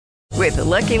With the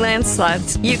Lucky Land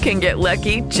Slots, you can get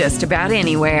lucky just about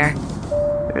anywhere.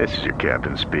 This is your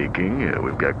captain speaking.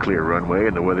 We've got clear runway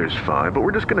and the weather's fine, but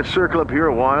we're just going to circle up here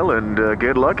a while and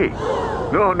get lucky.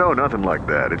 No, nothing like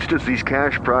that. It's just these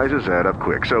cash prizes add up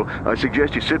quick. So I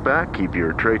suggest you sit back, keep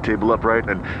your tray table upright,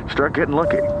 and start getting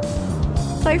lucky.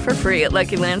 Play for free at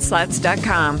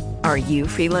LuckyLandSlots.com. Are you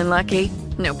feeling lucky?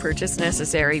 No purchase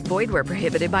necessary. Void where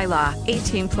prohibited by law.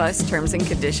 18 plus terms and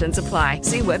conditions apply.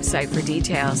 See website for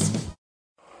details.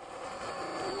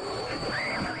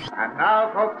 And now,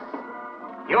 folks,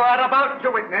 you are about to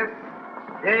witness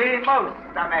the most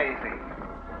amazing,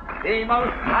 the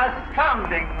most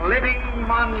astounding living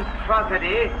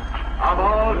monstrosity of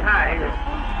all time.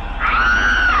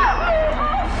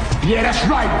 Yeah, that's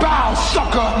right. Bow,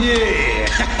 sucker. Yeah.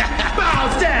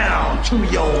 Bow down to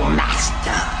your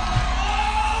master.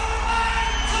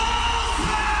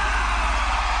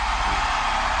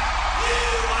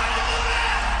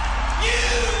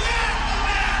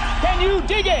 Can you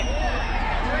dig it?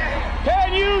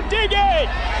 Can you dig it?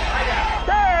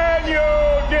 Can you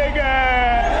dig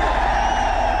it?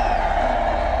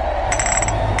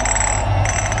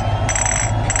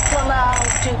 Come out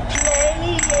to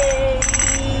play.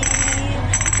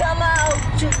 Come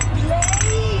out to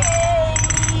play.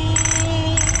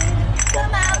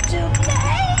 Come out to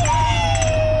play.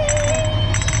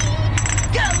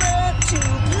 Come out to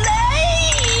play.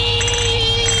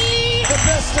 The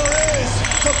best there is,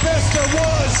 the best there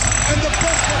was, and the best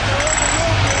that there ever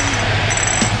will be.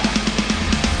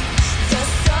 The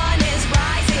sun is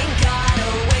rising, gotta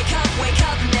wake up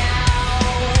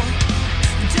now.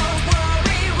 Don't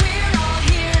worry, we're all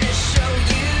here to show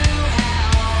you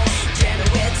how.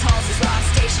 Janowitz, Halsey's Rock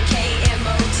Station,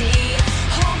 KMOD.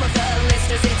 Home of the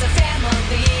listeners, it's a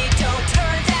family. Don't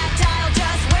turn that dial,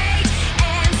 just wait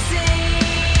and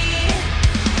see.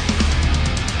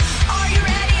 Are you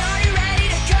ready? Are you ready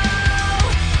to go?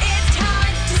 It's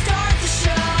time to start the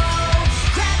show.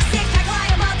 Grab a six pack,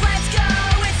 line 'em up, let's go.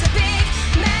 It's a big,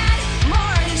 mad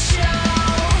morning show.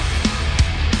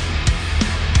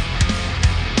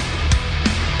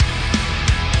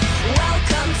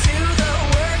 Welcome to the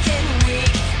working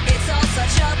week. It's all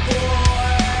such a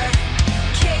bore.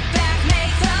 Kick back,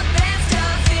 make the best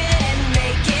of it, and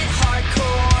make it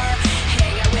hardcore.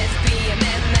 Hang out with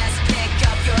BMMS, pick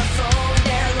up your phone.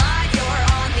 They're live, you're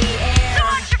on the air.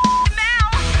 Shut your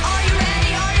mouth! Are you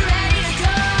ready? Are you ready to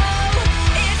go?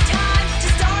 It's time to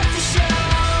start the show.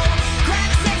 Grab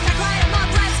a six pack, line 'em up,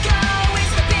 let's go.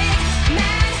 It's the big,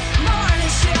 mad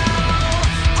morning show.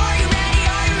 Are you ready?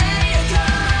 Are you ready to go?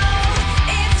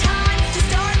 It's time to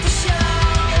start the show.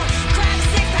 Grab a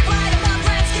six pack, line 'em up,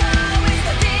 let's go. It's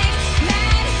the big,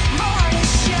 mad morning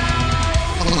show.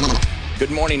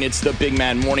 Good morning. It's the Big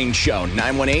Man Morning Show.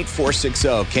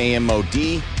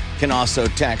 918-460-KMOD. Can also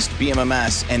text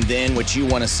BMMS and then what you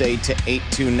want to say to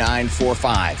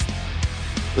 82945.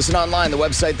 Listen online, the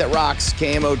website that rocks,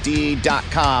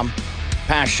 KMOD.com.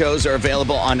 Past shows are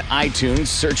available on iTunes.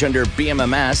 Search under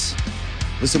BMMS.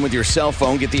 Listen with your cell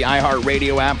phone. Get the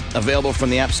iHeartRadio app available from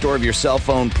the App Store of your cell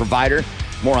phone provider.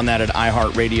 More on that at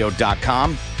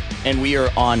iHeartRadio.com. And we are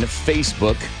on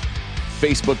Facebook.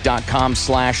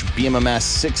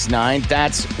 Facebook.com/BMMS69.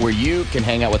 That's where you can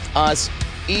hang out with us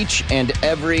each and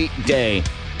every day.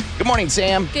 Good morning,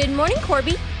 Sam. Good morning,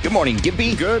 Corby. Good morning,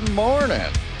 Gippy. Good morning.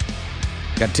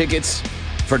 Got tickets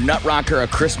for Nut Rocker, a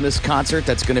Christmas concert.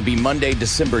 That's going to be Monday,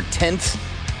 December 10th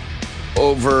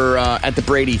over at the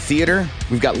Brady Theater.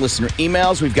 We've got listener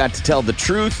emails. We've got to tell the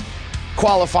truth.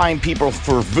 Qualifying people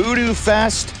for Voodoo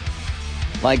Fest,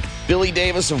 like Billy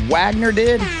Davis of Wagner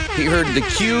did. He heard the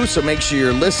cue, so make sure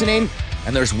you're listening.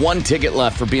 And there's one ticket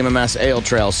left for BMMS Ale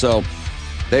Trail, so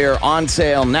they are on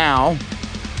sale now.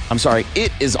 I'm sorry,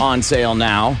 it is on sale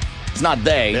now. It's not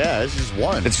they. Yeah, it's just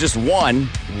one. It's just one.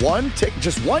 One ticket,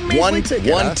 just one measly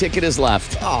ticket. One ticket is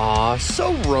left. Aw,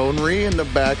 so ronery in the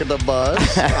back of the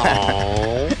bus.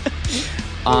 Aw.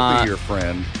 We'll be your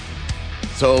friend.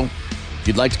 So, if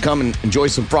you'd like to come and enjoy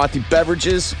some frothy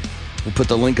beverages, we'll put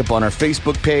the link up on our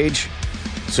Facebook page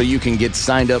so you can get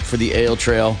signed up for the Ale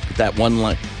Trail. Get that one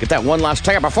last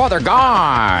ticket before they're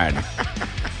gone.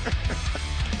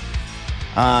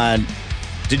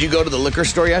 Did you go to the liquor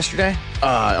store yesterday?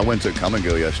 I went to Come and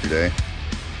Go yesterday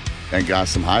and got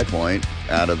some High Point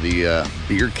out of the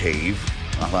beer cave.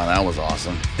 I thought that was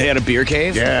awesome. They had a beer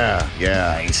cave? Yeah.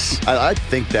 Nice. I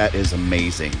think that is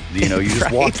amazing. You know, you just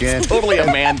Right? walk in. It's totally a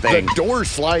man thing. The door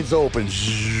slides open.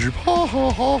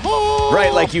 Right,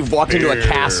 like you've walked into a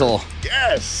castle.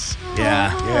 Yes.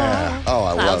 Yeah. Yeah. Oh,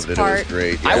 I Clouds loved it. part. It was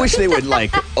great. I wish they would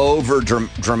like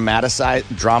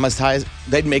dramatize.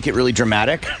 They'd make it really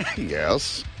dramatic.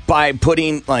 Yes. by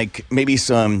putting like maybe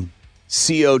some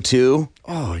CO2.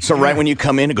 Oh, so right when you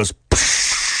come in, it goes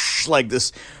like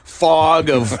this fog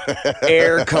of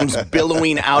air comes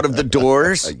billowing out of the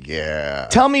doors. Yeah.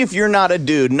 Tell me if you're not a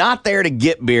dude, not there to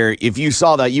get beer. If you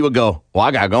saw that, you would go, well,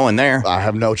 I got to go in there. I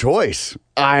have no choice.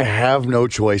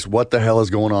 What the hell is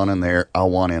going on in there? I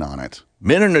want in on it.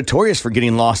 Men are notorious for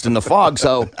getting lost in the fog,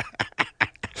 so...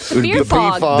 The beer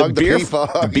fog. The P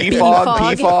fog. B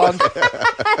fog, P fog.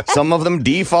 Some of them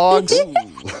D fogs.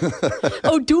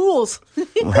 O'Doul's.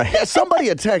 Right. Yeah, somebody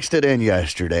had texted in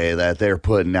yesterday that they're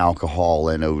putting alcohol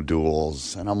in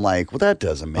O'Doul's. And I'm like, well, that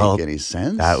doesn't make any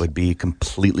sense. That would be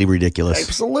completely ridiculous.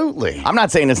 Absolutely. I'm not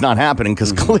saying it's not happening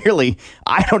because clearly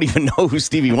I don't even know who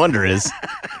Stevie Wonder is.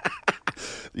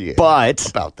 Yeah, but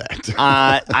about that.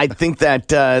 I think that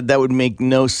that would make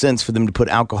no sense for them to put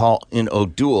alcohol in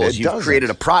O'Doul's. You've created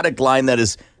a product line that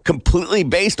is completely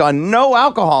based on no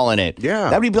alcohol in it. Yeah.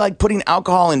 That would be like putting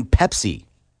alcohol in Pepsi.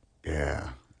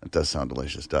 Yeah. It does sound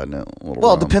delicious, doesn't it?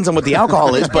 Well, it depends on what the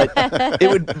alcohol is, but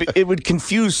it would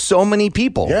confuse so many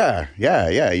people. Yeah.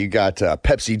 You got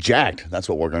Pepsi Jacked. That's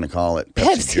what we're going to call it.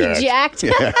 Pepsi Jacked.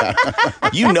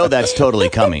 You know that's totally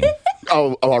coming.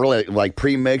 Oh, really? Like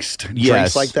pre-mixed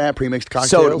drinks like that? Pre-mixed So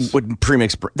cocktails? with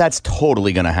premixed, that's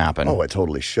totally going to happen. Oh, it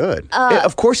totally should.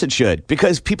 Of course it should,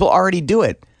 because people already do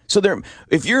it. So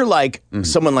if you're like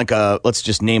someone like let's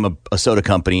just name a soda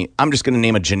company. I'm just going to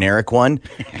name a generic one.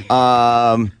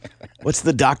 What's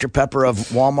the Dr. Pepper of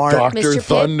Walmart? Dr.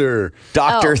 Thunder.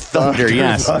 Dr. Thunder,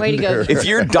 yes. Way to go. If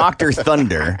you're Dr.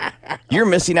 Thunder, you're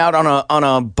missing out on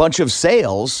a bunch of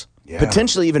sales,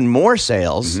 potentially even more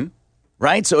sales,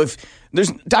 right? So if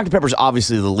there's Dr. Pepper's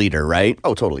obviously the leader, right?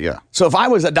 Oh, totally, yeah. So if I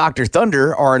was a Dr.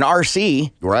 Thunder or an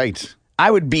RC, right, I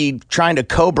would be trying to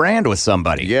co-brand with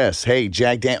somebody. Yes. Hey,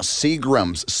 Jack Daniels,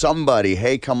 Seagram's, somebody.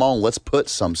 Hey, come on, let's put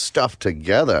some stuff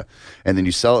together. And then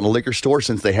you sell it in a liquor store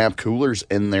since they have coolers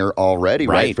in there already,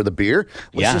 right, for the beer.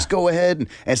 Let's just go ahead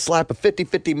and slap a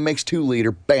 50-50 mixed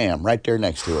 2-liter, bam, right there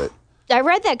next to it. I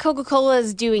read that Coca-Cola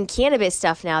is doing cannabis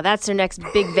stuff now. That's their next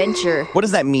big venture. What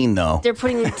does that mean, though? They're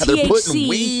putting THC. They're putting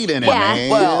weed in it, man.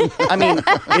 Well, I mean,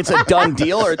 it's a done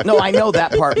deal. No, I know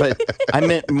that part, but I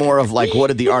meant more of like, what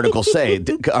did the article say?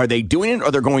 Are they doing it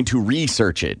or they're going to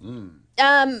research it?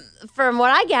 From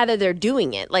what I gather, they're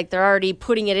doing it. Like they're already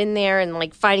putting it in there and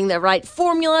like finding the right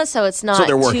formula so it's not so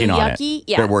they're working too on yucky. It.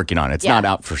 Yeah. They're working on it. It's not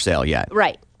out for sale yet.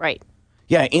 Right.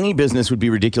 Yeah, any business would be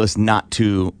ridiculous not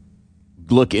to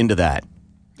look into that.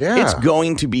 Yeah. It's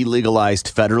going to be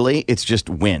legalized federally. It's just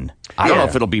when. I don't know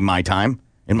if it'll be my time,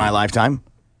 in my lifetime.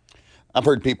 I've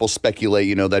heard people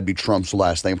speculate, that'd be Trump's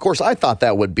last name. Of course, I thought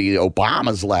that would be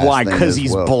Obama's last name. Why? Because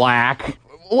he's black?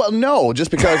 Well, no,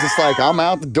 just because it's like, I'm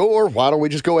out the door. Why don't we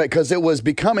just go ahead? Because it was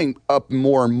becoming up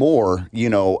more and more,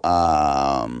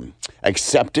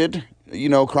 accepted,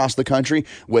 across the country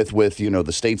with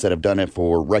the states that have done it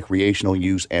for recreational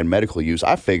use and medical use.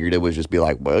 I figured it would just be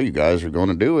like, well, you guys are going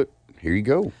to do it. Here you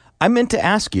go. I meant to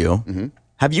ask you,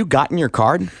 have you gotten your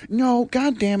card? No,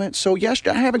 God damn it. So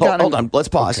yesterday, I haven't gotten Hold on, let's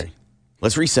pause. Okay.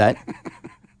 Let's reset.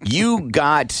 You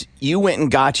went and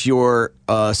got your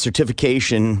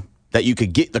certification that you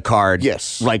could get the card.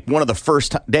 Yes. Like one of the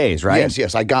first days, right?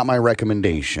 Yes. I got my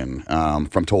recommendation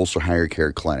from Tulsa Higher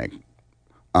Care Clinic.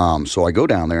 So I go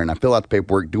down there and I fill out the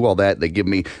paperwork, do all that. They give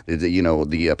me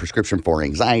the prescription for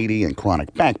anxiety and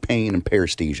chronic back pain and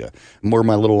paresthesia, where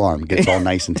my little arm gets all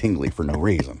nice and tingly for no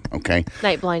reason. Okay.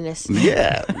 Night blindness.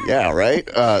 Yeah, right.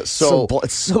 So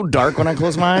it's so dark when I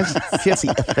close my eyes. Can't see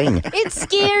a thing. It's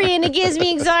scary and it gives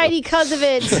me anxiety because of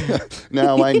it.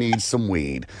 now I need some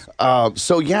weed.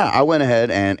 So I went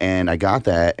ahead and I got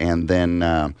that, and then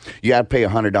you had to pay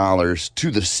 $100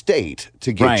 to the state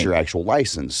to get your actual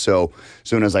license. So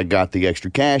soon as I got the extra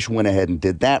cash, went ahead and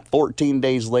did that. 14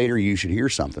 days later, you should hear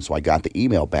something. So I got the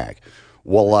email back.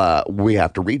 Well, we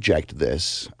have to reject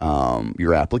this,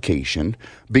 your application,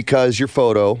 because your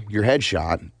photo, your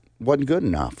headshot, wasn't good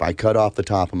enough. I cut off the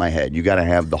top of my head. You got to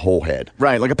have the whole head.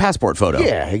 Right, like a passport photo.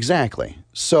 Yeah, exactly.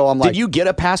 So I'm like, did you get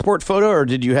a passport photo, or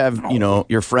did you have,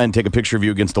 your friend take a picture of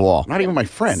you against the wall? Not even my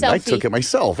friend. I took it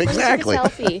myself. Exactly. I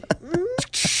took a selfie.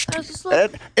 I was just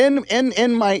like,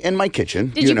 in my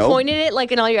kitchen. Did you point at it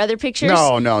like in all your other pictures?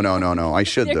 No. I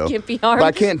should There though. can't be harm. But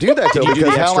I can't do that though. Did you do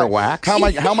because the extra wax? How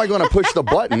am I going to push the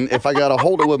button if I got to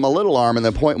hold it with my little arm and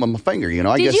then point with my finger?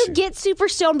 I Did guess. you get super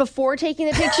stoned before taking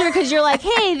the picture? Because you're like,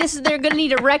 hey, they're going to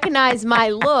need to recognize my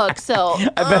look. So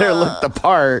I better look the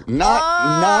part.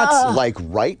 Not like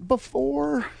right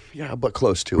before. Yeah, but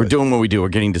close to We're it. doing what we do. We're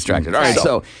getting distracted. All right,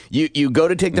 so you go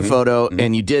to take the photo,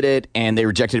 and you did it, and they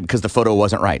rejected it because the photo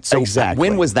wasn't right. So Exactly.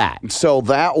 when was that? So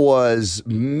that was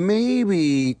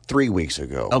maybe 3 weeks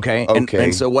ago. Okay.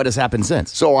 And so what has happened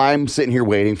since? So I'm sitting here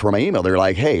waiting for my email. They're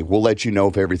like, hey, we'll let you know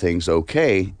if everything's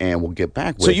okay, and we'll get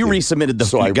back with you. So you resubmitted the.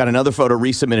 So you got another photo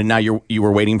resubmitted. Now you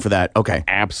were waiting for that. Okay.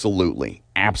 Absolutely.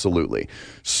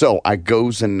 So I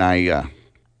goes and I'm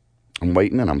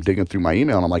waiting and I'm digging through my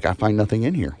email and I'm like, I find nothing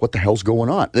in here. What the hell's going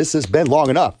on? This has been long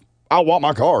enough. I want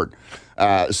my card.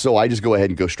 So I just go ahead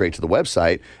and go straight to the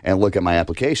website and look at my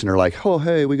application. They're like, oh,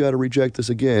 hey, we got to reject this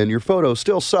again. Your photo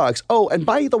still sucks. Oh, and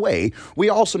by the way, we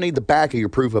also need the back of your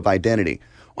proof of identity.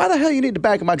 Why the hell you need the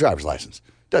back of my driver's license?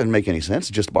 Doesn't make any sense.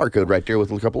 It's just a barcode right there with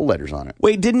a couple of letters on it.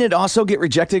 Wait, didn't it also get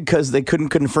rejected because they couldn't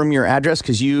confirm your address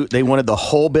because they wanted the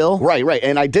whole bill? Right.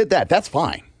 And I did that. That's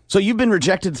fine. So you've been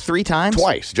rejected 3 times?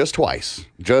 Just twice.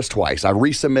 I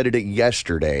resubmitted it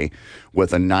yesterday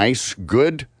with a nice,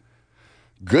 good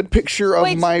picture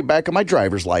of my back of my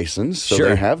driver's license. So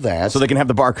they have that. So they can have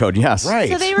the barcode, yes. Right.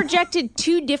 So they rejected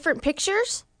 2 different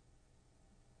pictures?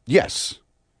 Yes.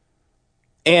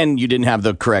 And you didn't have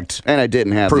the correct and I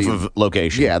didn't have proof of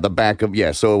location. Yeah, the back of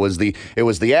so it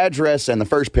was the address and the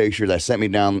first picture that sent me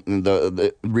down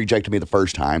the rejected me the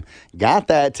first time. Got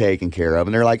that taken care of,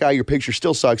 and they're like, "Oh, your picture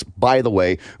still sucks. By the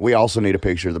way, we also need a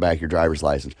picture of the back of your driver's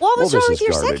license." What was wrong this with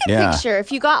your is garbage. second picture?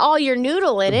 If you got all your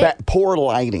noodle in it. Poor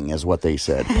lighting is what they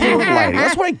said. Poor lighting.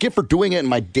 That's what I get for doing it in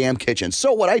my damn kitchen.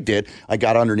 So what I did, I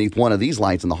got underneath one of these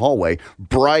lights in the hallway,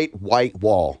 bright white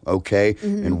wall, okay?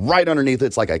 And right underneath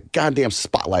it's like a goddamn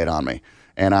spotlight on me.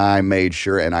 And I made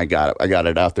sure, and I got it. I got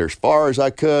it out there as far as I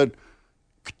could.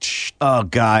 Oh,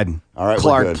 God. All right,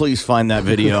 Clark, please find that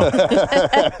video.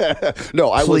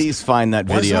 Please find that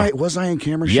video. Was I in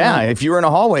camera shot? Yeah, if you were in a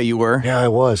hallway, you were. Yeah, I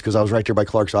was, because I was right there by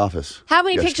Clark's office. How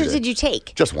many pictures did you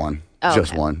take? Just one. Oh,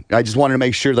 just one. I just wanted to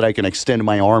make sure that I can extend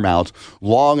my arm out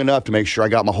long enough to make sure I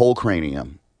got my whole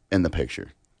cranium in the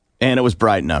picture. And it was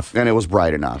bright enough.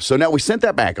 So now we sent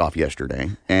that back off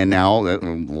yesterday, and now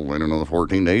we'll wait another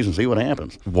 14 days and see what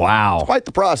happens. Wow. It's quite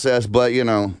the process, but,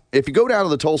 if you go down to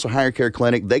the Tulsa Hire Care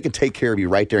Clinic, they can take care of you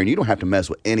right there, and you don't have to mess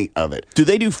with any of it. Do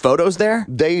they do photos there?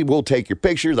 They will take your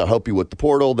pictures. They'll help you with the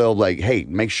portal. They'll hey,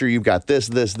 make sure you've got this,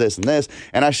 and this.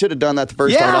 And I should have done that the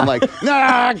first time. I'm like, nah,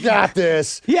 I got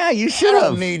this. Yeah, you should have. I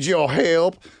don't need your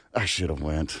help. I should have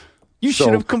went. You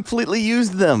should have completely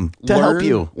used them to help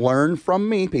you. Learn from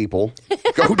me, people.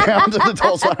 Go down to the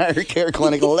Tulsa Hire Care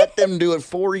Clinic and let them do it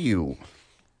for you.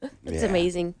 That's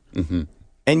amazing. Mm-hmm.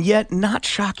 And yet, not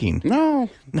shocking.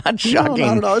 No. Not shocking. No,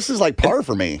 not at all. This is like par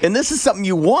for me. And this is something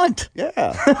you want.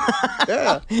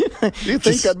 Yeah. You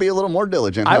think I'd be a little more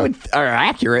diligent? I would, or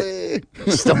accurate.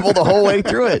 Stumble the whole way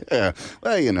through it. Yeah.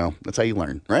 Well, that's how you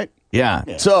learn, right?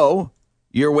 Yeah. So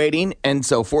you're waiting, and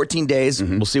so 14 days,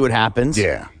 we'll see what happens.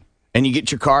 Yeah. And you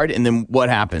get your card, and then what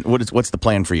happened? What's the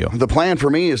plan for you? The plan for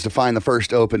me is to find the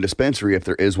first open dispensary if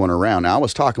there is one around. Now, I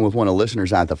was talking with one of the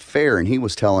listeners at the fair, and he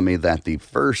was telling me that the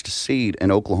first seed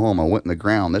in Oklahoma went in the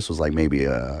ground. This was like maybe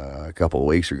a couple of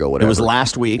weeks ago, whatever. It was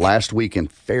last week? Last week in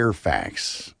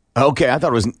Fairfax. Okay, I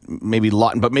thought it was maybe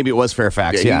Lawton, but maybe it was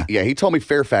Fairfax, yeah. He told me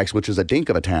Fairfax, which is a dink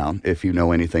of a town. If you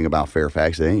know anything about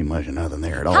Fairfax, there ain't much of nothing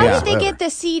there at all. How did they get the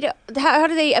seed? How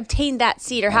do they obtain that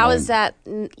seed, or how is that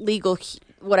legal?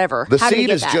 Whatever. The seed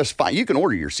is just fine. You can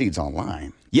order your seeds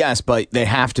online. Yes, but they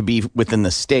have to be within the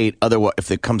state. Otherwise,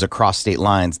 if it comes across state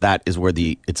lines, that is where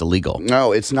it's illegal.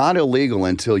 No, it's not illegal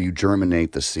until you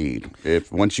germinate the seed.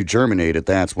 Once you germinate it,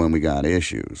 that's when we got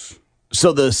issues.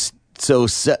 So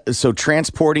so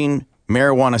transporting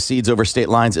marijuana seeds over state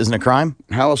lines isn't a crime?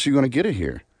 How else are you going to get it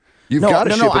here? You've got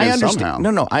to ship it in somehow.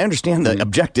 No, I understand the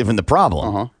objective and the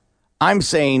problem. Uh-huh. I'm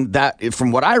saying that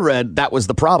from what I read, that was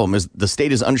the problem, is the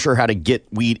state is unsure how to get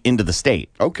weed into the state.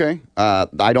 Okay.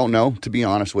 I don't know, to be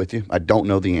honest with you. I don't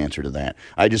know the answer to that.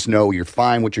 I just know you're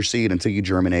fine with your seed until you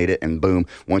germinate it, and boom,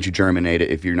 once you germinate it,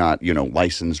 if you're not,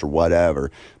 licensed or whatever,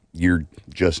 you're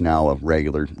just now a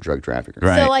regular drug trafficker.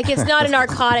 Right. So, it's not a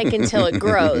narcotic until it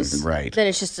grows. Right. Then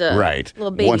it's just a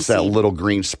little baby Once that seed. little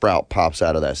green sprout pops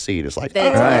out of that seed, it's like,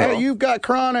 you've got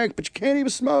chronic, but you can't even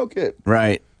smoke it.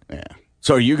 Right. Yeah.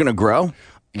 So are you going to grow?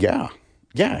 Yeah.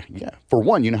 For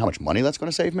one, you know how much money that's going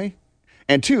to save me?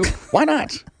 And two, why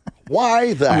not?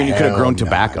 Why the hell? I mean, you could have grown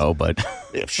tobacco, but...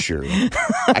 Yeah, sure.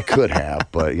 I could have,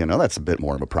 but, that's a bit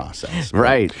more of a process.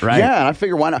 Right. Yeah, and I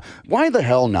figure, why not? Why the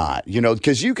hell not?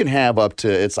 Because you can have up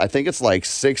to, I think it's like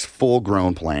 6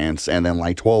 full-grown plants and then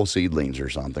like 12 seedlings or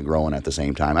something growing at the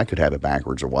same time. I could have it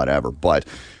backwards or whatever, but...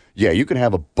 Yeah, you can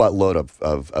have a buttload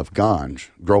of ganj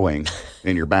growing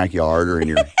in your backyard or in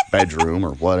your bedroom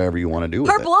or whatever you want to do with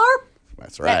it. Purple ARP?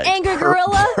 That's right. The angry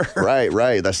gorilla.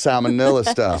 Right. The salmonella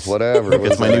stuff, whatever.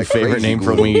 That's my new favorite name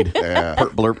for weed. Yeah.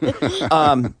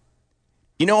 Blurp.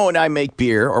 You know, when I make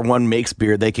beer or one makes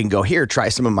beer, they can go, here, try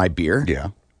some of my beer. Yeah.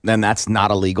 Then that's not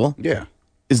illegal. Yeah.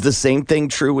 Is the same thing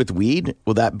true with weed?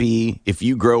 Will that be, if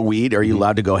you grow weed, are you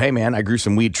allowed to go, hey, man, I grew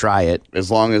some weed, try it? As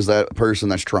long as that person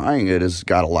that's trying it has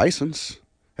got a license,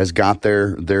 has got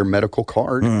their medical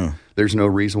card, there's no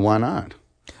reason why not.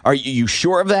 Are you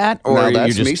sure of that? Or no, are that's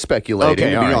you just... me speculating,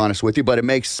 okay, to be right. honest with you, but it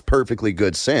makes perfectly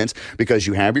good sense because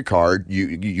you have your card.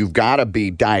 You've got to be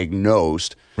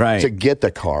diagnosed to get the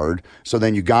card. So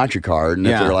then you got your card, and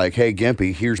if they're like, hey,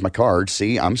 Gimpy, here's my card.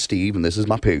 See, I'm Steve, and this is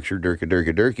my picture.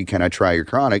 Durky. Can I try your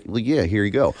chronic? Well, yeah, here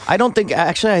you go. I don't think,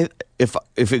 actually, if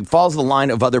it falls the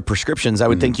line of other prescriptions, I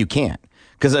would think you can't.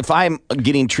 Because if I'm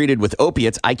getting treated with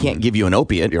opiates, I can't give you an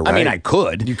opiate. You're right. I mean, I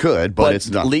could. You could, but it's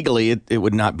not. Legally, it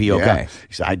would not be okay.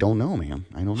 He said, I don't know, man.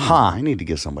 I don't know. Huh. I need to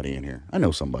get somebody in here. I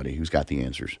know somebody who's got the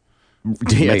answers.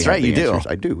 Yeah, that's right, you do.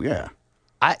 I do, yeah.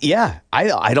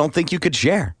 I don't think you could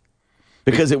share.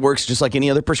 Because it works just like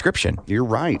any other prescription. You're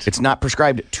right. It's not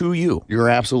prescribed to you. You're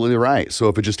absolutely right. So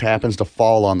if it just happens to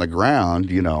fall on the ground,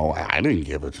 I didn't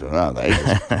give it to them. They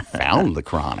just found the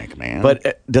chronic, man.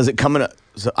 But does it come in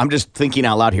so I'm just thinking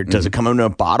out loud here. Does it come in a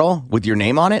bottle with your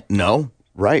name on it? No.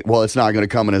 Right. Well, it's not going to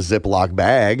come in a Ziploc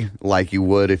bag like you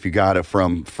would if you got it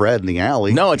from Fred in the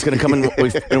alley. No, it's going to come in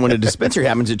and when a dispensary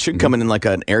happens, it should come in like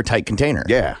an airtight container.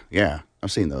 Yeah.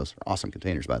 I've seen those. They're awesome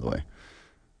containers, by the way.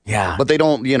 Yeah. But they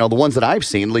don't, the ones that I've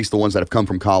seen, at least the ones that have come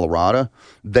from Colorado,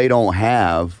 they don't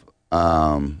have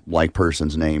like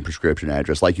person's name, prescription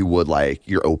address, like you would like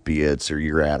your opiates or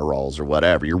your Adderalls or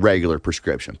whatever, your regular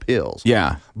prescription pills.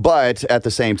 Yeah. But at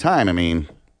the same time, I mean,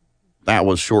 that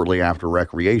was shortly after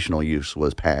recreational use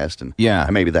was passed. And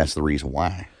maybe that's the reason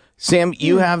why. Sam,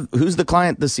 you have, who's the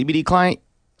client, the CBD client?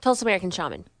 Tulsa American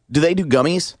Shaman. Do they do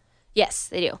gummies? Yes,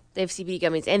 they do. They have CBD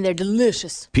gummies, and they're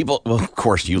delicious. Well, of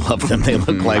course you love them. They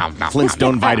look like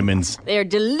Flintstone vitamins. They're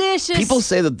delicious. People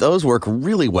say that those work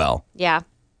really well. Yeah.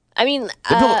 I mean...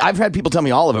 I've had people tell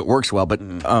me all of it works well, but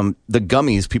the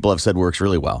gummies, people have said works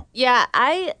really well. Yeah,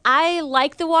 I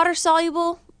like the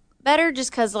water-soluble better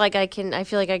just because I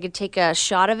feel like I could take a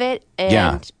shot of it.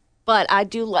 But I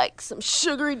do like some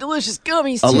sugary, delicious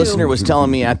gummies, too. A listener was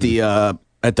telling me at the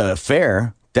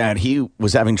fair that he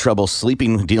was having trouble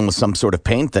sleeping, dealing with some sort of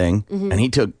pain thing, and he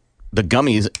took the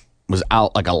gummies, was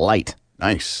out like a light.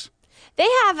 Nice. They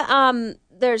have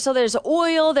there's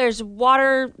oil, there's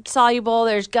water soluble,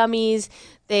 there's gummies.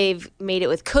 They've made it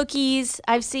with cookies,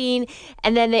 I've seen,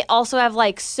 and then they also have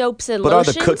like soaps and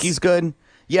lotions. But are the cookies good?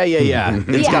 Yeah.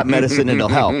 It's got medicine and it'll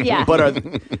help. Yeah. But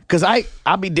because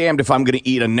I'll be damned if I'm going to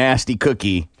eat a nasty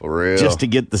cookie for real just to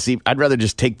get I'd rather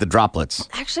just take the droplets.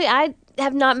 Actually, I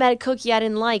have not met a cookie I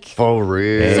didn't like. For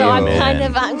real. So I'm kind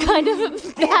of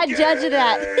a bad judge of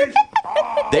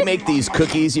that. They make these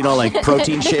cookies, like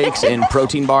protein shakes and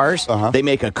protein bars. They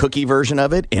make a cookie version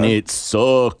of it, and it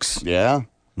sucks. Yeah.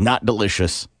 Not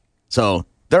delicious. So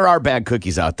there are bad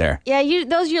cookies out there. Yeah,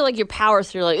 those are like your power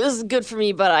through. Like, this is good for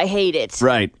me, but I hate it.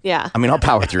 Right. Yeah. I mean, I'll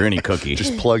power through any cookie.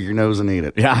 Just plug your nose and eat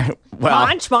it. Yeah. Well,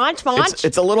 munch.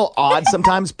 It's a little odd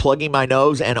sometimes plugging my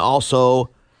nose and also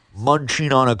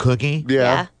munching on a cookie.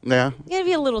 Yeah. You gotta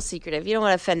be a little secretive. You don't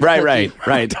want to offend the cookie.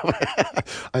 Right.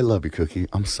 I love you, Cookie.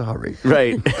 I'm sorry.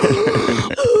 Right.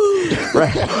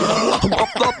 Right.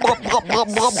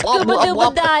 Scuba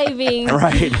duba diving.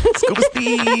 Right. Scuba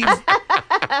Steve.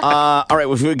 All right.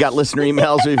 We've got listener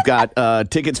emails. We've got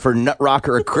tickets for Nut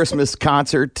Rocker, a Christmas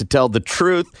concert to tell the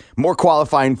truth. More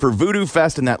qualifying for Voodoo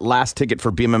Fest, and that last ticket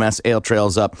for BMMS Ale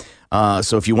Trails up.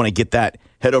 So if you want to get that,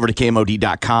 head over to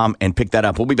KMOD.com and pick that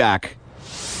up. We'll be back.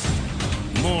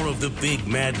 More of the Big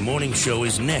Mad Morning Show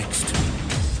is next.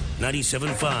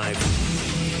 97.5.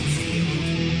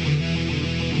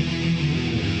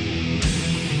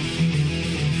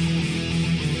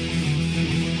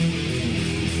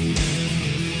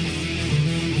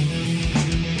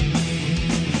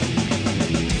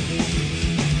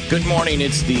 Good morning.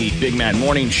 It's the Big Mad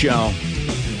Morning Show.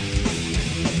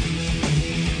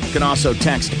 You can also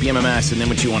text BMMS and then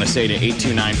what you want to say to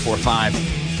 82945.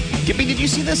 Gippy, did you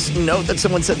see this note that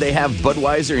someone said they have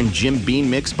Budweiser and Jim Beam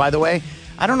mixed, by the way?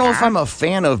 I don't know if I'm a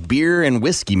fan of beer and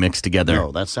whiskey mixed together.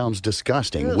 No, that sounds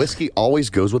disgusting. Ugh. Whiskey always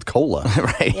goes with cola.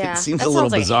 Right? Yeah, it seems a little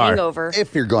bizarre. Like a hangover.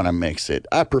 If you're going to mix it,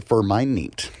 I prefer mine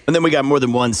neat. And then we got more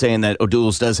than one saying that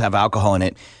O'Doul's does have alcohol in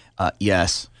it.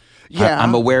 Yes. Yeah.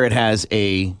 I'm aware it has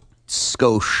a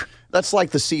skosh. That's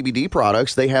like the CBD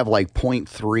products. They have like 0.3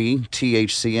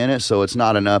 THC in it, so it's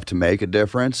not enough to make a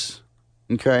difference.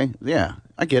 Okay? Yeah,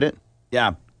 I get it.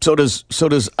 Yeah. So does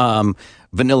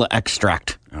vanilla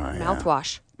extract.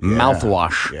 Mouthwash.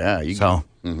 Mouthwash. Yeah.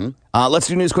 Let's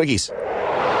do news quickies.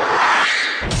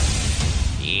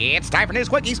 It's time for News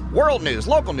Quickies, world news,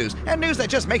 local news, and news that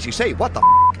just makes you say, what the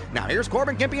f***? Now here's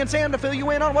Corbin, Gimpy, and Sam to fill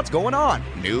you in on what's going on.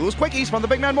 News Quickies from the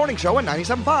Big Man Morning Show on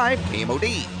 97.5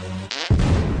 KMOD.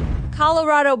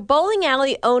 Colorado bowling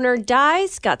alley owner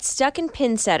dies, got stuck in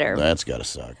pin setter. That's gotta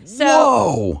suck. So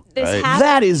Whoa!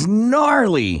 That is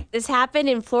gnarly. This happened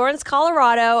in Florence,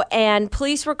 Colorado, and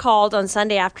police were called on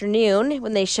Sunday afternoon.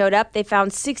 When they showed up, they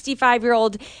found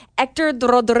 65-year-old Hector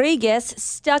Rodriguez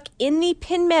stuck in the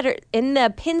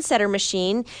pin setter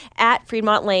machine at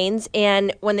Fremont Lanes.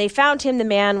 And when they found him, the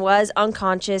man was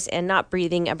unconscious and not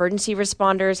breathing. Emergency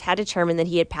responders had determined that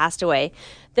he had passed away.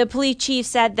 The police chief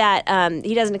said that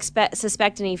he doesn't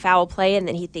suspect any foul play and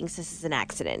that he thinks this is an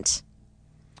accident.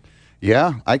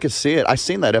 Yeah, I could see it. I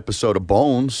seen that episode of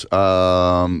Bones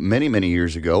many, many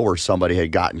years ago where somebody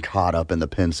had gotten caught up in the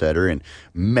pin setter and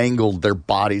mangled their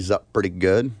bodies up pretty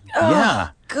good. Yeah.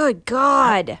 Good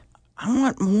God. I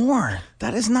want more.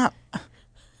 That is not...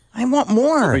 I want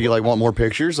more. You want more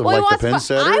pictures of Well, the pin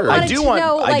setter? I do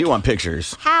want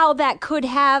pictures. How that could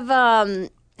have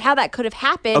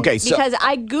happened. Okay, so- because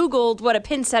I Googled what a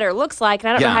pin setter looks like, and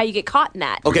I don't know how you get caught in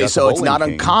that. Okay, so it's not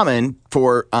uncommon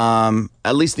for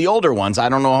at least the older ones, I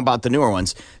don't know about the newer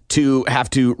ones, to have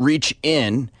to reach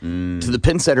in to the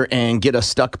pin setter and get a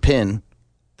stuck pin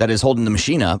that is holding the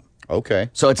machine up. Okay.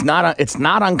 So it's not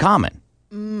uncommon.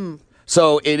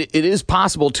 So it is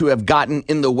possible to have gotten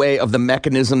in the way of the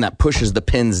mechanism that pushes the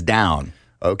pins down.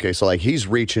 Okay, so he's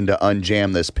reaching to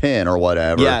unjam this pin or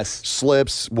whatever. Yes.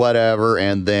 Slips, whatever,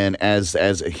 and then as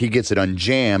he gets it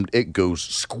unjammed, it goes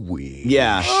squeeze.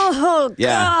 Yeah. Oh,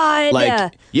 Yeah.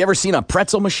 God. You ever seen a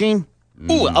pretzel machine?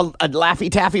 Ooh, a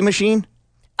Laffy Taffy machine?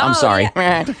 I'm sorry.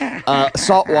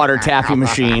 Saltwater taffy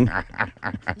machine. I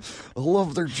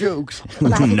love their jokes.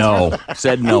 No,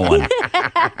 said no one.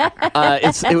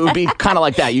 It would be kind of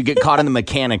like that. You get caught in the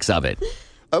mechanics of it.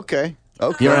 Okay.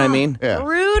 You know what I mean? Yeah.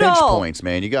 Brutal. Pinch points,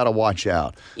 man. You got to watch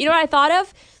out. You know what I thought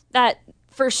of? That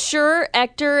for sure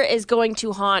Hector is going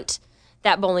to haunt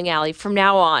that bowling alley from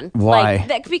now on. Why?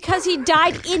 Because he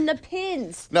died in the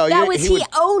pins. No, he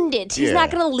owned it. He's Yeah. not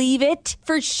going to leave it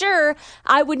for sure.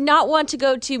 I would not want to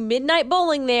go to midnight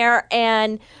bowling there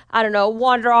and, I don't know,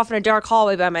 wander off in a dark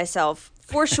hallway by myself.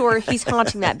 For sure, he's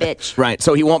haunting that bitch. Right.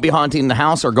 So he won't be haunting the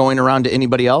house or going around to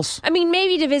anybody else? I mean,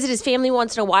 maybe to visit his family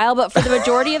once in a while, but for the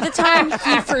majority of the time,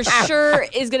 he for sure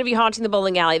is going to be haunting the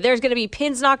bowling alley. There's going to be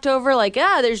pins knocked over,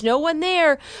 there's no one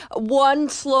there. One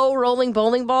slow rolling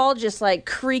bowling ball just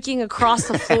creaking across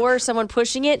the floor, someone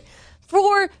pushing it.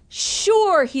 For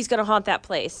sure, he's going to haunt that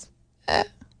place.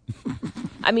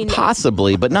 I mean,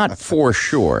 possibly, but not for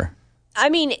sure. I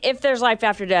mean, if there's life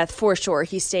after death, for sure,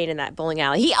 he's staying in that bowling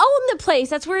alley. He owned the place.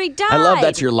 That's where he died. I love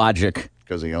that's your logic.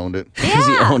 Because he owned it? Because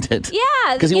he owned it.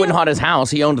 Yeah. Because he wouldn't haunt his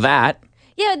house. He owned that.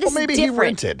 Yeah, this maybe is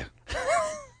different. he rented.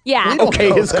 Yeah.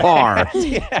 Okay, his car.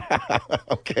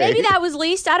 Okay. Maybe that was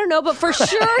leased. I don't know. But for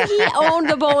sure, he owned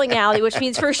the bowling alley, which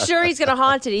means for sure he's going to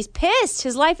haunt it. He's pissed.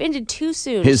 His life ended too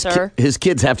soon, sir. His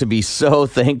kids have to be so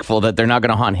thankful that they're not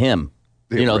going to haunt him.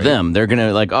 Them. They're going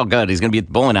to oh, God, he's going to be at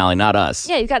the bowling alley, not us.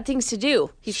 Yeah, he's got things to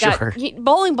do. He's Sure. got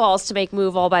bowling balls to make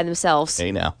move all by themselves.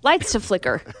 Hey, now. Lights to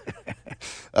flicker.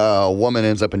 A woman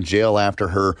ends up in jail after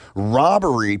her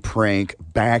robbery prank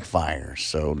backfires.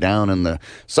 So down in the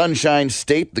Sunshine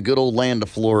State, the good old land of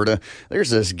Florida, there's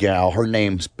this gal. Her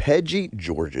name's Pedgie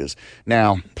Georges.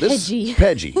 Now, Pedgie.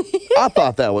 I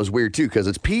thought that was weird, too, because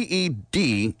it's Pedgie.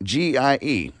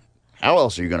 How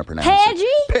else are you going to pronounce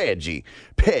it?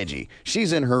 Pedgie.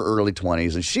 She's in her early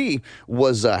 20s, and she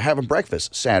was having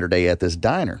breakfast Saturday at this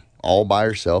diner, all by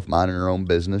herself, minding her own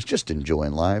business, just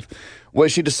enjoying life. Well,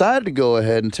 she decided to go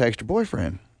ahead and text her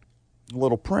boyfriend. A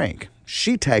little prank.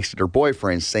 She texted her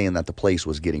boyfriend saying that the place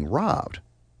was getting robbed.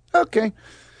 Okay.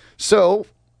 So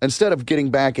instead of getting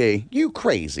back you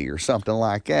crazy or something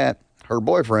like that, her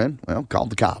boyfriend, called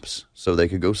the cops so they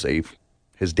could go save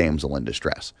his damsel in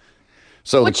distress.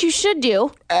 So Which you should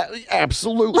do.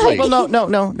 Absolutely. Well,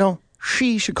 no.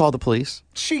 She should call the police.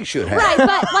 She should have. Right,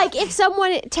 but if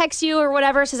someone texts you or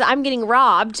whatever, says, I'm getting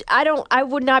robbed, I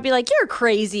would not be like, you're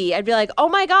crazy. I'd be like, oh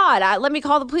my God, let me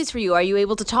call the police for you. Are you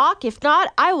able to talk? If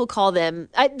not, I will call them.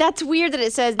 That's weird that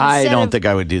it says I don't think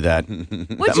I would do that.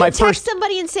 Would you text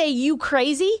somebody and say, you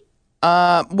crazy?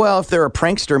 Well, if they're a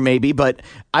prankster, maybe, but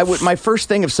I would. My first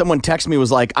thing if someone texted me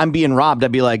was like, I'm being robbed,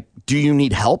 I'd be like, do you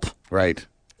need help? Right.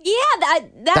 Yeah,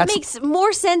 that makes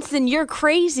more sense than you're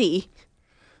crazy.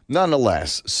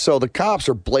 Nonetheless, so the cops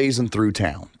are blazing through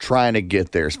town, trying to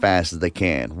get there as fast as they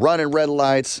can. Running red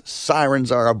lights, sirens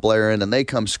are blaring, and they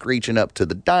come screeching up to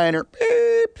the diner,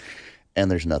 beep, and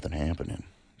there's nothing happening.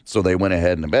 So they went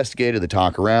ahead and investigated. They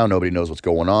talk around. Nobody knows what's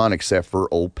going on except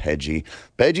for old Peggy.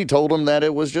 Peggy told them that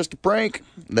it was just a prank,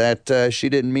 that she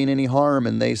didn't mean any harm,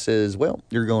 and they says, well,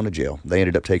 you're going to jail. They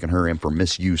ended up taking her in for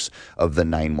misuse of the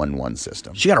 911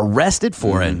 system. She got arrested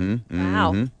for it.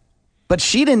 Wow. But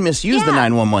she didn't misuse the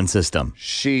 911 system.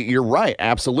 You're right,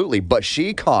 absolutely. But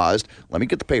she caused, let me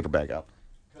get the paper back out.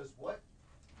 Because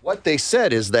what they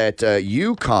said is that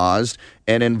you caused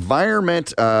an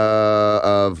environment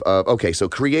so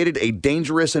created a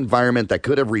dangerous environment that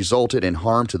could have resulted in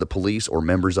harm to the police or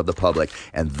members of the public.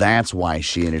 And that's why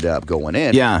she ended up going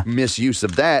in. Yeah. Misuse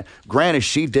of that. Granted,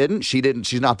 she didn't.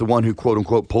 She's not the one who, quote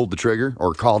unquote, pulled the trigger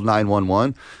or called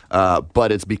 911.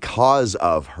 But it's because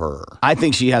of her. I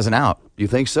think she has an out. You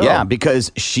think so? Yeah,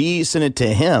 because she sent it to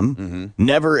him,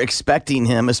 never expecting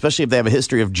him, especially if they have a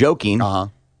history of joking,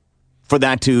 for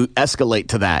that to escalate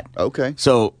to that. Okay.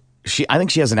 So I think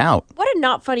she has an out. What a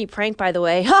not funny prank, by the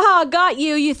way. Haha, got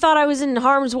you. You thought I was in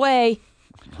harm's way.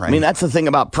 Right. I mean, that's the thing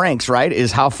about pranks, right?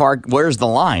 Is where's the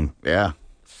line? Yeah.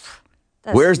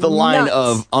 Where's the line nuts.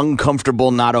 of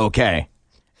uncomfortable, not okay?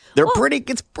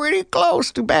 It's pretty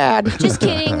close to bad. Just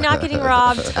kidding. Not getting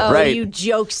robbed. Oh, Right. you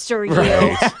jokester,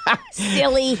 you.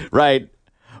 Silly. Right.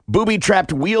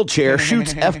 Booby-trapped wheelchair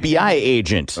shoots FBI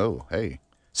agent. Oh, hey.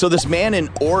 So this man in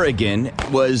Oregon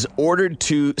was ordered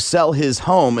to sell his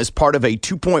home as part of a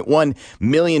 $2.1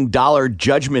 million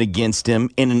judgment against him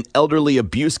in an elderly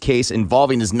abuse case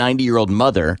involving his 90-year-old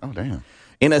mother. Oh, damn.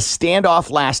 In a standoff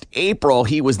last April,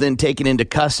 he was then taken into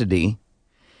custody,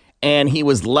 and he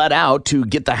was let out to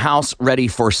get the house ready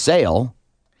for sale.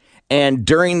 And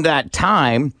during that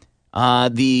time,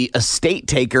 the estate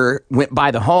taker went by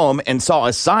the home and saw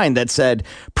a sign that said,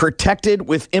 protected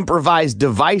with improvised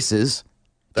devices,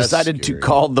 decided to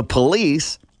call the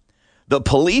police. The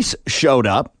police showed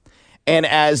up, and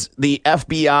as the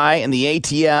FBI and the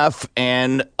ATF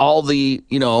and all the,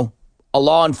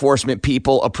 law enforcement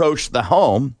people approached the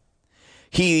home,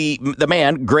 the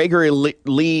man, Gregory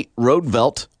Lee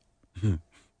Rodvelt,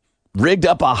 rigged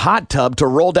up a hot tub to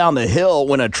roll down the hill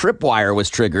when a tripwire was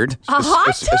triggered. A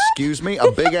hot tub? Excuse me? A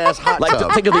big-ass hot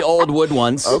tub? Think of the old wood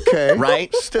ones. Okay.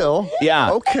 Right? Still.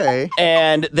 Yeah. Okay.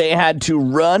 And they had to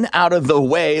run out of the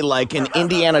way like an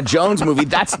Indiana Jones movie.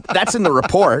 That's in the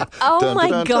report. Oh, Dun, my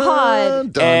dun,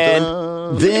 God. dun, And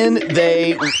dun.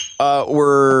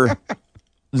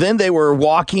 then they were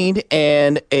walking,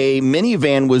 and a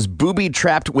minivan was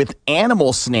booby-trapped with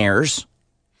animal snares.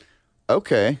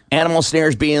 Okay. Animal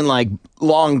snares being like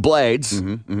long blades,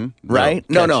 right?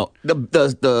 No.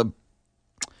 The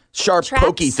sharp, Traps?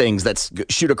 pokey things that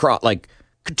shoot across like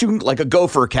a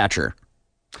gopher catcher.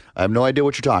 I have no idea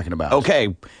what you're talking about.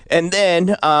 Okay, and then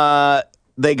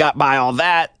they got by all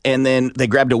that, and then they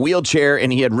grabbed a wheelchair,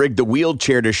 and he had rigged the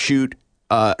wheelchair to shoot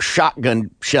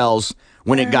shotgun shells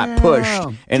when it got pushed,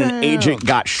 and an agent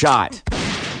got shot.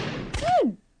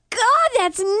 God,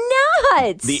 that's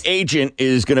nuts. The agent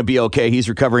is going to be okay. He's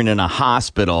recovering in a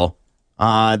hospital.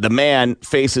 The man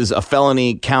faces a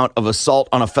felony count of assault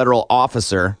on a federal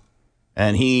officer,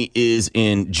 and he is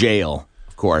in jail,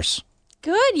 of course.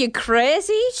 Good, you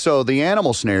crazy? So the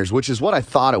animal snares, which is what I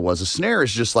thought it was. A snare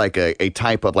is just like a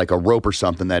type of like a rope or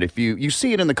something that if you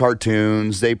see it in the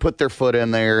cartoons, they put their foot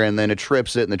in there and then it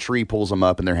trips it and the tree pulls them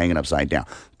up and they're hanging upside down.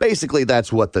 Basically,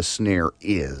 that's what the snare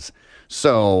is.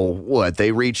 So what,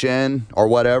 they reach in or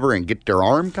whatever and get their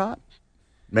arm caught?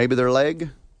 Maybe their leg?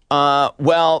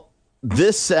 Well,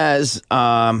 this says, hold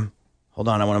on,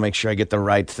 I want to make sure I get the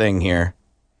right thing here.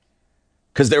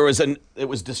 Because it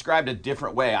was described a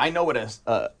different way. I know what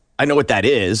that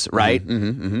is, right?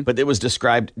 But it was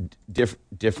described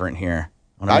different here.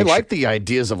 I like the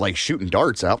ideas of like shooting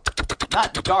darts out.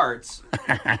 Not darts.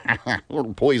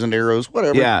 Little poisoned arrows,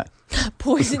 whatever. Yeah.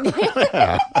 Poison.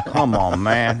 Come on,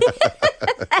 man.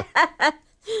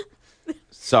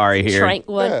 Sorry here. Trank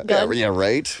one gun. Yeah,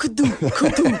 right.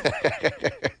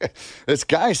 This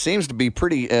guy seems to be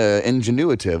pretty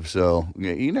ingenuitive, so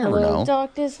you never know.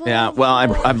 Darkness. Yeah, well,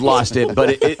 I've lost it, but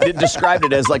it described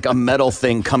it as like a metal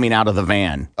thing coming out of the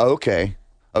van. Okay.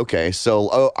 So,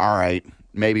 all right.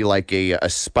 Maybe like a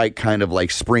spike kind of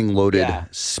like spring-loaded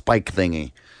spike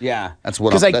thingy. Yeah. That's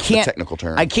the technical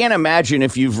term. I can't imagine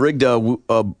if you've rigged a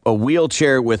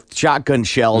wheelchair with shotgun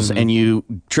shells and you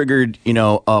triggered,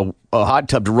 a a hot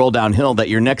tub to roll downhill that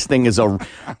your next thing is a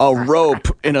rope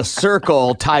in a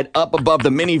circle tied up above the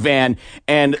minivan,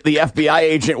 and the FBI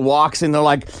agent walks in. They're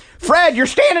like, Fred, you're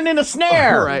standing in a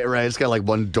snare. Right. It's got like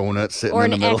one donut sitting Or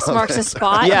in the an middle. X marks a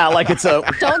spot. Yeah, like it's a...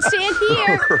 Don't stand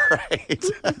here. Right.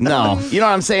 No, you know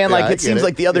what I'm saying? Like I it seems get it.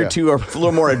 like the other two are a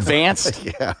little more advanced.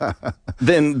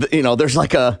 Then there's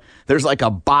like a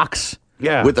box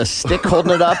with a stick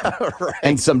holding it up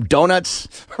and some donuts.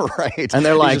 Right. And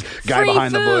they're like, guy Free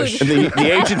behind the food. bush. and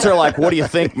the agents are like, what do you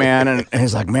think, man? And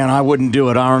he's like, man, I wouldn't do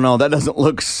it. I don't know. That doesn't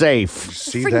look safe.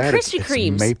 See Freaking that? Krispy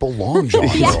Kremes. It's maple long john.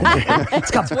 It's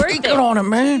got worth bacon it. on it,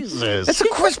 man. Jesus. It's a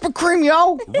Krispy Kreme,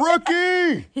 yo.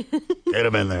 Rookie! Get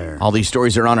him in there. All these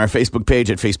stories are on our Facebook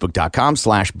page at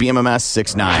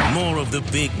facebook.com/BMMS69. More of the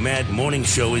Big Mad Morning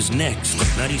Show is next.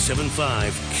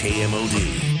 97.5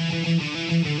 KMOD.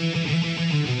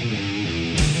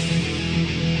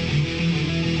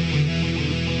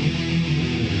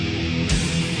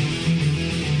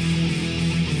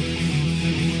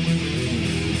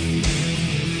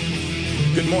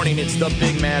 Good morning. It's the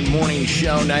Big Mad Morning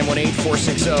Show,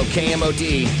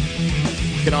 918-460-KMOD.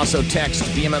 You can also text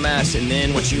BMMS and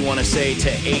then what you want to say to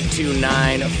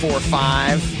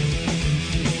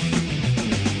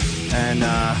 82945. And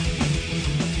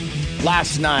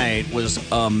last night was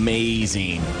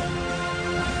amazing.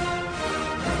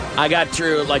 I got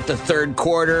through like the third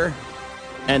quarter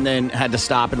and then had to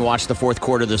stop and watch the fourth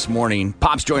quarter this morning.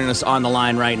 Pop's joining us on the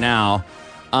line right now.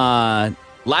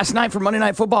 Last night for Monday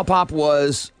Night Football, Pop,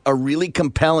 was a really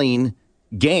compelling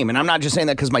game. And I'm not just saying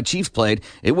that because my Chiefs played.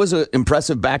 It was an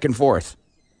impressive back and forth.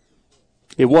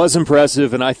 It was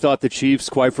impressive, and I thought the Chiefs,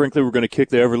 quite frankly, were going to kick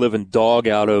the ever-living dog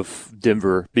out of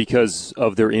Denver because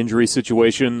of their injury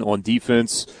situation on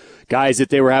defense. Guys that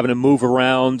they were having to move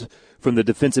around from the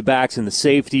defensive backs and the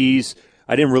safeties.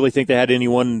 I didn't really think they had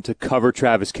anyone to cover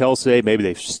Travis Kelce. Maybe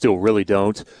they still really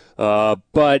don't.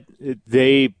 But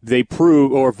they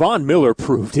proved, or Von Miller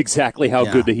proved exactly how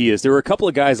good that he is. There were a couple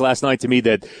of guys last night to me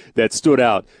that stood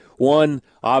out. One,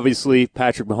 obviously,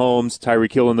 Patrick Mahomes,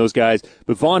 Tyreek Hill, and those guys.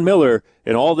 But Von Miller,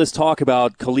 and all this talk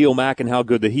about Khalil Mack and how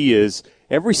good that he is,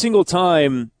 every single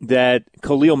time that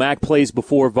Khalil Mack plays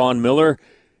before Von Miller,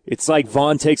 it's like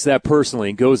Von takes that personally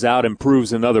and goes out and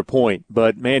proves another point.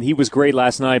 But, man, he was great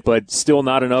last night, but still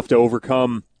not enough to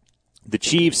overcome the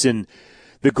Chiefs. And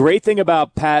the great thing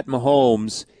about Pat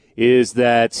Mahomes is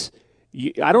that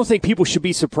I don't think people should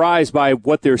be surprised by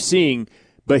what they're seeing,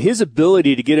 but his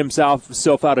ability to get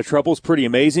himself out of trouble is pretty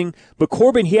amazing. But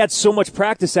Corbin, he had so much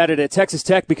practice at it at Texas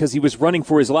Tech because he was running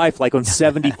for his life like on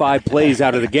 75 plays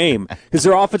out of the game because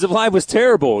their offensive line was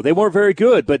terrible. They weren't very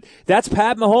good, but that's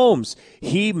Pat Mahomes.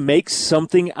 He makes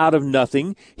something out of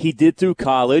nothing. He did through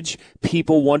college.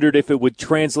 People wondered if it would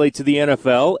translate to the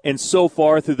NFL, and so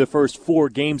far through the first 4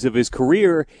 games of his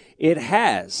career, it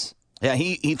has. Yeah,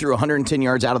 he threw 110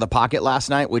 yards out of the pocket last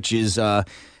night, which is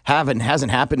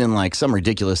hasn't happened in like some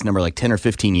ridiculous number, like 10 or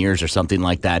 15 years or something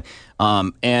like that.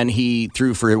 And he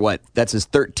threw for that's his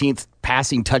 13th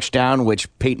passing touchdown, which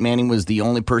Peyton Manning was the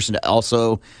only person to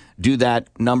also do that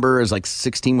number. As like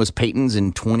 16 was Peyton's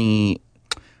in 20,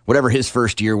 whatever his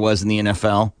first year was in the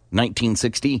NFL,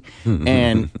 1960.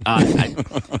 And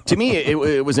to me,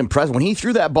 it was impressive when he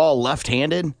threw that ball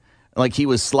left-handed. Like he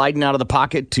was sliding out of the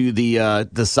pocket to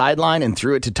the sideline and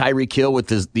threw it to Tyreek Hill with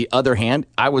the other hand.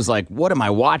 I was like, what am I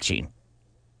watching?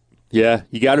 Yeah,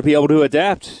 you got to be able to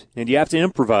adapt, and you have to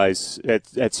improvise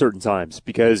at certain times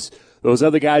because those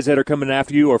other guys that are coming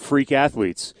after you are freak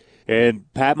athletes. And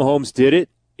Pat Mahomes did it,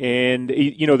 and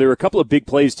there were a couple of big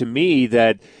plays to me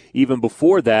that even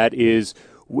before that is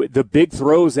the big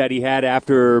throws that he had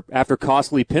after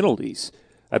costly penalties.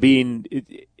 I mean,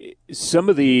 some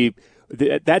of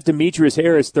that Demetrius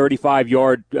Harris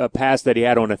 35-yard pass that he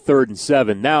had on a 3rd and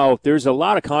 7. Now, there's a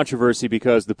lot of controversy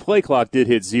because the play clock did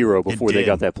hit 0 before they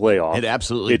got that play off. It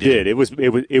absolutely did. It was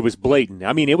blatant.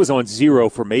 I mean, it was on 0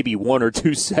 for maybe 1 or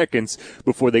 2 seconds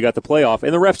before they got the play off,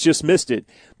 and the refs just missed it.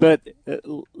 But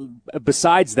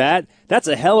besides that, that's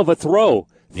a hell of a throw.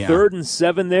 Yeah. 3rd and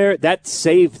 7 there, that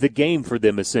saved the game for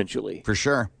them essentially. For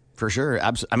sure.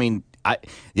 I mean,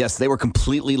 yes, they were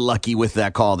completely lucky with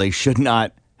that call. They should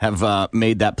not have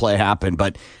made that play happen,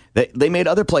 but they made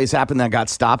other plays happen that got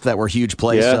stopped that were huge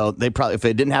plays. Yeah. So they probably, if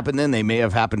it didn't happen then, they may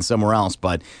have happened somewhere else.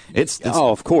 But it's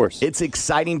of course, it's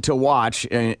exciting to watch,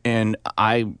 and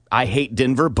I hate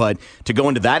Denver, but to go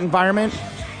into that environment,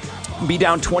 be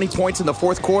down 20 points in the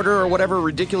fourth quarter or whatever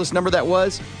ridiculous number that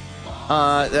was,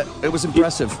 it was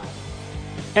impressive.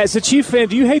 As a Chief fan,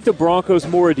 do you hate the Broncos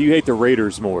more or do you hate the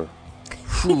Raiders more?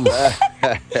 Did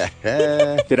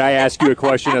I ask you a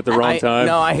question at the wrong time?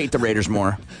 No, I hate the Raiders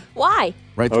more. Why?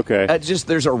 right? Okay.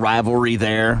 There's a rivalry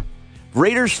there.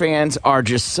 Raiders fans are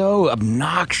just so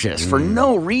obnoxious for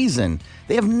no reason.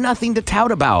 They have nothing to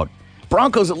tout about.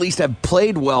 Broncos at least have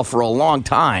played well for a long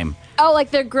time. Oh,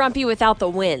 like they're grumpy without the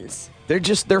wins.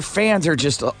 Their fans are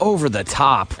just over the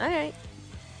top. All right.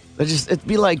 It'd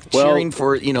be like cheering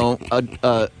for,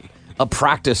 a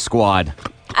practice squad.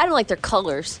 I don't like their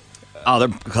colors. Oh, their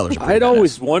colors. I'd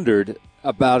always wondered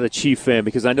about a Chief fan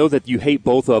because I know that you hate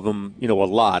both of them, a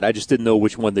lot. I just didn't know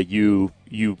which one that you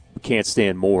can't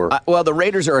stand more. Well, the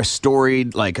Raiders are a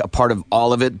storied, a part of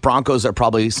all of it. Broncos are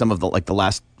probably some of the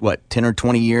last 10 or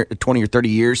 20 or 30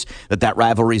 years that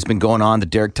rivalry's been going on. The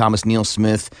Derek Thomas, Neil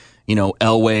Smith,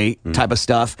 Elway type of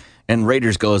stuff, and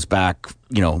Raiders goes back,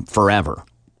 forever.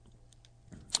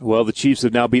 Well, the Chiefs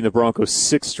have now beaten the Broncos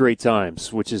 6 straight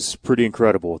times, which is pretty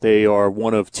incredible. They are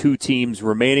one of 2 teams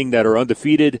remaining that are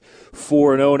undefeated,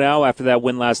 4-0 now after that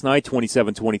win last night,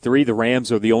 27-23. The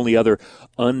Rams are the only other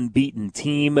unbeaten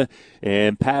team,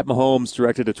 and Pat Mahomes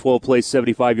directed a 12-play,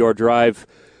 75-yard drive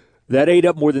that ate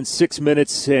up more than 6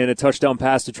 minutes and a touchdown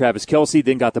pass to Travis Kelce,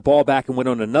 then got the ball back and went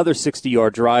on another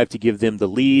 60-yard drive to give them the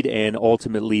lead and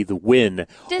ultimately the win.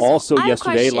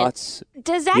 Yesterday,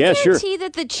 Does that guarantee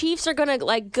that the Chiefs are going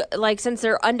to, since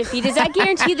they're undefeated, does that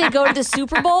guarantee they go to the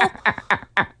Super Bowl?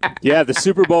 Yeah, the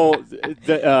Super Bowl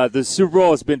the Super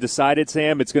Bowl has been decided,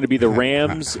 Sam. It's going to be the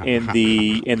Rams and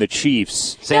the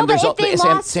Chiefs. Sam,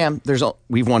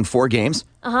 we've won 4 games.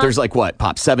 There's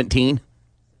 17?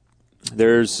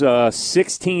 There's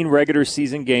 16 regular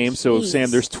season games, so Sam,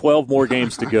 there's 12 more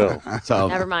games to go. So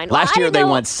never mind. Last year they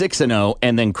went 6-0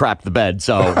 and then crapped the bed.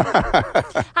 So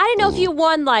I didn't know if you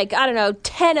won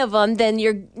 10 of them, then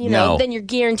you're then you're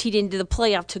guaranteed into the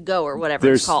playoff to go or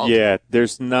whatever it's called. Yeah,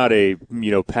 there's not a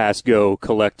pass go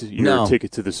collect your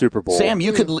ticket to the Super Bowl. Sam,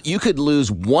 you could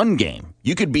lose 1 game.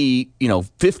 You could be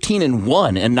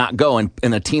 15-1 and not go, and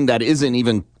a team that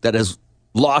has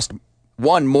lost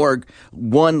one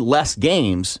less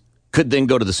games could then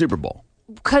go to the Super Bowl.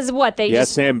 Because what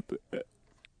Sam,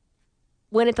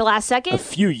 win at the last second? A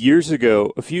few years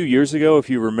ago, if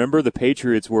you remember, the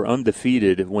Patriots were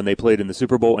undefeated when they played in the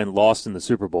Super Bowl and lost in the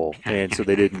Super Bowl, and so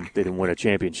they didn't win a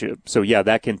championship. So yeah,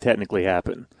 that can technically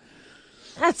happen.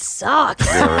 That sucks.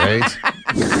 Yeah, right?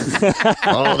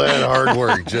 All that hard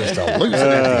work just to lose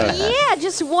it. Yeah,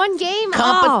 just 1 game.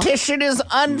 Competition is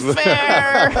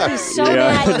unfair. He's so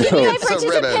mad. Give me my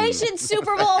participation,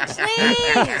 Super Bowl,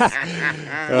 please.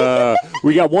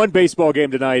 We got 1 baseball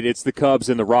game tonight. It's the Cubs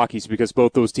and the Rockies because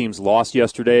both those teams lost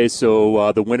yesterday.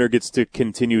 So the winner gets to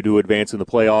continue to advance in the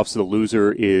playoffs. The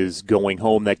loser is going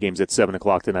home. That game's at 7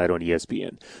 o'clock tonight on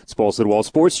ESPN. It's Balls to the Wall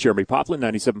Sports. Jeremy Poplin,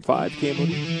 97.5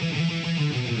 KMOD.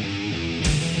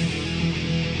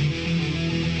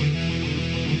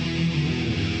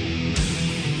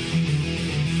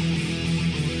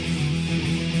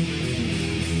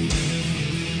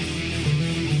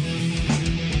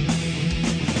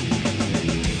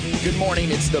 Good morning.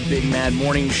 It's the Big Mad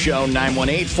Morning Show,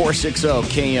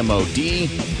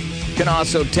 918-460-KMOD. You can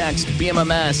also text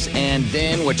BMMS and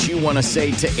then what you want to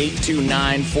say to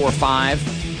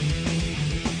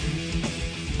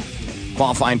 82945.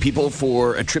 Qualifying people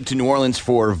for a trip to New Orleans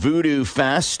for Voodoo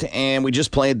Fest. And we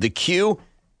just played the Q.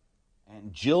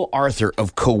 And Jill Arthur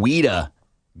of Coweta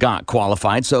got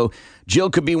qualified. So Jill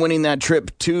could be winning that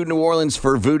trip to New Orleans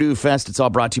for Voodoo Fest. It's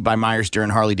all brought to you by Myers Stern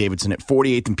Harley Davidson at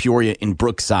 48th and Peoria in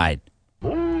Brookside.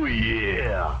 Oh,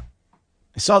 yeah.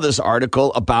 I saw this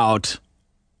article about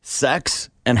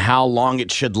sex and how long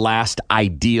it should last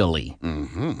ideally.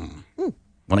 Want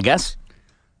to guess?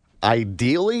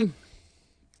 Ideally?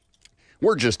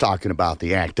 We're just talking about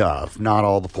the act of, not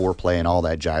all the foreplay and all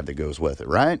that jive that goes with it,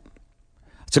 right?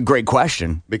 It's a great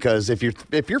question. Because if you're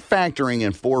factoring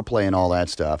in foreplay and all that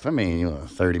stuff,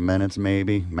 30 minutes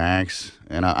maybe, max.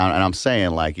 And I'm saying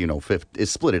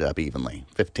split it up evenly,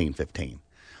 15-15.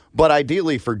 But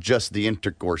ideally for just the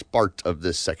intercourse part of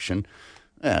this section,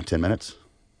 10 minutes.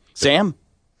 Sam?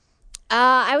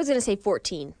 I was going to say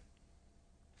 14.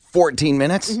 14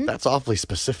 minutes? Mm-hmm. That's awfully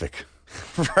specific.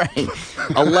 Right.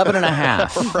 11 and a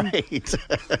half. Right.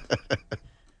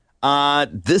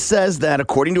 This says that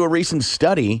according to a recent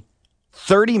study,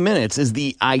 30 minutes is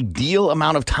the ideal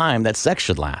amount of time that sex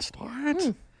should last.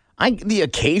 What? The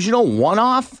occasional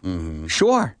one-off?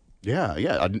 Sure.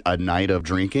 Yeah. A night of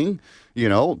drinking,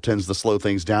 tends to slow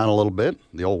things down a little bit.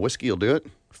 The old whiskey will do it.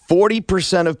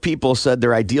 40% of people said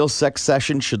their ideal sex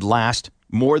session should last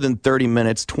more than 30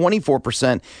 minutes.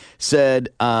 24% said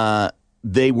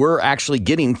they were actually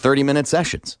getting 30-minute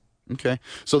sessions. Okay.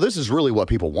 So this is really what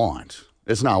people want.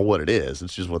 It's not what it is.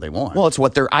 It's just what they want. Well, it's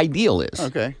what their ideal is.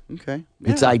 Okay.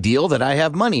 It's ideal that I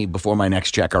have money before my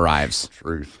next check arrives.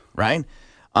 Truth. Right?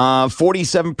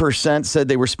 47% said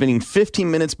they were spending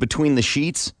 15 minutes between the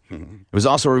sheets. It was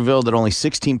also revealed that only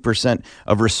 16%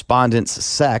 of respondents'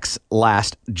 sex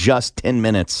lasts just 10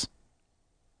 minutes.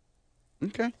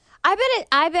 Okay.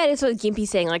 I bet it's what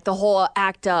Gimpy's saying, like the whole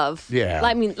act of. Yeah.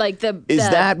 I mean, like the. Is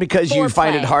that because you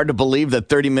find it foreplay. hard to believe that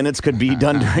 30 minutes could be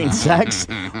done during sex?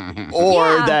 Or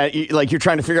that you're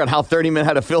trying to figure out how 30 minutes,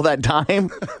 how to fill that time?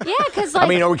 Yeah, because like. I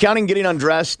mean, are we counting getting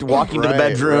undressed, walking to the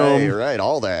bedroom? Right,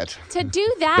 all that. To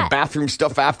do The that. bathroom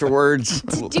stuff afterwards?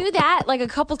 To do that like a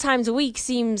couple times a week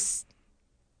seems.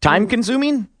 Time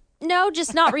consuming? No,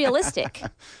 just not realistic.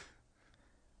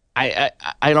 I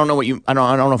don't know what you, I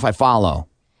don't know if I follow.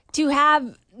 To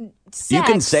have sex. You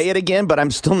can say it again, but I'm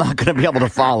still not going to be able to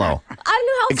follow. I don't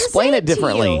know how Explain to say it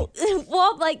differently. To you.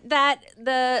 Well, like that,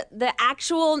 the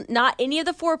actual, not any of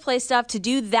the foreplay stuff, to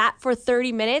do that for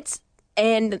 30 minutes,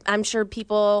 and I'm sure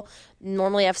people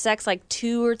normally have sex like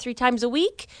 2 or 3 times a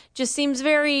week, just seems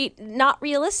very not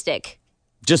realistic.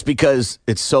 Just because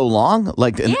it's so long?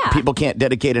 Like, and Yeah. people can't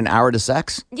dedicate an hour to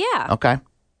sex? Yeah. Okay.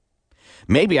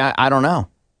 Maybe. I don't know.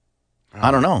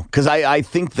 I don't know. Because I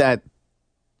think that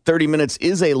 30 minutes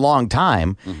is a long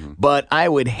time, but I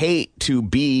would hate to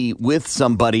be with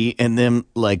somebody and then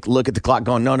like look at the clock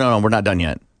going, no, we're not done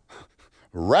yet.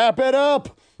 Wrap it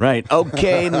up. Right.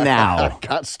 Okay, now.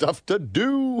 Got stuff to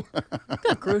do.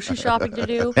 Got grocery shopping to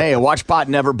do. Hey, a watch pot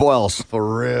never boils.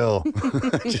 For real.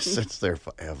 It just sits there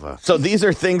forever. So these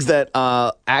are things that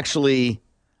actually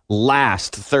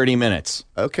last 30 minutes.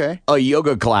 Okay. A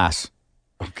yoga class.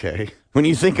 Okay. When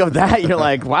you think of that, you're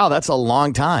like, wow, that's a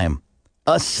long time.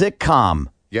 A sitcom.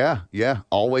 Yeah.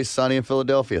 Always Sunny in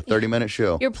Philadelphia, 30-minute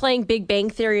show. You're playing Big Bang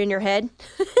Theory in your head.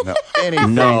 No,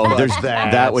 anything No, but there's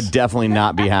that. that would definitely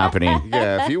not be happening.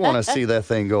 Yeah, if you want to see that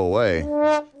thing go away,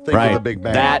 think of the Big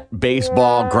Bang. That,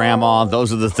 baseball, grandma,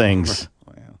 those are the things.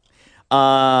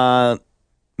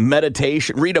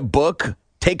 Meditation, read a book,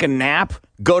 take a nap,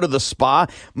 go to the spa.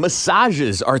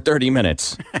 Massages are 30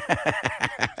 minutes.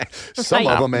 Some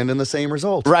of them end in the same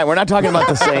result. Right, we're not talking about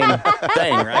the same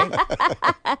thing,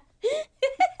 right?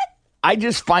 I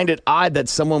just find it odd that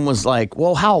someone was like,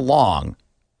 well, how long?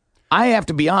 I have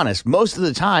to be honest. Most of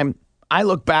the time, I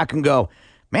look back and go,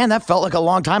 man, that felt like a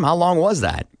long time. How long was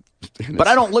that? But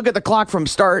I don't look at the clock from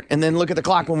start and then look at the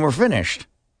clock when we're finished.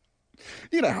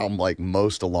 You know how like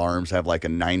most alarms have like a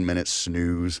 9-minute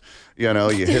snooze? You know,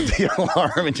 you hit the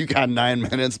alarm and you got 9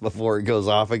 minutes before it goes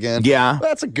off again. Yeah.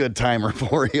 That's a good timer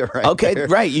for you right Okay, there.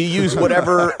 right. You use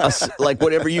whatever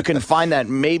whatever you can find that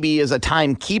maybe is a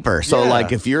timekeeper. So Yeah.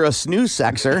 like if you're a snooze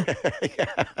sexer,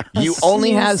 you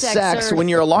only have snooze sex sexer. when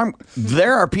your alarm.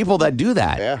 There are people that do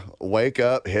that. Yeah, wake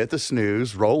up, hit the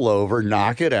snooze, roll over,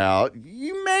 knock it out.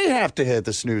 You may have to hit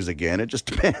the snooze again. It just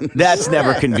depends. That's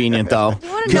never convenient though,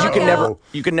 wanna because knock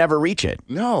you can never reach it.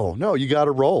 No, you got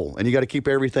to roll and you got to keep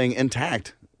everything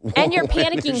intact. And you're When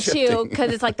panicking too, shifting.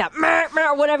 because it's like that,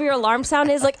 or whatever your alarm sound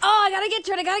is, like, oh, I gotta get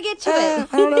to it.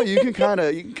 I don't know. You can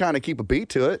kind of keep a beat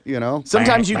to it, you know.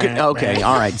 Sometimes you can. Okay,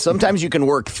 all right. Sometimes you can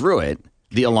work through it,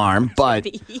 the alarm, but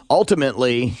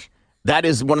ultimately, that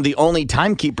is one of the only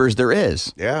timekeepers there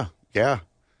is. Yeah.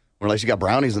 Unless you got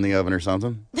brownies in the oven or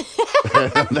something.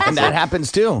 And that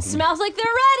happens too. Smells like they're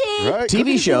ready. Right?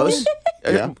 TV shows.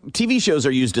 Yeah. TV shows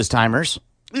are used as timers.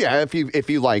 Yeah, if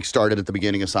you like started at the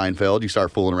beginning of Seinfeld, you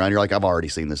start fooling around. You're like, I've already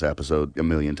seen this episode a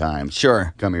million times.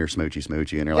 Sure. Come here,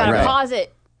 smoochy, and you're Gotta like, pause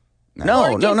it. No.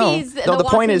 Or Gimpy's No, the The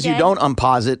point Walking is you Dead. don't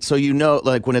unpause it, so you know,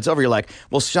 like when it's over, you're like,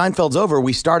 well, Seinfeld's over.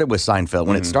 We started with Seinfeld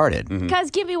when it started. Because,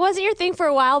 Gimpy, wasn't your thing for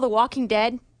a while The Walking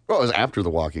Dead? well, it was after The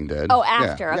Walking Dead. Oh,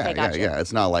 after. Okay, yeah, gotcha. Yeah,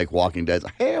 it's not like Walking Dead.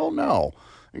 Hell no.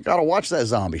 You got to watch that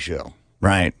zombie show.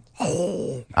 Right.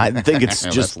 I think it's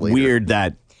That's just later. weird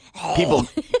that people.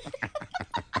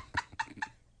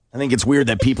 I think it's weird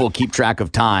that people keep track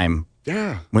of time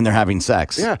Yeah. when they're having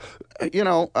sex. Yeah. You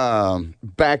know,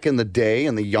 back in the day,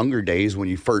 in the younger days when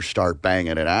you first start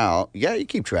banging it out, yeah, you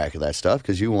keep track of that stuff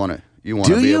because you want to. You want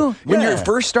to Do be you? able- When Yeah. you're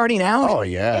first starting out? Oh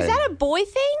yeah. Is that a boy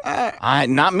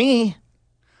thing? Not me.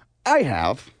 I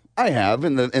have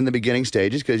in the beginning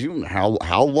stages because you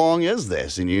how long is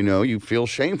this? And you know you feel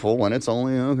shameful when it's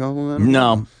only a couple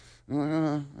minutes.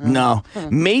 No.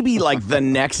 Maybe like the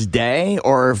next day,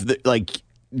 or if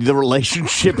the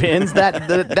relationship ends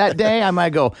that day, I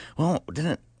might go, well,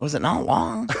 was it not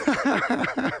long?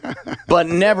 But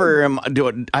never do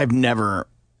it. I've never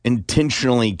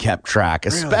intentionally kept track,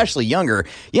 especially younger.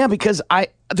 Yeah, because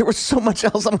there was so much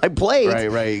else on my plate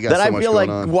Right. You got that so I much feel going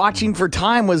like on. watching for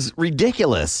time was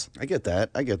ridiculous. I get that.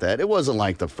 It wasn't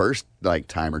like the first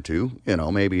time or two,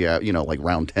 maybe like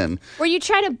round 10. Were you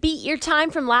trying to beat your time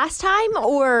from last time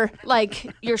or like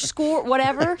your score,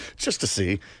 whatever? Just to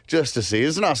see.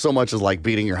 It's not so much as like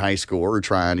beating your high score or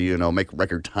trying to, make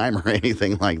record time or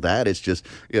anything like that. It's just,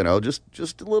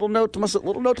 just a little note to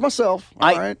myself.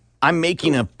 All right. I'm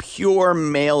making a pure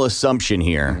male assumption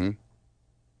here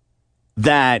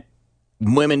that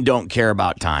women don't care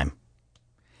about time.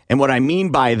 And what I mean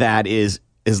by that is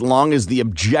as long as the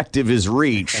objective is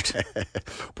reached,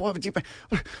 Boy,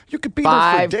 you could be there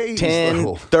for 5, days. 10,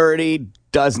 though. 30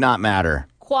 does not matter.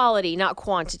 Quality, not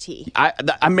quantity.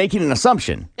 I'm making an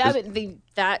assumption.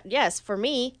 Yes, for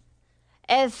me.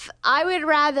 If I would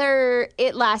rather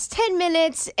it last 10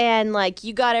 minutes and like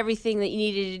you got everything that you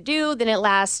needed to do, then it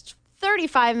lasts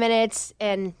 35 minutes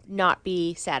and not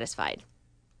be satisfied.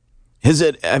 Has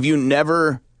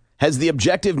the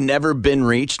objective never been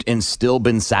reached and still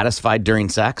been satisfied during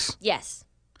sex? Yes.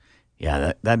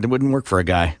 Yeah, that wouldn't work for a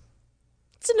guy.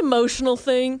 It's an emotional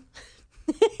thing.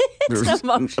 It's an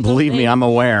emotional Believe me, thing. I'm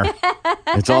aware.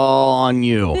 It's all on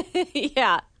you.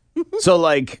 Yeah. So,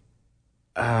 like,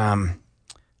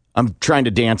 I'm trying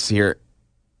to dance here.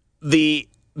 The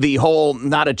whole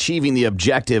not achieving the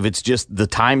objective, it's just the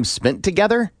time spent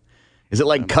together? Is it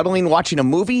like cuddling watching a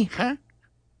movie? Huh?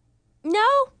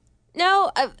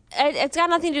 No, it's got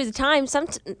nothing to do with the time.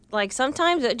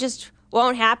 Sometimes it just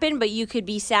won't happen, but you could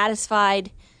be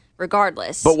satisfied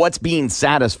regardless. But what's being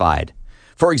satisfied?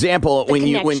 For example,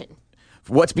 connection.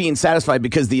 What's being satisfied,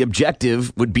 because the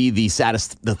objective would be the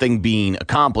thing being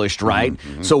accomplished, right?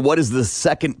 Mm-hmm. So what is the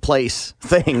second place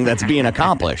thing that's being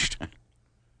accomplished?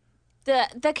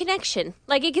 The connection.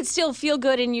 Like it could still feel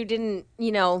good and you didn't,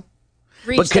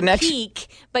 reach the peak,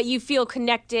 but you feel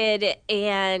connected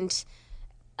and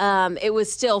it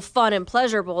was still fun and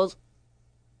pleasurable.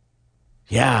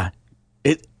 Yeah.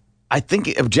 I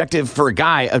think objective for a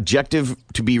guy, objective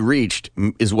to be reached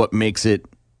is what makes it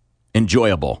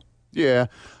enjoyable. Yeah,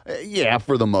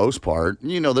 for the most part.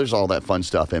 There's all that fun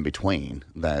stuff in between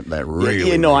that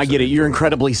really. I get it. You're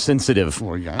incredibly sensitive.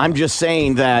 Well, yeah. I'm just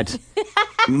saying that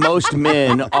most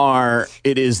men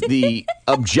it is the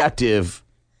objective,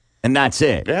 and that's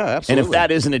it. Yeah, absolutely. And if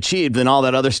that isn't achieved, then all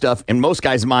that other stuff in most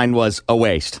guys' mind was a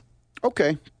waste.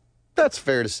 Okay, that's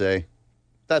fair to say.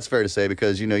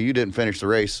 Because you didn't finish the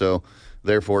race, so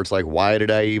therefore it's like, why did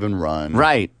I even run?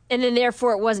 Right. And then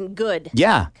therefore it wasn't good.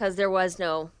 Yeah. Because there was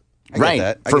no.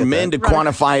 Right. For men to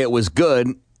quantify it was good,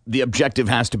 the objective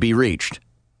has to be reached.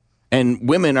 And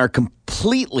women are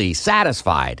completely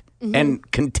satisfied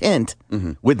and content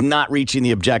with not reaching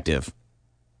the objective.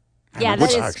 Yeah,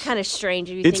 that is kind of strange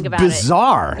if you think about It's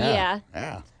bizarre. it.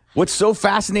 Yeah. What's so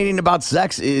fascinating about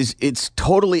sex is it's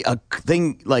totally a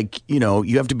thing, like,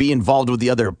 you have to be involved with the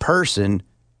other person,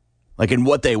 like in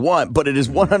what they want, but it is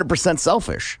 100%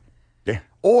 selfish. Yeah.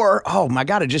 Or, oh my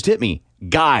God, it just hit me.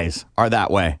 Guys are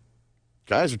that way.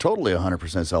 Guys are totally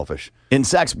 100% selfish. In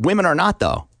sex, women are not,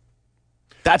 though.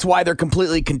 That's why they're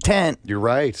completely content. You're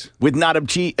right. With not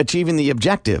achieving the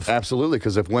objective. Absolutely,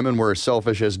 because if women were as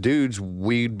selfish as dudes,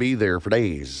 we'd be there for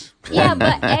days. Yeah,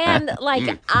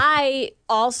 I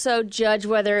also judge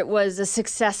whether it was a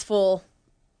successful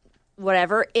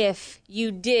whatever if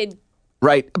you did.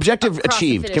 Right. Objective Across the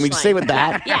achieved. finish Can we just say line. with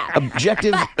that? Yeah.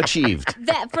 Objective achieved.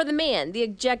 That for the man, the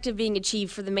objective being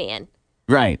achieved for the man.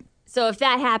 Right. So if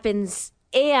that happens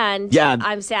and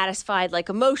I'm satisfied like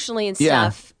emotionally and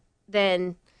stuff,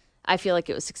 then I feel like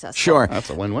it was successful. Sure. That's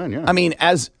a win-win, yeah.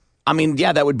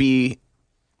 That would be,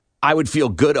 I would feel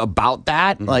good about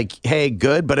that. Like, hey,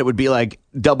 good, but it would be like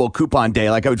double coupon day.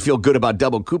 Like I would feel good about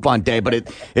double coupon day,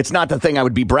 but it's not the thing I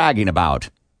would be bragging about.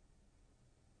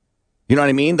 You know what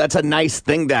I mean? That's a nice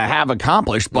thing to have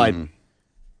accomplished, but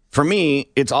for me,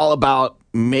 it's all about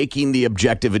making the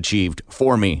objective achieved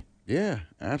for me. Yeah,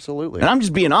 absolutely. And I'm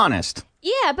just being honest.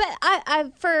 Yeah, but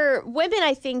I for women,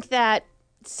 I think that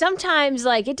sometimes,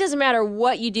 like, it doesn't matter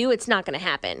what you do, it's not going to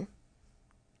happen.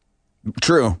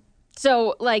 True.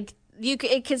 So, like,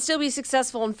 it can still be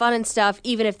successful and fun and stuff,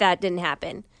 even if that didn't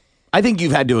happen. I think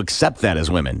you've had to accept that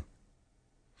as women.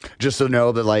 Just to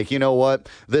know that, like, you know what?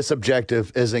 This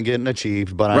objective isn't getting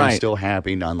achieved, but I'm Right. still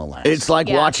happy nonetheless. It's like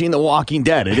watching The Walking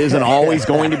Dead. It isn't always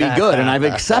going to be good, and I've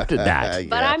accepted that.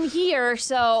 But I'm here,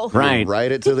 so. Right.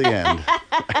 Right it to the end.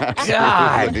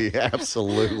 God.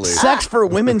 Absolutely. Sex for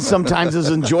women sometimes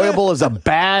is enjoyable as a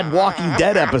bad Walking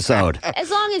Dead episode. As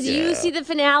long as you see the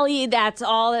finale, that's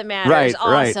all that matters.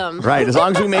 Awesome. Right. As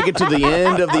long as we make it to the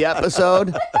end of the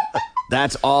episode,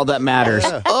 That's all that matters.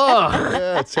 Yeah. Ugh.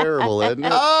 Yeah, it's terrible, isn't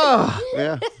it? Ugh.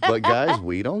 Yeah, but guys,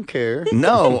 we don't care.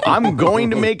 No, I'm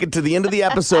going to make it to the end of the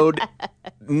episode.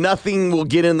 Nothing will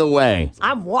get in the way.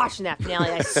 I'm watching that finale.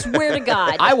 I swear to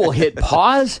God. I will hit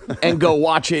pause and go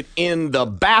watch it in the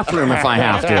bathroom if I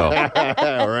have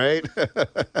to. Right?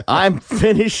 I'm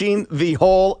finishing the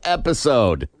whole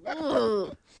episode.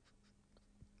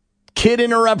 Kid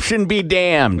interruption be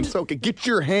damned. It's okay. Get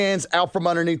your hands out from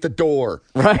underneath the door.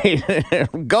 Right.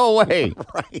 Go away.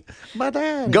 Right. But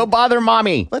Daddy. Go bother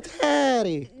mommy. But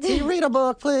Daddy, can you read a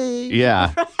book, please?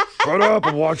 Yeah. Shut up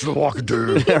and watch The Walking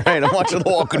Dead. Right, I'm watching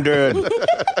The Walking Dead.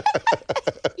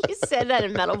 You said that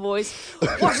in metal voice.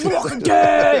 Watch The Walking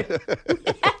Dead.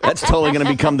 That's totally going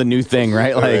to become the new thing,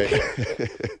 right? Like,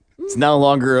 it's no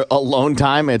longer alone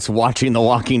time. It's watching The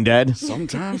Walking Dead.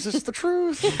 Sometimes it's the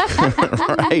truth.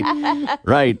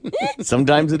 Right.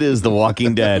 Sometimes it is The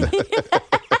Walking Dead.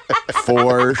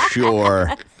 For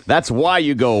sure. That's why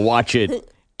you go watch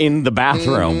it in the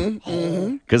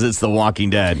bathroom. Because it's The Walking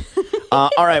Dead.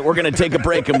 All right, we're going to take a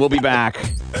break and we'll be back.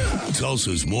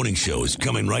 Tulsa's morning show is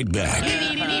coming right back.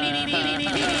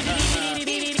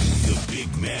 The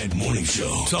Big Mad Morning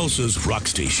Show. Tulsa's rock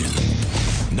station.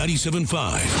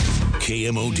 97.5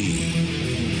 KMOD.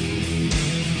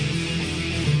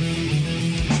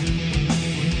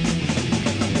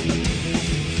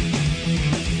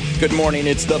 Good morning.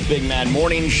 It's the Big Mad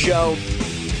Morning Show.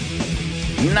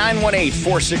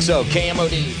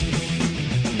 918-460-KMOD.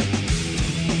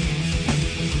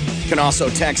 You can also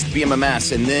text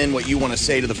BMMS and then what you want to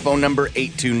say to the phone number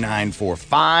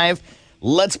 82945.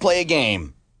 Let's play a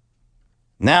game.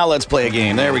 Now let's play a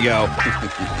game. There we go.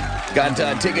 Got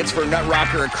tickets for Nut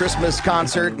Rocker, a Christmas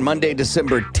concert, Monday,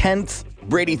 December 10th.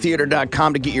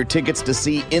 BradyTheater.com to get your tickets to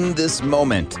see In This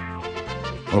Moment.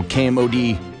 Little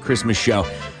KMOD Christmas show.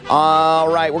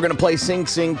 All right, we're going to play Sing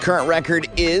Sing. Current record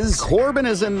is... Corbin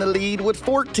is in the lead with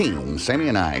 14. Sammy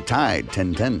and I tied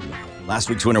 10-10. Last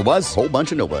week's winner was? Whole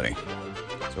bunch of nobody.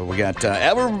 So we got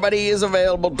everybody is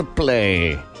available to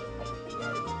play.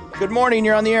 Good morning.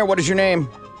 You're on the air. What is your name?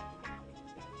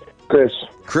 Chris.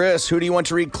 Chris, who do you want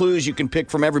to read clues? You can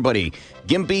pick from everybody.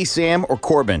 Gimpy, Sam, or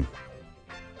Corbin?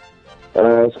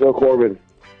 Let's go Corbin.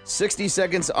 60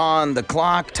 seconds on the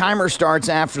clock. Timer starts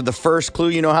after the first clue.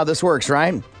 You know how this works,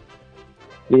 right?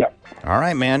 Yeah. All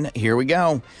right, man. Here we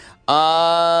go.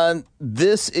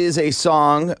 This is a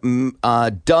song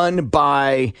done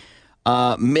by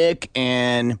Mick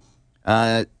and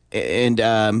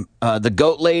the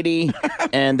Goat Lady,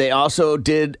 and they also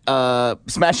did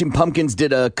Smashing Pumpkins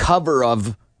did a cover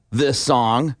of this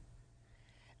song,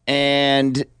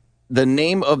 and the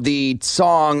name of the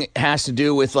song has to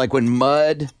do with like when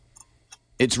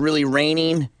it's really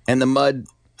raining and the mud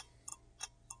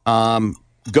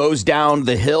goes down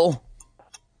the hill.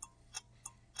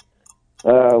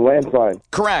 Landslide.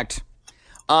 Correct.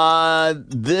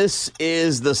 This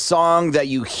is the song that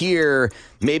you hear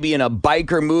maybe in a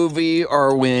biker movie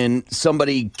or when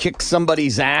somebody kicks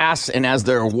somebody's ass and as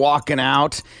they're walking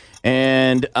out.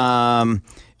 And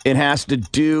it has to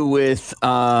do with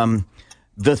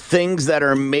the things that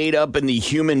are made up in the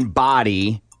human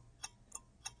body.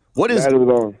 What is...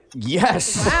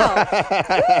 Yes.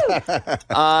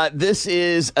 Wow. This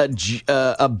is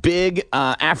a big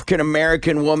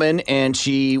African-American woman, and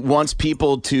she wants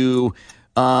people to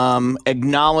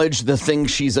acknowledge the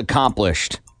things she's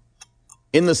accomplished.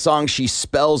 In the song, she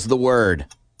spells the word.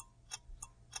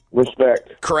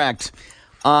 Respect. Correct.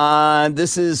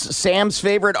 This is Sam's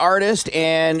favorite artist,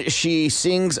 and she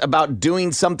sings about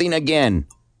doing something again.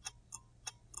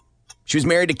 She was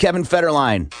married to Kevin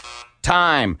Federline.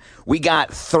 Time. We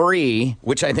got 3,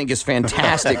 which I think is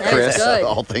fantastic, Chris.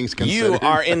 All things considered. You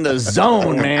are in the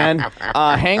zone, man.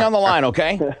 Hang on the line,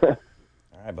 okay? All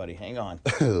right, buddy. Hang on.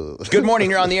 Good morning.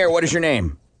 You're on the air. What is your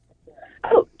name?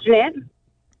 Oh, Jeanette.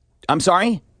 I'm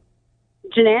sorry?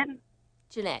 Jeanette.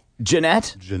 Jeanette.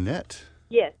 Jeanette? Jeanette.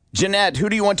 Yes. Jeanette, who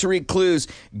do you want to read clues?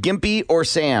 Gimpy or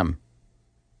Sam?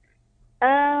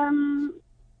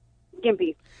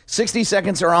 Gimpy. 60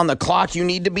 seconds are on the clock. You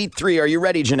need to beat 3. Are you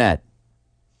ready, Jeanette?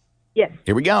 Yes.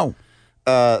 Here we go.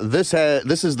 This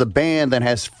is the band that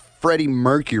has Freddie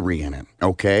Mercury in it,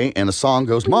 okay? And the song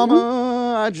goes,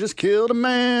 Mama, I just killed a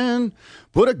man.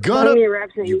 Put a gun up.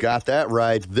 You got that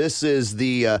right. This is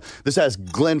this has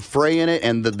Glenn Frey in it,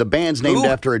 and the band's named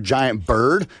after a giant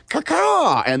bird.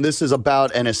 Caw-caw! And this is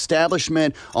about an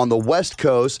establishment on the West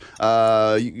Coast.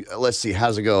 Let's see,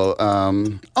 how's it go?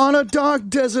 On a dark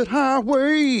desert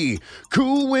highway,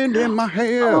 cool wind in my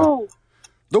hair. Oh.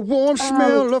 The warm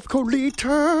smell of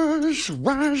colitas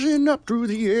rising up through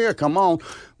the air. Come on.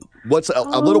 What's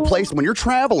a little place when you're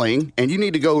traveling and you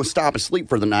need to go stop and sleep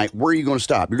for the night? Where are you going to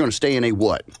stop? You're going to stay in a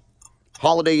what?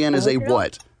 Holiday Inn is a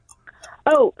what?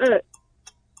 Oh,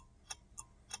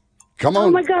 Come on.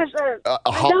 Oh my gosh.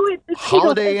 It's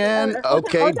Holiday Inn.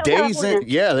 Okay, Days Inn.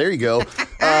 Yeah, there you go.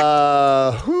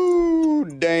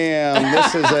 Damn.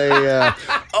 This is a.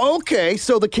 Okay,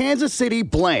 so the Kansas City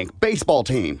blank baseball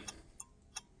team.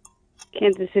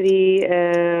 Kansas City.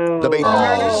 The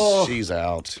baseball. She's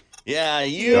out. Yeah,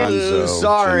 you. Dunzo,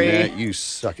 Sorry. Jeanette, you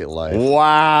suck at life.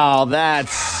 Wow, that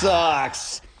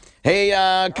sucks. Hey,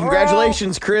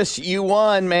 congratulations, Chris. You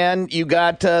won, man. You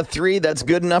got 3. That's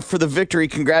good enough for the victory.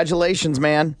 Congratulations,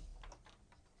 man.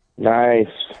 Nice.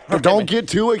 Don't get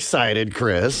too excited,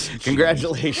 Chris.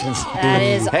 Congratulations. That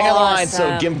is Hang on the line so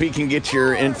awesome. Gimpy can get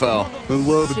your info.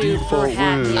 Super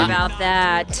happy about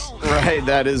that. Right,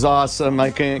 that is awesome.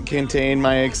 I can't contain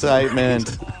my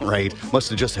excitement. Right. Must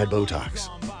have just had Botox.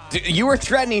 You were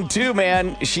threatening too,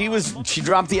 man. She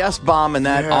dropped the S-bomb and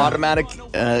that automatic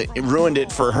ruined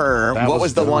it for her. That what was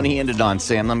was the dumb. one he ended on,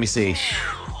 Sam? Let me see.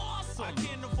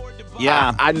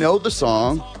 Yeah. I know the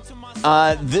song.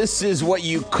 This is what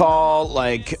you call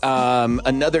like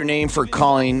another name for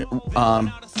calling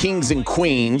kings and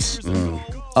queens.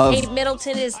 Of, Kate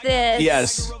Middleton is this.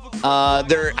 yes.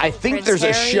 I think Prince there's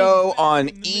a Harry. show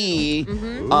on E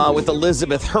with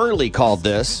Elizabeth Hurley called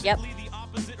this. Yep.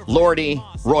 Lordy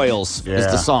Royals is Yeah.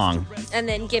 the song. And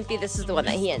then Gimpy, this is the one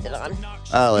that he ended on.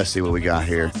 Let's see what we got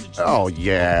here. Oh,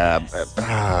 yeah.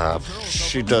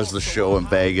 She does the show in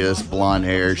Vegas, blonde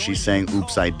hair. She's saying,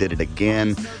 oops, I did it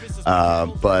again.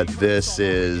 But this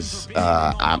is,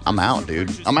 I'm out,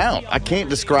 dude. I'm out. I can't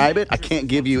describe it. I can't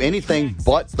give you anything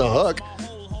but the hook.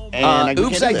 And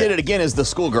Oops, I Did It Again is the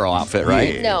schoolgirl outfit,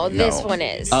 right? Yeah. No, this one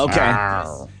is. Okay.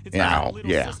 Yeah.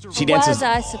 Yeah. She dances. Was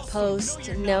I supposed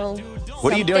to know?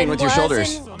 What are you doing with your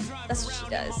shoulders? That's what she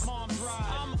does.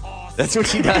 That's what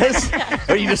she does?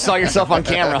 Or you just saw yourself on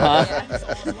camera, huh?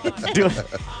 You're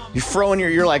throwing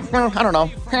you're like, I don't know.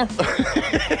 I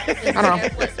don't know.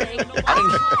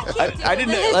 I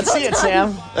didn't. Let's see it,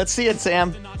 Sam. Let's see it,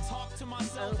 Sam.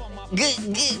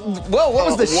 Whoa, what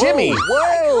was the shimmy?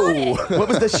 Whoa. What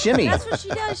was the shimmy? That's what she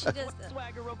does. She does that.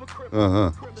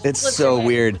 Uh-huh. It's Flip so her head.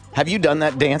 weird. Have you done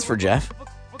that dance for Jeff?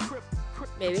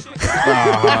 Maybe.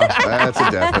 That's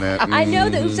a definite. I know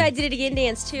the Oops, I Did It Again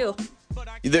dance too.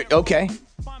 Okay.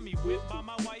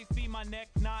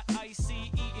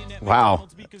 Wow.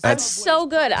 That's so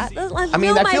good. I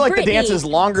mean, I feel like the dance is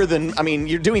longer than. I mean,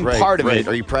 you're doing part of it.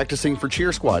 Are you practicing for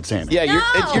Cheer Squad, Sandy?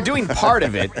 Yeah, you're doing part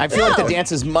of it. I feel like the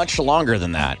dance is much longer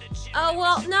than that. Oh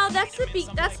well, no, that's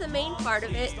the main part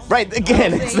of it. Right.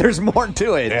 Again, there's more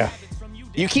to it. Yeah.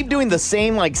 You keep doing the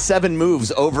same like 7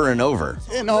 moves over and over.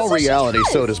 In all reality,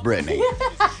 so does Brittany.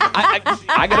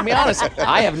 I gotta be honest.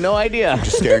 I have no idea.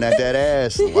 Just staring at that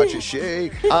ass. Watch it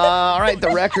shake. All right,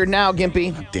 the record now,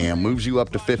 Gimpy. Damn, moves you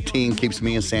up to 15, keeps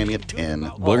me and Sammy at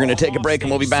 10. We're gonna take a break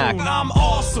and we'll be back. I'm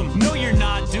awesome. No, you're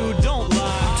not, dude. Don't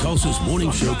lie. Tulsa's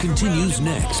morning show continues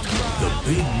next. The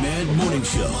Big Mad Morning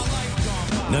Show.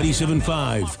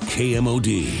 97.5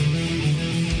 KMOD.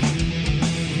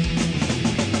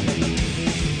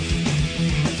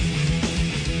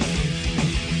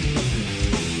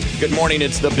 Good morning.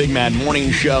 It's the Big Mad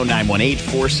Morning Show,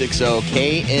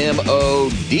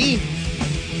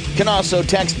 918-460-KMOD. Can also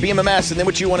text BMMS and then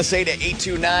what you want to say to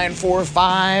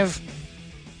 82945.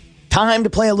 Time to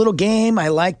play a little game I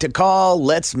like to call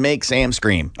Let's Make Sam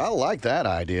Scream. I like that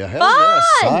idea. Hell yeah,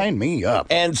 sign me up.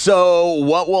 And so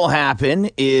what will happen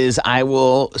is I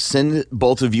will send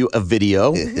both of you a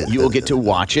video. You will get to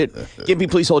watch it. Gimpy,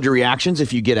 please hold your reactions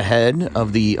if you get ahead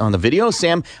of on the video.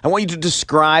 Sam, I want you to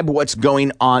describe what's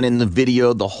going on in the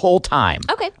video the whole time.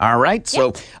 Okay. All right.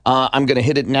 So I'm going to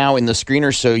hit it now in the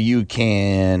screener so you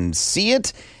can see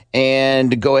it.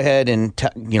 And go ahead and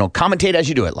commentate as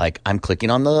you do it. Like I'm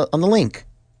clicking on the link.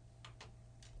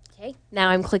 Okay. Now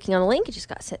I'm clicking on the link. It just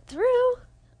got sent through.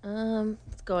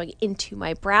 It's going into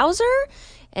my browser,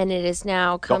 and it is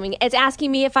now coming. It's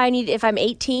asking me if I'm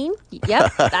 18.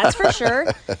 Yep, that's for sure.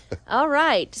 All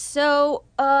right. So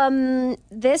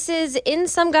this is in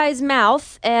some guy's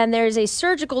mouth, and there's a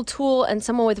surgical tool and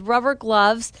someone with rubber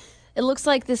gloves. It looks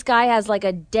like this guy has like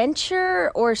a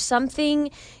denture or something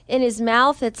in his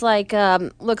mouth. It's like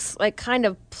looks like kind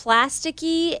of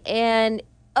plasticky, and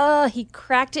he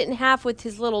cracked it in half with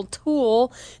his little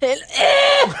tool. And,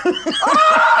 oh!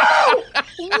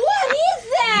 What is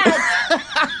that?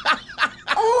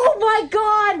 Oh my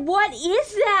God! What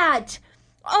is that?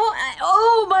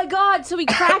 Oh my God! So he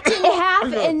cracked it in half,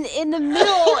 and in the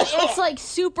middle, it's like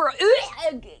super.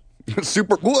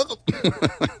 Super.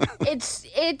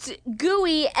 It's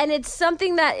gooey, and it's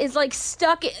something that is like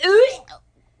stuck.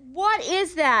 What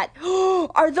is that?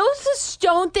 Are those the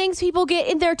stone things people get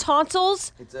in their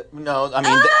tonsils? No, I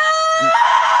mean.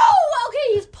 Oh!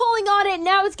 Okay, he's pulling on it.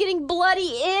 Now it's getting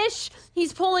bloody-ish.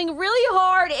 He's pulling really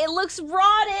hard. It looks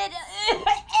rotted.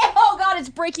 Oh, God, it's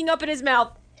breaking up in his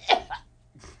mouth.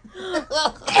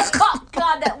 Oh,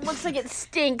 God, that looks like it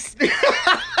stinks.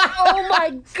 Oh,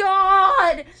 my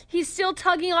God. He's still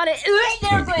tugging on it.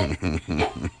 There it went.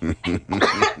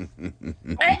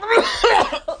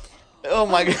 Oh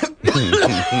my God!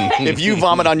 If you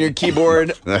vomit on your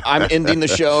keyboard, I'm ending the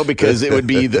show because it would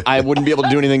be. I wouldn't be able to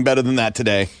do anything better than that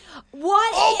today.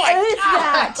 What is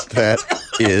that? That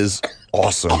is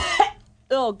awesome.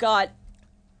 Oh God!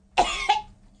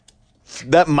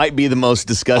 That might be the most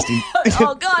disgusting.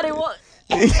 Oh God! It won't.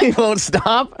 It won't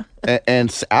stop.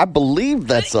 And I believe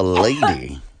that's a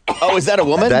lady. Oh, is that a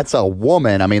woman? That's a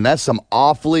woman. I mean, that's some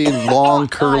awfully long,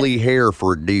 curly hair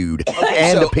for a dude.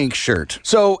 And a pink shirt.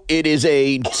 So it is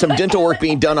some dental work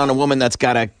being done on a woman that's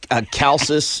got a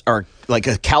calcis or like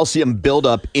a calcium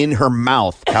buildup in her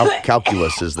mouth.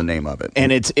 Calculus is the name of it.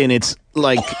 And it's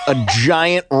like a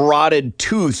giant rotted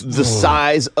tooth the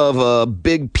size of a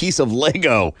big piece of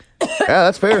Lego. Yeah,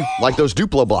 that's fair. Like those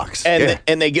Duplo blocks.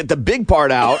 And they get the big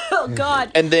part out. Oh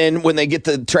God! And then when they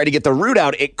try to get the root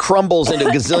out, it crumbles into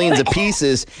gazillions of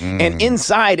pieces. And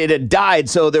inside it had died.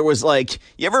 So there was like,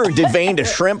 you ever deveined a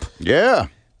shrimp? Yeah.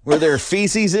 Where their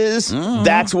feces is?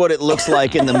 That's what it looks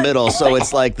like in the middle. So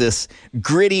it's like this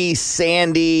gritty,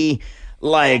 sandy,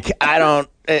 like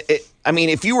I mean,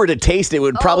 if you were to taste it, it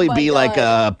would probably be like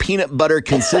a peanut butter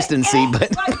consistency,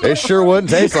 but it sure wouldn't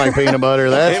taste like peanut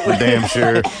butter. That's for damn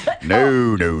sure.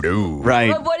 No.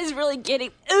 Right. But what is really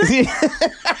getting Do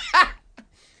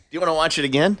you want to watch it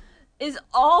again? is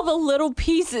all the little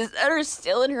pieces that are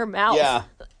still in her mouth. Yeah.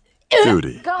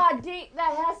 Duty. God, dang,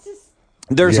 that has to.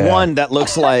 There's one that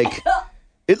looks like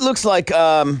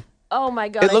Oh my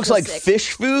God! it looks like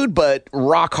fish food, but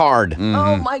rock hard.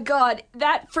 Oh my God,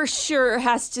 that for sure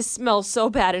has to smell so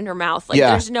bad in her mouth. Like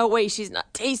there's no way she's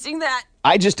not tasting that.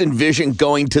 I just envision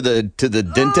going to the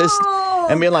dentist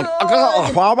and being like, "I got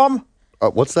a problem."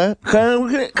 What's that?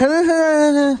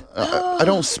 I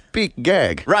don't speak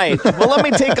gag. Right. Well, let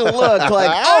me take a look.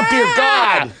 Like, oh dear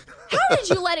God. How did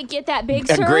you let it get that big,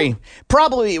 sir? Agree.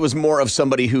 Probably it was more of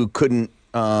somebody who didn't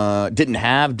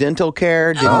have dental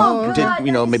care,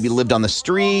 maybe lived on the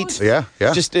street. Yeah.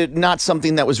 Just not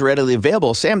something that was readily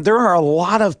available. Sam, there are a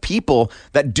lot of people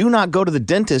that do not go to the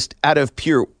dentist out of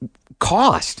pure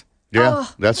cost. Yeah,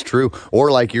 that's true.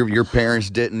 Or like your parents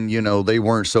didn't, they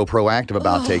weren't so proactive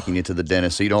about taking you to the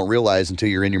dentist, so you don't realize until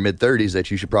you're in your mid-30s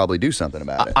that you should probably do something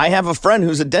about it. I have a friend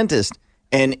who's a dentist,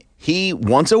 and he,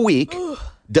 once a week,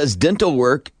 does dental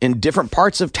work in different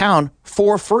parts of town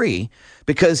for free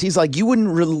because he's like, you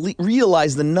wouldn't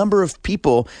realize the number of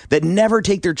people that never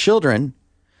take their children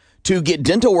to get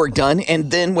dental work done, and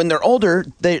then when they're older,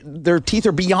 their teeth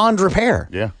are beyond repair.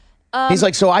 Yeah. He's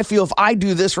like, so I feel if I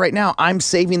do this right now, I'm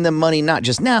saving them money not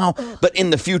just now, but in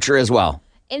the future as well.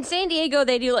 In San Diego,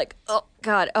 they do like, oh,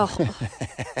 God, I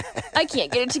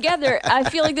can't get it together. I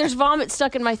feel like there's vomit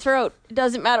stuck in my throat. It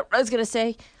doesn't matter what I was going to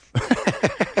say.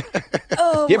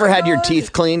 You ever had your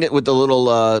teeth cleaned with the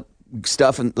little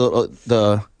stuff and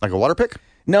the like a water pick?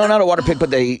 No, not a water pick, but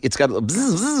it's got the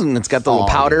little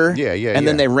powder. Yeah. And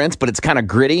then they rinse, but it's kind of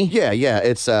gritty. Yeah.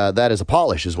 It's that is a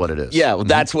polish, is what it is. Yeah, well,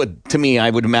 that's what to me I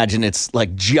would imagine it's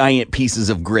like giant pieces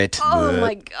of grit. Oh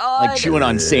my God! Like chewing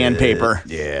on sandpaper.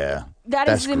 Yeah.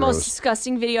 That's the most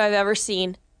disgusting video I've ever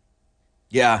seen.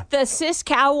 Yeah. The cis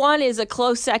cow one is a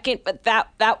close second, but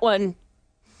that one.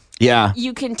 Yeah.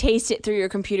 You can taste it through your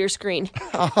computer screen.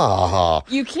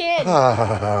 You can't.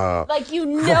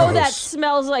 That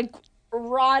smells like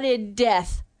rotted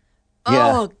death.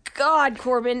 Yeah. Oh, God,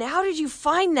 Corbin. How did you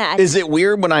find that? Is it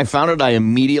weird when I found it, I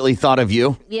immediately thought of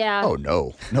you? Yeah. Oh,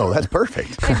 no. No, that's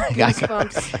perfect.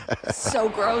 Goosebumps. So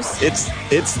gross.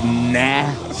 It's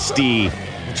nasty.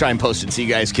 I'll try and post it so you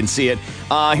guys can see it.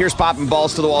 Here's Poppin'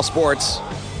 Balls to the Wall Sports.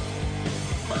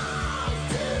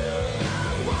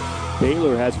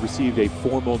 Baylor has received a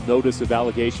formal notice of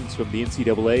allegations from the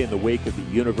NCAA in the wake of the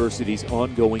university's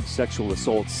ongoing sexual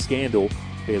assault scandal.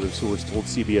 Baylor source told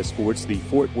CBS Sports the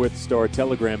Fort Worth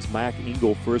Star-Telegram's Mac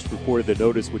Engel first reported the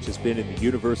notice, which has been in the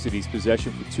university's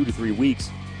possession for 2 to 3 weeks.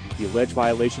 The alleged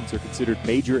violations are considered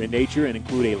major in nature and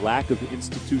include a lack of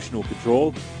institutional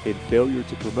control and failure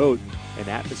to promote an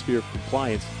atmosphere of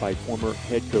compliance by former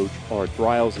head coach Art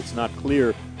Briles. It's not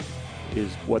clear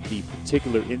is what the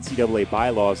particular NCAA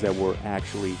bylaws that were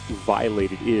actually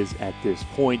violated is at this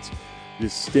point.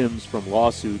 This stems from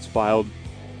lawsuits filed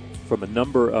from a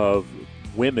number of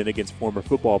women against former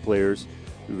football players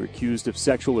who were accused of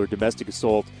sexual or domestic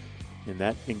assault, and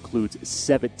that includes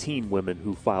 17 women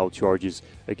who filed charges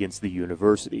against the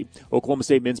university. Oklahoma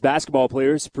State men's basketball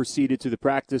players proceeded to the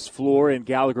practice floor in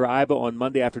Gallagher-Iba on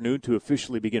Monday afternoon to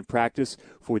officially begin practice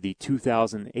for the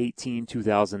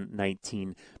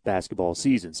 2018-2019 basketball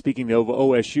season. Speaking of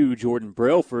OSU, Jordan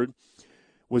Brailford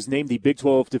was named the Big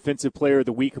 12 Defensive Player of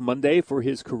the Week Monday for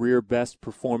his career-best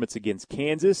performance against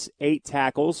Kansas. 8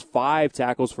 tackles, 5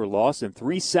 tackles for loss, and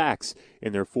 3 sacks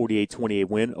in their 48-28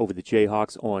 win over the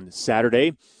Jayhawks on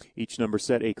Saturday. Each number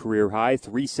set a career high.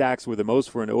 3 sacks were the most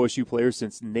for an OSU player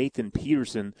since Nathan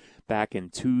Peterson back in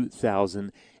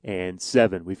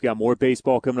 2007. We've got more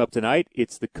baseball coming up tonight.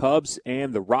 It's the Cubs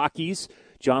and the Rockies.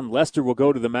 John Lester will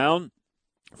go to the mound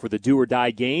for the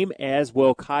do-or-die game, as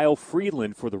will Kyle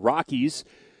Freeland for the Rockies.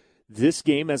 This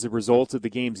game as a result of the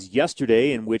games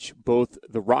yesterday, in which both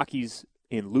the Rockies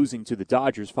in losing to the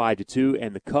Dodgers 5-2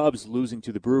 and the Cubs losing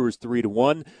to the Brewers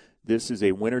 3-1. This is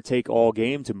a winner-take-all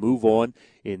game to move on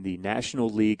in the National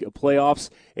League playoffs.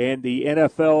 And the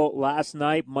NFL last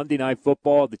night, Monday Night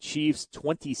Football, the Chiefs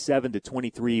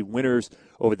 27-23 winners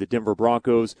over the Denver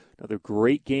Broncos. Another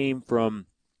great game from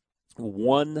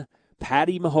one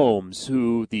Patty Mahomes,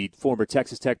 who the former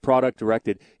Texas Tech product,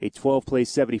 directed a 12-play,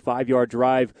 75-yard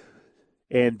drive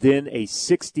and then a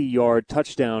 60-yard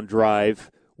touchdown drive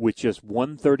with just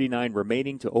 1:39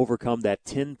 remaining to overcome that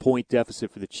 10-point deficit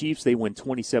for the Chiefs. They win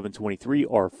 27-23,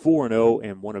 are 4-0,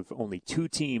 and one of only 2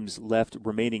 teams left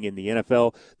remaining in the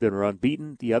NFL that are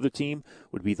unbeaten. The other team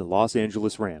would be the Los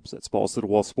Angeles Rams. That's Balls to the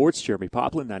Wall Sports. Jeremy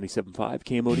Poplin, 97.5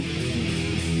 KMOD.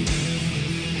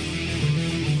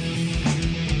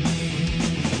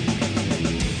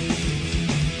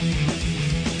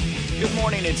 Good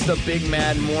morning. It's the Big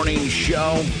Mad Morning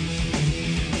Show.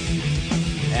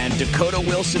 And Dakota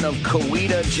Wilson of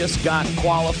Coweta just got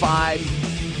qualified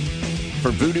for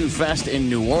Voodoo Fest in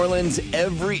New Orleans.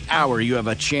 Every hour you have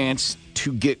a chance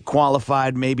to get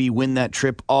qualified, maybe win that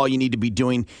trip. All you need to be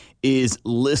doing is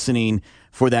listening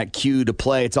for that cue to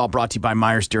play. It's all brought to you by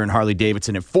Myers Deer and Harley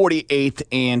Davidson at 48th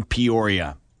and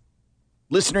Peoria.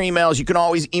 Listener emails, you can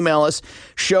always email us,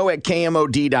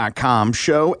 show@kmod.com,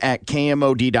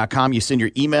 show@kmod.com. You send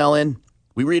your email in,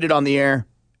 we read it on the air,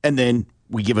 and then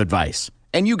we give advice.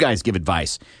 And you guys give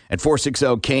advice at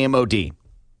 460-KMOD. It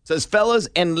says, fellas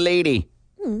and lady,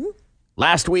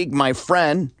 last week my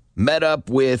friend met up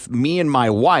with me and my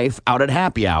wife out at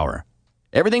happy hour.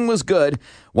 Everything was good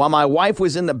while my wife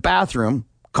was in the bathroom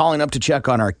calling up to check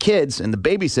on our kids and the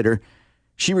babysitter.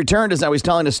 She returned as I was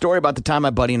telling a story about the time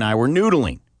my buddy and I were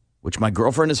noodling, which my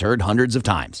girlfriend has heard hundreds of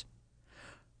times.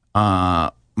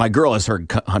 My girl has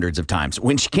heard hundreds of times.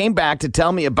 When she came back to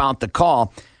tell me about the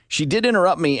call, she did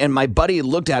interrupt me, and my buddy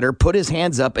looked at her, put his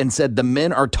hands up, and said, "The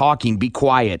men are talking. Be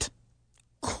quiet."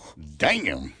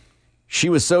 Damn. She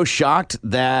was so shocked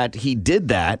that he did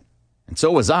that, and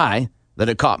so was I, that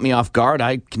it caught me off guard.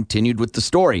 I continued with the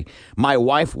story. My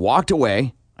wife walked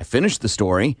away. I finished the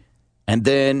story. And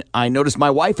then I noticed my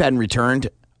wife hadn't returned.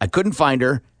 I couldn't find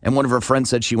her, and one of her friends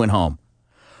said she went home.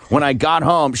 When I got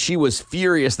home, she was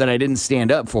furious that I didn't stand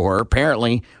up for her.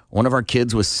 Apparently, one of our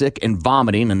kids was sick and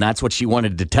vomiting, and that's what she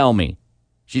wanted to tell me.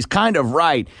 She's kind of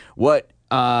right. What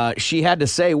she had to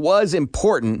say was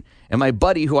important, and my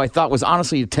buddy, who I thought was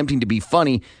honestly attempting to be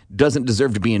funny, doesn't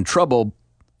deserve to be in trouble.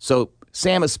 So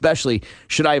Sam especially,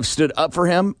 should I have stood up for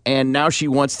him? And now she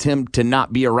wants him to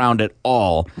not be around at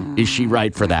all. Is she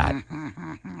right for that?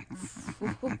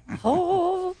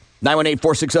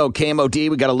 918-460-KMOD.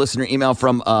 We got a listener email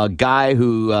from a guy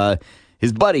who,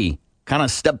 his buddy kind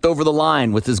of stepped over the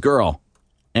line with his girl.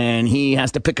 And he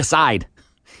has to pick a side.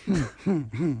 Yeah.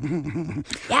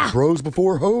 Bros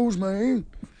before hoes, man.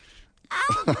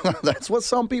 That's what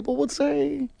some people would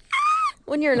say.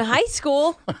 When you're in high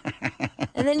school,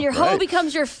 and then your hoe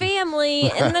becomes your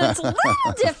family, and then it's a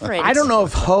little different. I don't know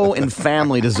if hoe and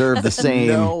family deserve the same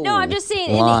No, I'm just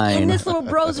saying, in this little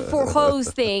bros before hoes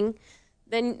thing,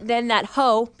 then that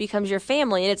hoe becomes your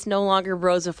family, and it's no longer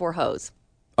bros before hoes.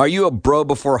 Are you a bro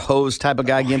before hose type of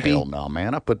guy, Gimpy? Hell no,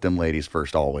 man. I put them ladies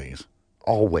first always.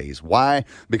 Always. Why?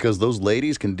 Because those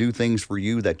ladies can do things for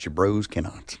you that your bros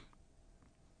cannot.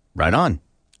 Right on.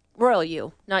 Royal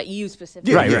you, not you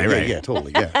specifically. Right. Yeah,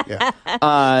 totally.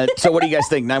 Yeah. So what do you guys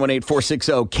think?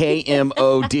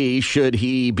 918-460-KMOD. Should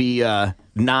he be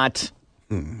not...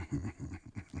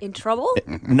 In trouble?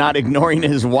 Not ignoring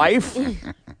his wife?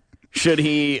 Should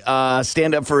he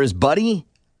stand up for his buddy?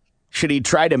 Should he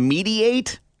try to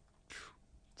mediate?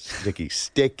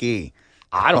 Sticky.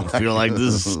 I don't feel like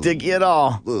this is sticky at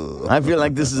all. I feel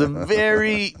like this is a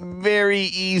very, very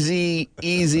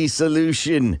easy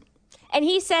solution. And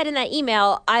he said in that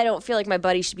email, I don't feel like my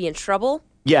buddy should be in trouble.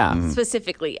 Yeah.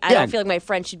 Specifically, I don't feel like my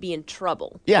friend should be in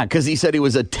trouble. Yeah, because he said he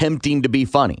was attempting to be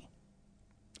funny.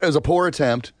 It was a poor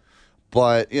attempt,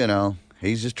 but, you know,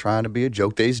 he's just trying to be a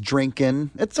joke. He's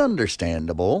drinking. It's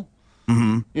understandable.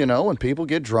 Mm-hmm. You know, when people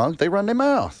get drunk, they run their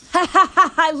mouth.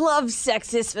 I love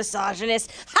sexist,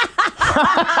 misogynist.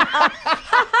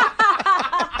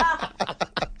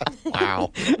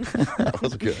 Wow. That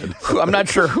was good. I'm not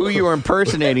sure who you were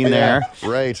impersonating there.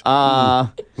 Right.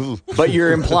 But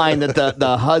you're implying that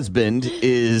the husband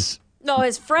is No,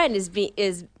 his friend is being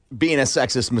a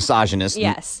sexist misogynist.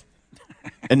 Yes.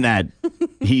 And that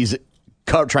he's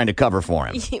trying to cover for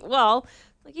him. Well,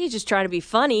 like he's just trying to be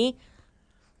funny.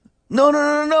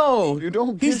 No. You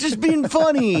don't. He's just being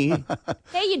funny.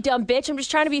 Hey, you dumb bitch! I'm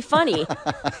just trying to be funny.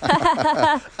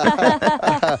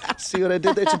 See what I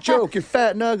did? It's a joke. You're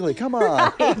fat and ugly. Come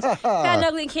on. Fat and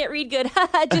ugly and can't read good.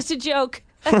 Just a joke.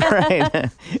 Right.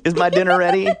 Is my dinner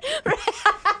ready?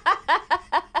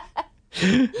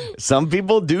 Some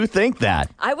people do think that.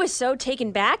 I was so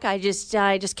taken back. I just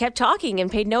kept talking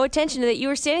and paid no attention to that you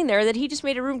were standing there. That he just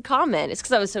made a rude comment. It's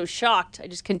because I was so shocked. I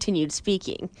just continued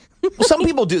speaking. Well, some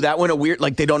people do that when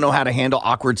they don't know how to handle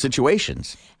awkward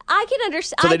situations. I can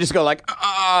understand. So they just go like,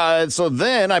 so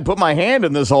then I put my hand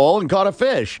in this hole and caught a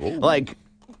fish. Ooh. Like,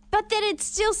 but then it's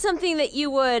still something that you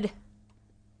would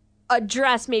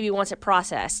address maybe once it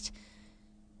processed,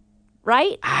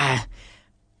 right?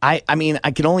 I mean, I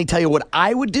can only tell you what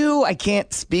I would do. I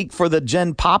can't speak for the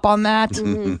Gen Pop on that.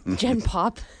 Gen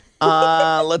Pop.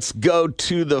 Let's go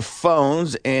to the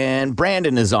phones, and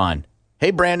Brandon is on. Hey,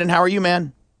 Brandon, how are you,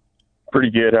 man? Pretty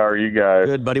good. How are you guys?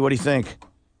 Good, buddy. What do you think?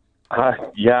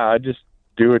 Yeah, I just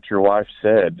do what your wife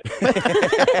said.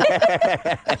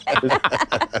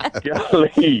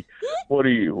 Golly,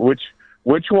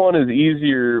 which one is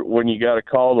easier when you got to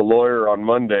call the lawyer on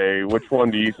Monday? Which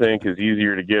one do you think is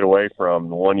easier to get away from?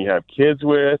 The one you have kids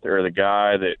with, or the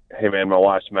guy that, hey man, my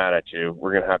wife's mad at you.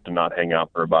 We're gonna have to not hang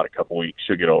out for about a couple weeks.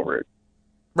 She'll get over it.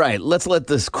 Right. Let's let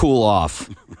this cool off.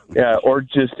 Yeah, or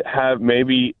just have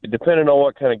maybe, depending on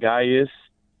what kind of guy he is,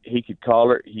 he could call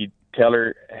her. He'd tell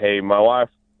her, hey, one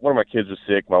of my kids was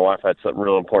sick. My wife had something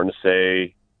real important to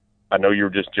say. I know you were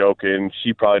just joking.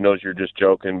 She probably knows you're just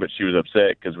joking, but she was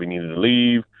upset because we needed to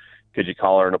leave. Could you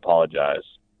call her and apologize?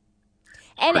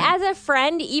 And as a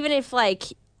friend, even if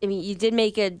you did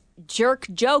make a jerk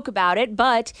joke about it,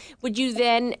 but would you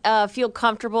then feel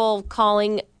comfortable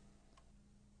calling,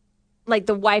 like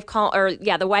the wife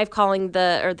calling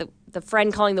the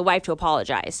friend calling the wife to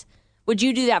apologize? Would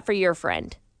you do that for your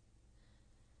friend?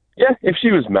 Yeah, if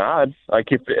she was mad,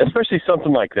 especially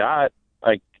something like that,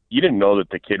 like you didn't know that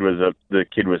the kid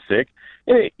was sick.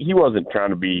 He wasn't trying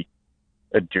to be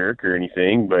a jerk or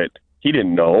anything, but he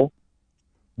didn't know.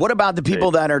 What about the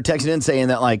people that are texting in saying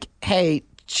that, like, hey,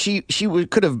 she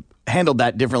could have handled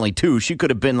that differently too. She could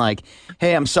have been like,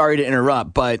 hey, I'm sorry to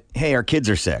interrupt, but hey, our kids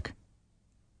are sick.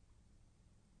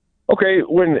 Okay,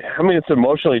 it's an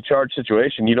emotionally charged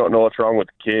situation. You don't know what's wrong with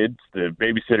the kids. The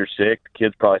babysitter's sick. The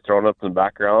kid's probably thrown up in the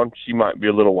background. She might be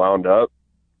a little wound up.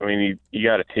 I mean, you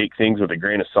got to take things with a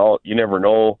grain of salt. You never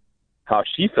know how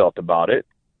she felt about it.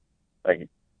 Like,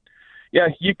 yeah,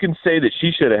 you can say that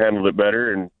she should have handled it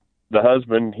better, and the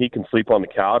husband, he can sleep on the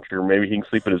couch, or maybe he can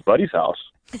sleep at his buddy's house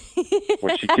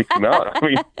when she kicks him out. I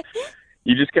mean,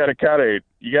 you just got to kind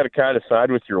of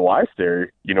side with your wife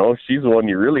there. You know, she's the one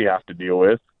you really have to deal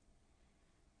with.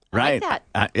 Right.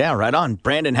 Yeah, right on.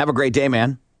 Brandon, have a great day,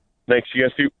 man. Thanks, you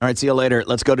guys too. All right, see you later.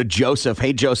 Let's go to Joseph.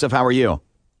 Hey, Joseph, how are you?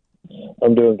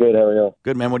 I'm doing good. How are you?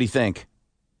 Good, man. What do you think?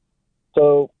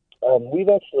 So y'all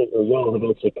have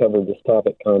actually covered this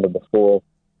topic kind of before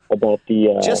about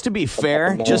the. Just to be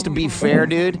fair,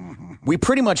 dude, we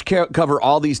pretty much cover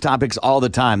all these topics all the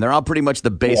time. They're all pretty much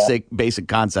the basic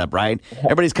concept, right?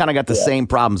 Everybody's kind of got the same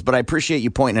problems, but I appreciate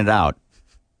you pointing it out.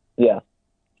 Yeah.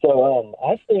 So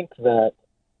I think that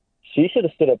she should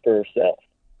have stood up for herself.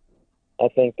 I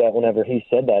think that whenever he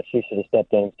said that, she should have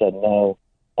stepped in and said, no,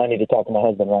 I need to talk to my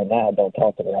husband right now. Don't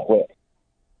talk to me that way.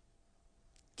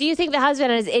 Do you think the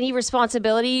husband has any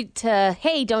responsibility to,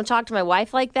 hey, don't talk to my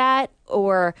wife like that?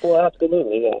 Or Well,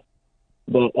 absolutely, yeah.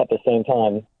 But at the same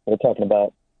time, we're talking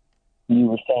about, you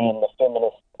were saying the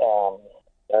feminist, or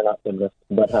not feminist,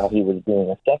 but how he was being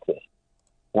a sexist.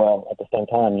 Well, at the same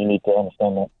time, you need to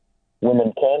understand that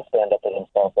women can stand up for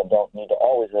themselves and don't need to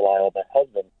always rely on their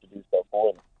husband to do so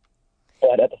for them.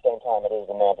 But at the same time, it is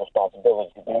a man's responsibility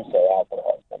to do so out for the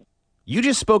husband. You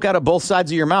just spoke out of both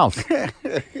sides of your mouth.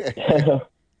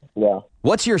 Yeah.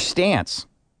 What's your stance?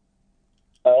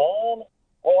 Well,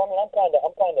 I'm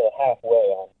kind of halfway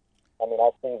on. I mean, I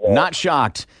see that. Not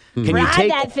shocked. Can you Ride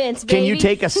take that fence, Can you baby.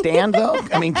 take a stand though?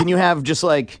 I mean, can you have just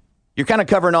like you're kind of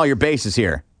covering all your bases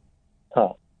here?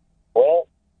 Huh. Well,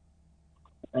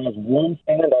 as one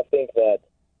stand, I think that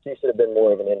she should have been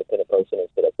more of an independent person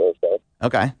instead of herself.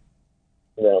 Okay.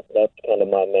 No, that's kind of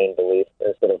my main belief.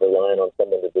 Instead of relying on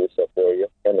someone to do so for you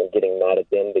and then getting mad at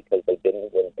them because they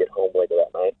didn't when get home later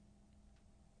that night.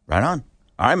 Right on.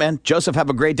 All right, man. Joseph, have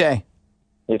a great day.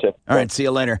 You too. All right, see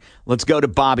you later. Let's go to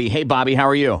Bobby. Hey, Bobby, how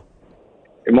are you?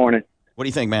 Good morning. What do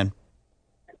you think, man?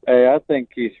 Hey, I think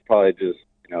he should probably just,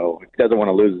 if he doesn't want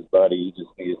to lose his buddy, he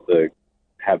just needs to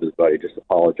have his buddy just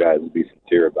apologize and be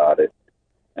sincere about it.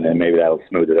 And then maybe that'll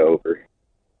smooth it over.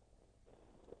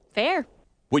 Fair.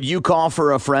 Would you call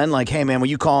for a friend? Like, hey, man, will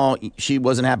you call? She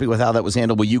wasn't happy with how that was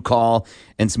handled. Will you call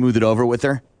and smooth it over with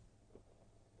her?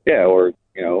 Yeah, or,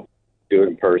 do it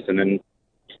in person and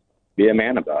be a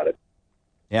man about it.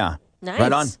 Yeah. Nice.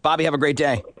 Right on. Bobby, have a great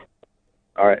day.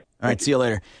 All right. All right, see you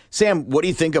later. Sam, what do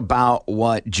you think about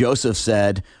what Joseph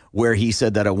said, where he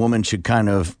said that a woman should kind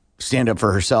of stand up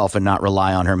for herself and not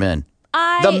rely on her men?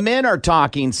 The men are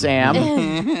talking, Sam.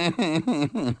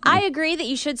 I agree that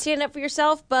you should stand up for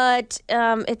yourself, but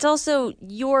it's also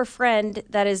your friend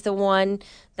that is the one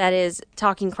that is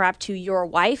talking crap to your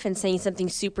wife and saying something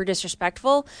super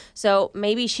disrespectful. So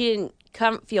maybe she didn't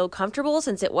feel comfortable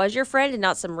since it was your friend and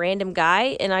not some random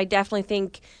guy. And I definitely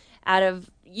think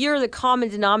you're the common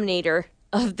denominator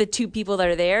of the two people that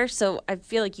are there. So I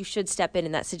feel like you should step in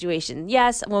that situation.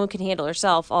 Yes, a woman can handle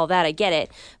herself, all that, I get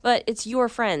it. But it's your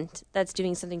friend that's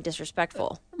doing something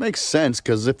disrespectful. It makes sense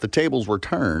because if the tables were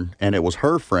turned and it was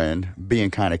her friend being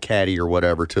kind of catty or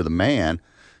whatever to the man,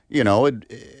 it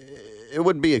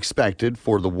would be expected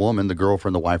for the woman, the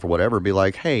girlfriend, the wife or whatever, to be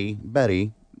like, hey,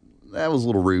 Betty, that was a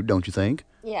little rude, don't you think?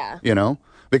 Yeah.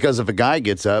 Because if a guy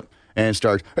gets up and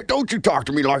starts, hey, don't you talk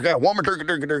to me like that, woman,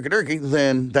 turkey,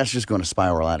 then that's just going to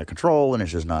spiral out of control, and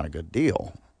it's just not a good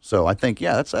deal. So I think,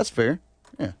 yeah, that's fair.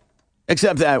 Yeah.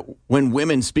 Except that when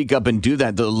women speak up and do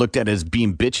that, they're looked at as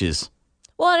being bitches.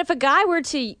 Well, and if a guy were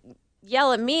to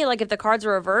yell at me, like if the cards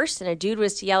were reversed and a dude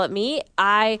was to yell at me,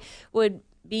 I would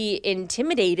be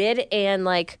intimidated and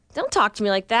like, don't talk to me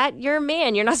like that. You're a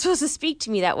man. You're not supposed to speak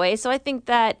to me that way. So I think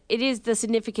that it is the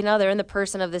significant other and the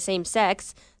person of the same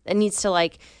sex that needs to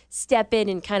like step in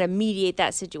and kind of mediate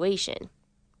that situation.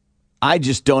 I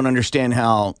just don't understand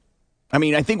how. I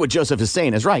mean, I think what Joseph is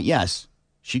saying is right. Yes,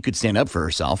 she could stand up for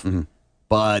herself. Mm-hmm.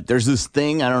 But there's this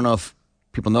thing, I don't know if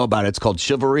people know about it. It's called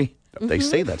chivalry. They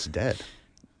say that's dead.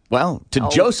 Well, to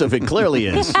Joseph, it clearly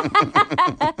is.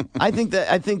 I think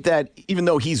that even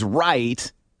though he's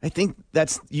right, I think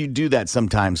you do that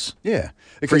sometimes. Yeah.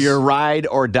 For your ride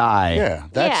or die. Yeah,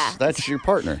 that's your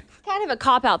partner. Kind of a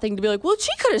cop-out thing to be like, well,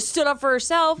 she could have stood up for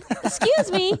herself.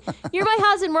 Excuse me. You're my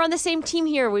husband. We're on the same team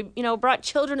here. We, brought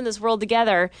children in this world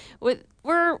together.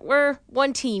 We're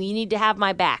one team. You need to have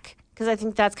my back. Because I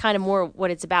think that's kind of more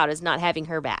what it's about, is not having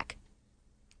her back.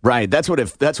 Right. That's what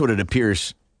it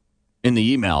appears in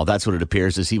the email. That's what it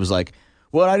appears, is he was like,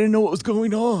 well, I didn't know what was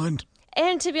going on.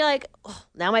 And to be like, oh,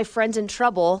 now my friend's in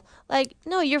trouble. Like,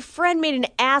 no, your friend made an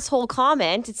asshole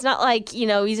comment. It's not like,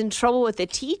 he's in trouble with the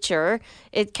teacher.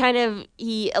 It kind of,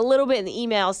 a little bit in the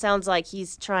email sounds like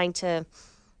he's trying to,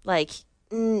 like,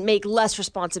 make less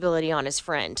responsibility on his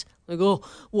friend. Like, oh,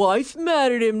 wife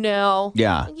mad at him now.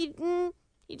 Yeah.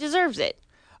 He deserves it.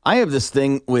 I have this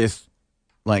thing with,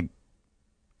 like,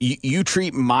 you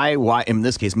treat my wife, in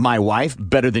this case, my wife,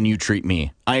 better than you treat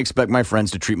me. I expect my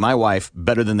friends to treat my wife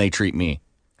better than they treat me.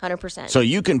 100%. So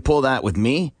you can pull that with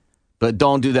me, but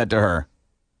don't do that to her.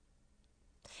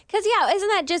 Because, yeah, isn't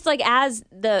that just like as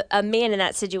a man in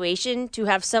that situation to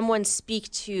have someone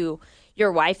speak to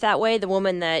your wife that way, the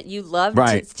woman that you love,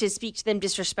 right, to speak to them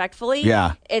disrespectfully?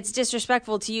 Yeah. It's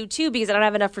disrespectful to you, too, because I don't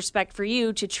have enough respect for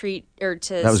you to treat or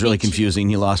to That was really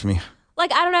confusing. You lost me.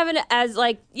 Like, I don't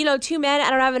have, two men, I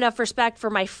don't have enough respect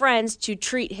for my friends to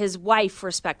treat his wife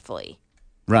respectfully.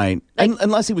 Right.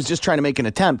 Unless he was just trying to make an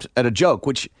attempt at a joke,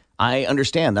 which I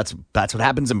understand. That's what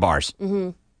happens in bars.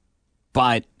 Mm-hmm.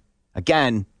 But,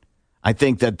 again, I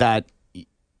think that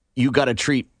you got to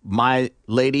treat my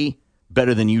lady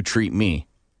better than you treat me.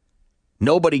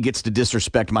 Nobody gets to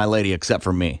disrespect my lady except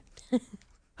for me.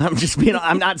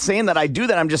 I'm not saying that I do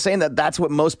that. I'm just saying that that's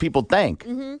what most people think.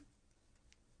 Mm-hmm.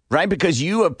 Right? Because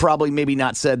you have probably maybe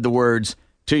not said the words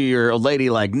to your lady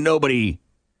like, the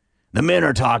men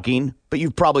are talking, but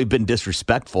you've probably been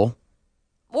disrespectful.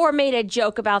 Or made a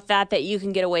joke about that you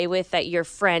can get away with that your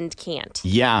friend can't.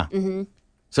 Yeah. Mm-hmm.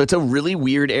 So it's a really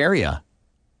weird area.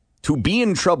 To be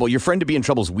in trouble, your friend to be in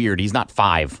trouble is weird. He's not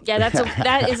 5. Yeah,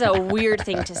 that is a weird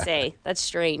thing to say. That's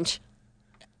strange.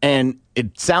 And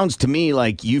it sounds to me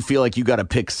like you feel like you got to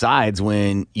pick sides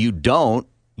when you don't.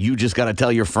 You just got to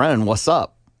tell your friend what's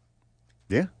up.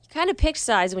 Yeah. You kind of picked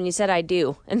sides when you said I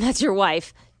do, and that's your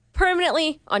wife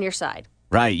permanently on your side.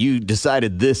 Right. You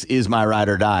decided this is my ride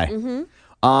or die. Mm-hmm.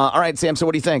 All right, Sam, so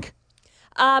what do you think?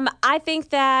 I think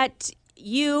that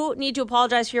you need to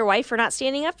apologize for your wife for not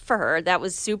standing up for her. That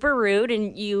was super rude,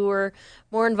 and you were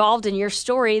more involved in your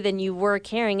story than you were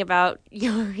caring about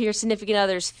your significant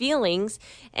other's feelings.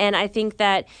 And I think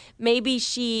that maybe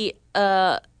she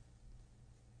can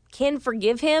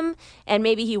forgive him, and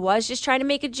maybe he was just trying to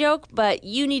make a joke, but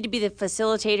you need to be the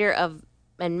facilitator of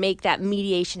and make that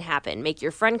mediation happen. Make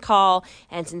your friend call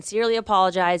and sincerely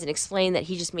apologize and explain that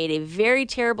he just made a very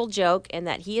terrible joke and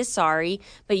that he is sorry,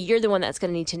 but you're the one that's going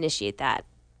to need to initiate that.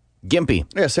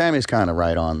 Gimpy. Yeah, Sammy's kind of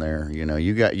right on there. You know,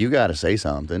 you got to say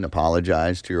something.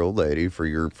 Apologize to your old lady for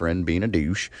your friend being a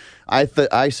douche.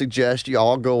 I suggest you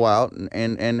all go out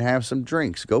and have some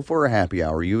drinks. Go for a happy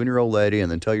hour, you and your old lady,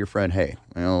 and then tell your friend, hey,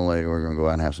 old lady, we're going to go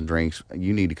out and have some drinks.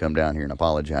 You need to come down here and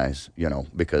apologize,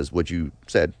 because what you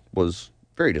said was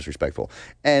very disrespectful.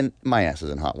 And my ass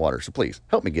is in hot water, so please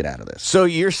help me get out of this. So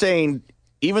you're saying,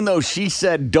 even though she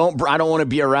said, I don't want to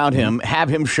be around him, have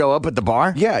him show up at the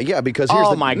bar? Yeah, because here's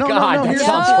God, that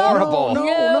sounds horrible.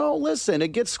 No, listen,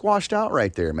 it gets squashed out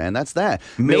right there, man. That's that.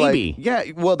 Maybe.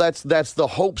 That's the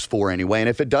hopes for anyway. And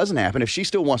if it doesn't happen, if she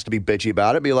still wants to be bitchy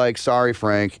about it, be like, sorry,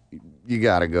 Frank, you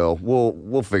gotta go.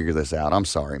 We'll figure this out. I'm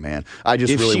sorry, man. I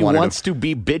just really wanted. If she wants to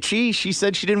be bitchy, she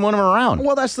said she didn't want him around.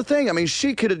 Well, that's the thing. I mean,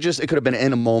 it could have been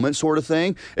in a moment sort of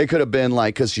thing. It could have been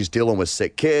like, because she's dealing with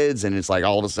sick kids, and it's like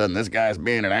all of a sudden this guy's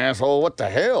being an asshole. What the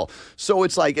hell? So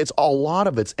it's like it's a lot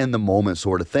of it's in the moment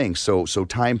sort of thing. So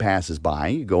time passes by.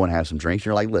 You go and have some drinks. And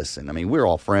you're like, listen. I mean, we're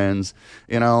all friends.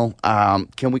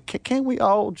 Can we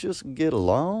all just get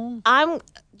along?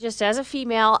 Just as a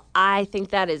female, I think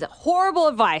that is horrible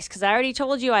advice because I already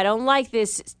told you I don't like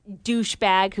this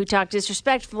douchebag who talked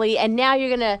disrespectfully, and now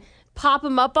you're going to pop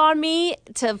him up on me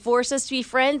to force us to be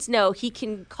friends. No, he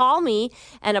can call me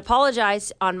and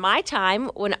apologize on my time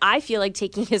when I feel like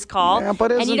taking his call. Yeah,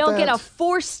 but and you don't get to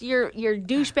force your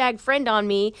douchebag friend on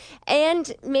me.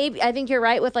 And maybe I think you're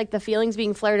right with like the feelings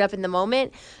being flared up in the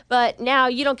moment, but now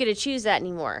you don't get to choose that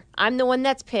anymore. I'm the one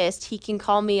that's pissed. He can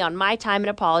call me on my time and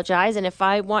apologize, and if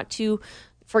I want to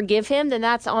forgive him, then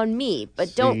that's on me.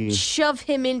 But don't shove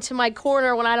him into my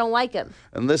corner when I don't like him.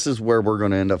 And this is where we're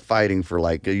going to end up fighting for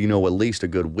at least a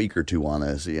good week or two on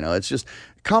this. It's just,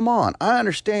 come on. I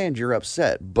understand you're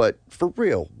upset, but for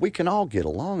real, we can all get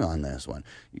along on this one.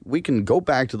 We can go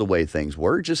back to the way things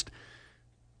were. Just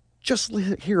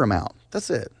hear him out. That's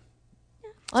it.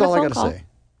 That's all I got to say.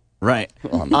 Right.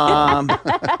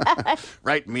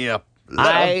 Write me up.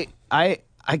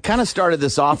 I kind of started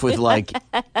this off with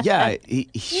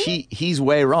he's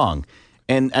way wrong.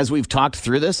 And as we've talked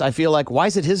through this, I feel like, why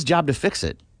is it his job to fix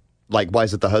it? Like, why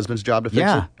is it the husband's job to fix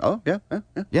it? Oh, yeah.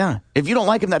 Yeah. If you don't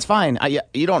like him, that's fine.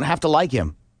 You don't have to like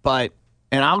him. And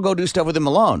I'll go do stuff with him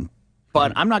alone.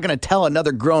 But I'm not going to tell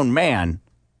another grown man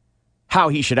how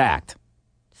he should act.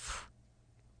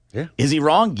 Yeah. Is he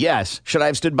wrong? Yes. Should I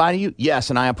have stood by you? Yes,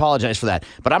 and I apologize for that.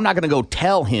 But I'm not going to go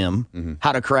tell him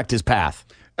how to correct his path.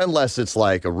 Unless it's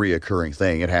like a reoccurring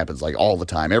thing. It happens like all the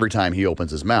time. Every time he opens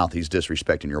his mouth, he's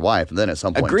disrespecting your wife. And then at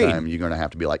some point in time, you're going to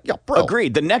have to be like, yeah, bro.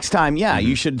 Agreed. The next time,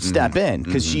 you should step in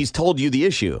because she's told you the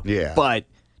issue. Yeah. But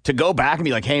to go back and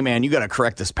be like, hey, man, you got to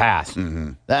correct this path.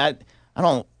 That, I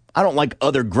don't like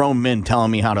other grown men telling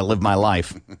me how to live my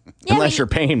life. Unless you're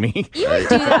paying me. You would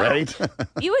do that. Right?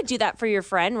 You would do that for your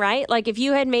friend, right? Like if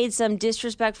you had made some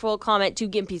disrespectful comment to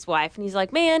Gimpy's wife and he's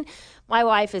like, man, my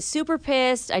wife is super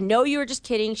pissed. I know you were just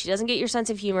kidding. She doesn't get your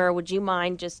sense of humor. Would you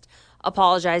mind just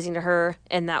apologizing to her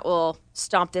and that will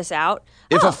stomp this out?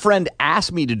 If a friend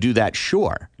asked me to do that,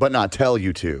 sure. But not tell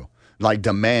you to. Like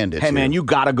demand it. Hey, man, you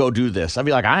got to go do this. I'd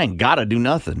be like, I ain't got to do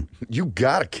nothing. You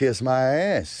got to kiss my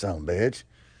ass, son of a bitch.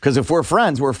 Because if we're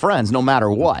friends no matter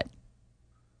what.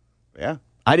 Yeah.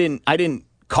 I didn't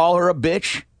call her a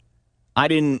bitch. I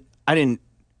didn't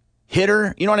hit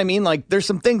her. You know what I mean? Like there's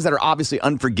some things that are obviously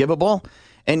unforgivable.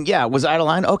 And yeah, was I out of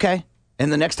line? Okay.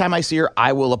 And the next time I see her,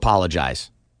 I will apologize.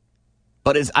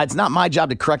 But it's not my job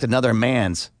to correct another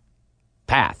man's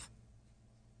path.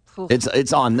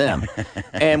 It's on them.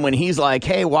 And when he's like,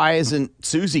 hey, why isn't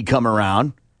Susie come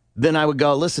around? Then I would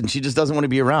go, listen, she just doesn't want to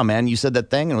be around, man. You said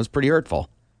that thing and it was pretty hurtful.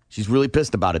 She's really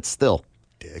pissed about it still.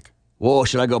 Dick. Whoa,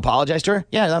 should I go apologize to her?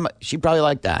 Yeah, she'd probably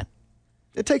like that.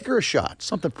 Take her a shot.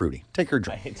 Something fruity. Take her a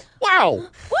drink. Wow.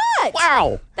 What? shot.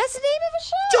 Wow. That's the name of a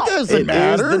shot. It doesn't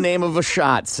matter. It is the name of a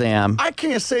shot, Sam. I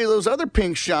can't say those other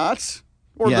pink shots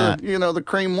or the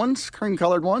cream ones, cream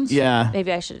colored ones. Yeah.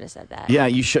 Maybe I shouldn't have said that. Yeah,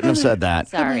 you shouldn't have said that.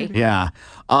 Sorry. Yeah.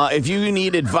 If you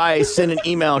need advice, send an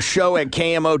email,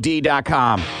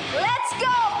 show@kmod.com. Let's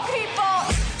go,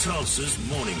 people! Tulsa's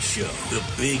Morning Show. The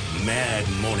Big Mad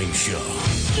Morning Show.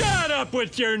 Shut up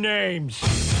with your names.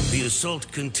 The assault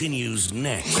continues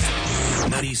next.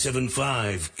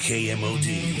 97.5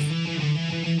 KMOD.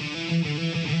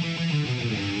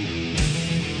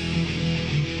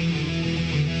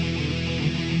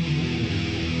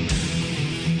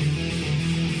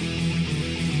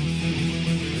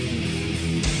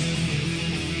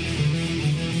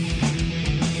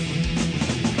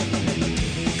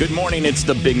 Good morning. It's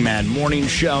the Big Mad Morning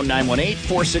Show,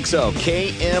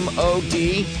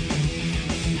 918-460-KMOD.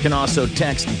 You can also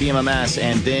text BMMS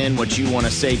and then what you want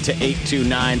to say to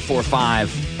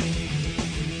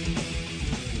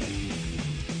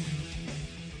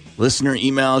 82945. Listener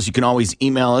emails, you can always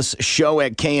email us,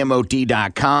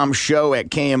 show@kmod.com,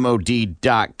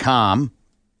 show@kmod.com.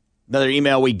 Another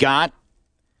email we got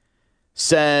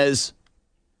says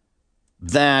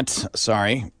that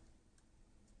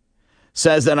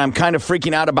I'm kind of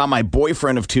freaking out about my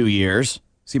boyfriend of 2 years.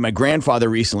 See, my grandfather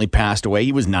recently passed away.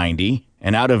 He was 90.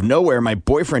 And out of nowhere, my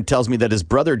boyfriend tells me that his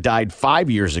brother died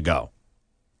 5 years ago.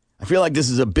 I feel like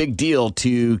this is a big deal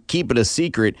to keep it a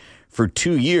secret for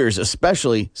 2 years,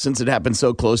 especially since it happened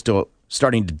so close to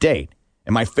starting to date.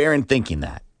 Am I fair in thinking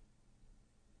that?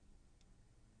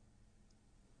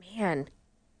 Man.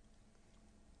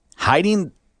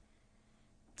 Hiding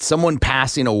someone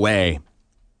passing away,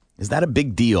 is that a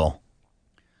big deal?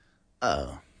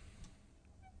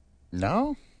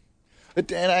 No.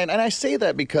 And I say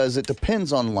that because it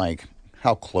depends on, like,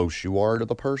 how close you are to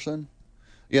the person.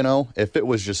 You know, if it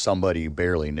was just somebody you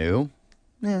barely knew,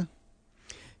 yeah.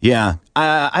 Yeah,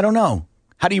 I don't know.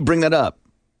 How do you bring that up?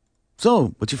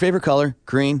 So, what's your favorite color?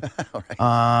 Green.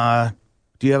 Right.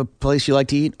 Do you have a place you like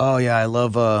to eat? Oh yeah, I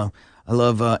love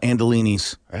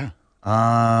Andolini's. Yeah.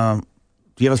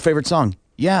 Do you have a favorite song?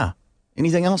 Yeah.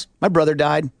 Anything else? My brother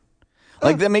died.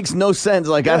 Like, that makes no sense.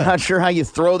 Like, I'm not sure how you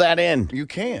throw that in. You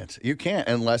can't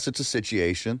unless it's a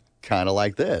situation kind of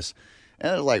like this.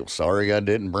 And it's like, sorry, I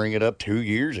didn't bring it up 2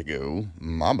 years ago.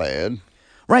 My bad.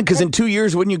 Right, because in 2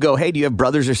 years, wouldn't you go, hey, do you have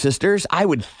brothers or sisters? I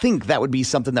would think that would be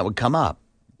something that would come up.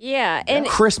 Yeah. And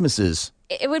Christmases.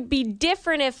 it would be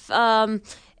different if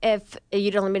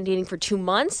you'd only been dating for 2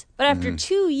 months. But after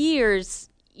 2 years,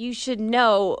 you should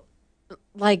know,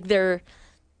 like, their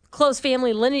close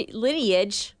family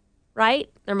lineage, right?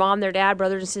 Their mom, their dad,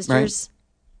 brothers and sisters.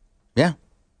 Right. Yeah.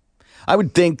 I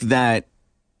would think that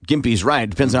Gimpy's right.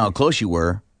 It depends on how close you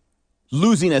were.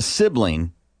 Losing a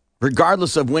sibling,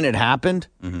 regardless of when it happened,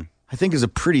 I think is a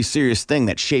pretty serious thing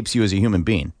that shapes you as a human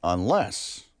being.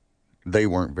 Unless they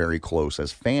weren't very close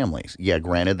as families. Yeah,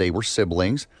 granted, they were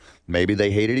siblings. Maybe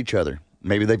they hated each other.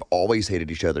 Maybe they've always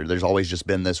hated each other. There's always just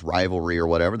been this rivalry or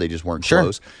whatever. They just weren't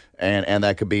close. And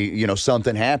that could be, you know,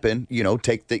 something happened. You know,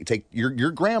 take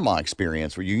your grandma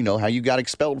experience where you know how you got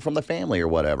expelled from the family or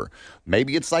whatever.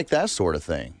 Maybe it's like that sort of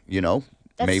thing, you know.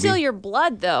 That's still your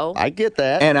blood, though. I get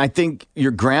that. And I think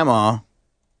your grandma,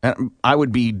 I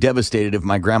would be devastated if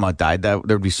my grandma died. There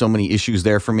would be so many issues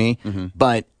there for me.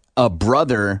 But a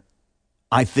brother,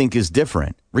 I think, is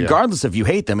different. Regardless if you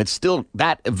hate them, it's still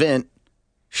that event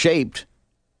shaped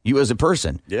you as a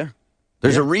person. Yeah.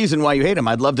 There's a reason why you hate them.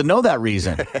 I'd love to know that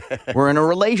reason. We're in a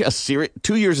relation.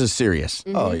 2 years is serious.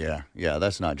 Oh, yeah. Yeah,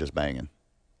 that's not just banging.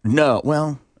 No,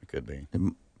 well. It could be.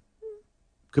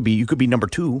 You could be number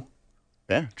two.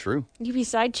 Yeah, true. You could be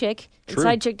side chick. And True.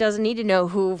 side chick doesn't need to know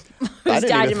who's I didn't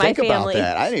died even in my think family. about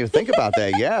that. I didn't even think about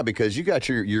that. Yeah, because you got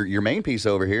your main piece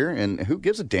over here, and who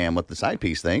gives a damn what the side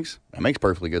piece thinks? That makes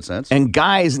perfectly good sense. And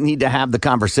guys need to have the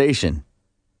conversation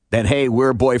that, hey,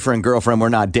 we're boyfriend, girlfriend, we're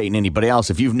not dating anybody else.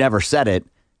 If you've never said it,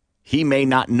 he may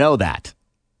not know that.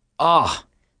 Oh.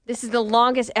 This is the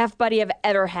longest F buddy I've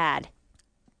ever had.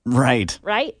 Right.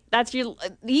 Right? You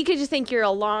could just think you're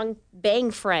a long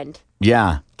bang friend.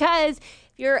 Yeah. Because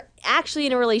if you're actually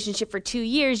in a relationship for 2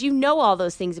 years, you know all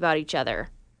those things about each other.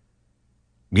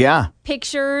 Yeah.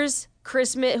 Pictures,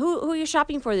 Christmas. Who are you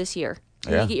shopping for this year?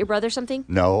 Did you get your brother something?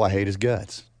 No, I hate his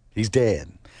guts. He's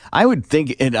dead. I would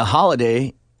think in a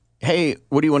holiday, hey,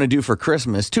 what do you want to do for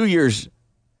Christmas? 2 years,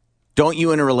 don't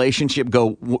you in a relationship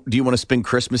go, do you want to spend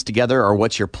Christmas together or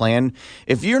what's your plan?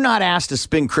 If you're not asked to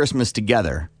spend Christmas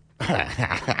together,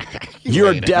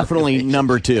 you're definitely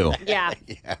number two. Yeah.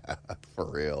 Yeah, for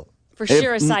real. For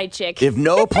sure a side chick. If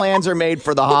no plans are made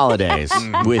for the holidays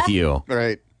with you,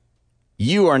 right,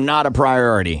 You are not a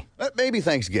priority. Maybe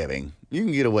Thanksgiving. You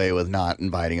can get away with not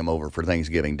inviting them over for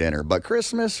Thanksgiving dinner, but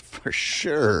Christmas, for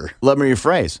sure. Let me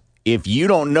rephrase. If you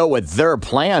don't know what their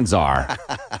plans are,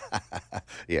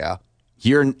 yeah,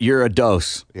 you're a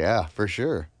dose. Yeah, for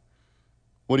sure.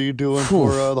 What are you doing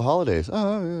for the holidays? I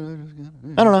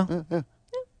don't know. What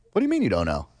do you mean you don't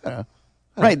know?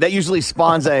 Right, that usually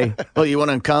spawns well, you want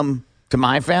to come to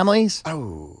my family's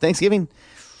Thanksgiving?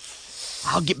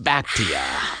 I'll get back to you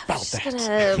about Just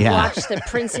gonna watch The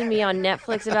Prince and Me on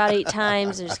Netflix about 8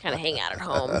 times and just kind of hang out at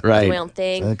home. Right. Do my own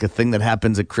thing. It's like a thing that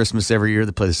happens at Christmas every year.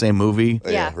 They play the same movie.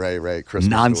 Yeah. Right.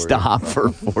 Christmas nonstop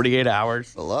story. for 48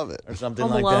 hours. I love it. Or something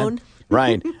Home like Alone. that.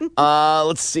 Right.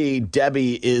 Let's see.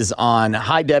 Debbie is on.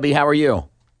 Hi, Debbie. How are you?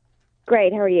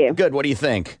 Great. How are you? Good. What do you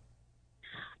think?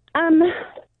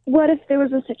 What if there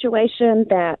was a situation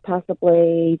that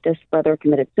possibly this brother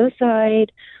committed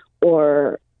suicide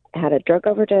or had a drug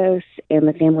overdose and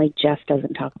the family just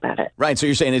doesn't talk about it? Right. So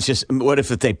you're saying it's just, what if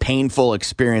it's a painful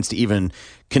experience to even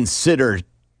consider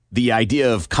the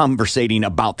idea of conversating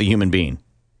about the human being?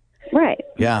 Right.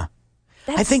 Yeah.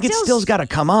 I think it still's got to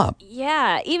come up.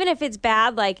 Yeah, even if it's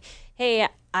bad, like, hey,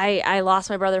 I lost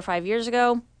my brother 5 years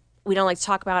ago. We don't like to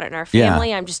talk about it in our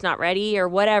family. Yeah. I'm just not ready, or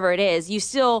whatever it is. You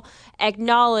still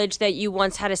acknowledge that you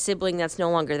once had a sibling that's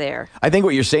no longer there. I think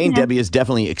what you're saying, Debbie, is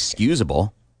definitely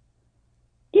excusable,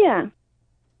 Yeah.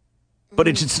 but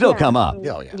it should still come up.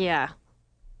 Yeah.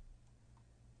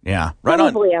 Yeah. Right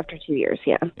on. Probably after 2 years,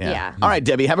 yeah. Yeah. All right,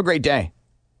 Debbie, have a great day.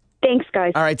 Thanks,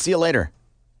 guys. All right, see you later.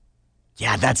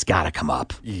 Yeah, that's got to come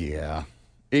up. Yeah.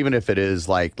 Even if it is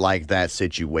like that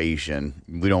situation,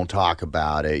 we don't talk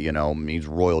about it, he's a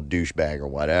royal douchebag or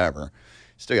whatever.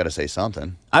 Still got to say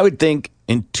something. I would think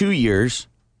in 2 years,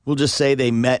 we'll just say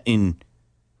they met in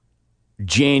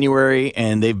January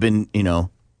and they've been,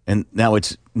 and now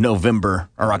it's November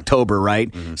or October, right?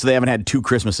 Mm-hmm. So they haven't had 2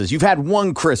 Christmases. You've had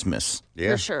 1 Christmas.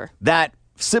 Yeah. For sure. That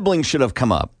sibling should have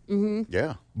come up. Mm-hmm.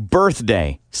 Yeah.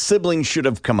 Birthday, sibling should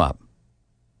have come up.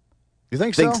 You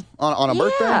think so? On a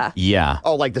birthday? Yeah.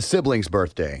 Oh, like the sibling's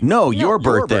birthday? No, your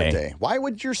birthday. Why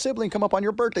would your sibling come up on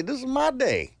your birthday? This is my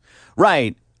day.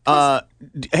 Right.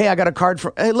 Hey, I got a card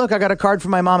from. Hey, look, I got a card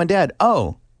from my mom and dad.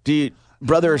 Oh, do you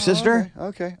brother or sister?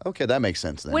 Okay, that makes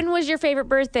sense then. When was your favorite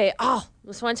birthday? Oh, it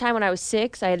was one time when I was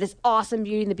 6. I had this awesome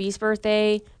Beauty and the Beast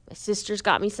birthday. My sisters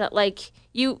got me some. Like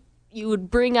you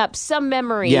would bring up some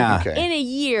memory in a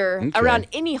year around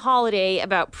any holiday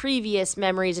about previous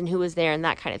memories and who was there and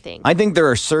that kind of thing. I think there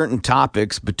are certain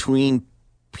topics between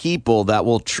people that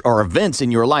will, or events in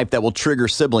your life that will trigger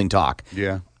sibling talk.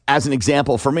 Yeah. As an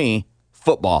example for me,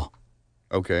 football.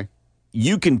 Okay.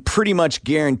 You can pretty much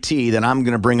guarantee that I'm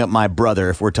going to bring up my brother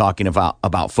if we're talking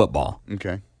about football.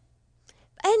 Okay.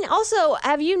 And also,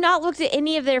 have you not looked at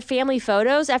any of their family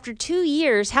photos? After 2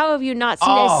 years, how have you not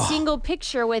seen a single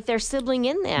picture with their sibling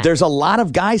in there? There's a lot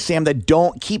of guys, Sam, that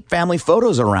don't keep family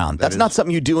photos around. That's not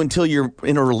something you do until you're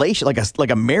in a relation, like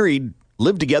a married,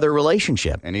 live together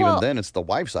relationship. And even then, it's the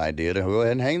wife's idea to go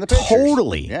ahead and hang the pictures.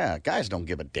 Totally. Yeah, guys don't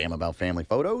give a damn about family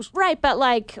photos. Right, but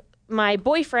like my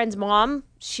boyfriend's mom,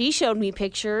 she showed me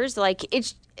pictures. Like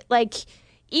it's like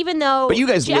even though, but you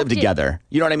guys Jeff live together.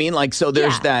 You know what I mean? Like so,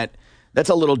 there's that. That's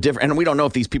a little different, and we don't know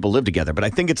if these people live together. But I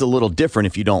think it's a little different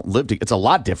if you don't live together. It's a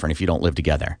lot different if you don't live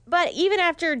together. But even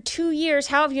after 2 years,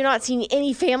 how have you not seen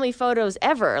any family photos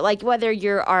ever? Like whether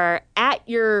you are at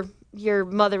your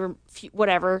mother,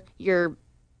 whatever your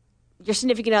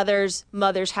significant other's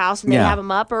mother's house, and they have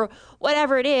them up, or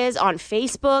whatever it is on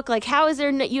Facebook. Like how is there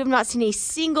you have not seen a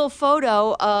single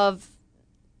photo of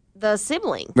the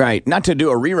sibling? Right. Not to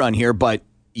do a rerun here, but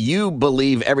you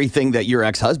believe everything that your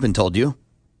ex-husband told you.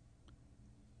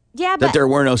 Yeah, that there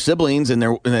were no siblings and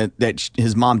that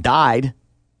his mom died.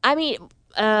 I mean,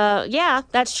 yeah,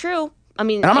 that's true. I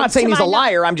mean, and I'm not saying he's a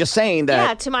liar. I'm just saying that.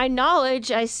 Yeah, to my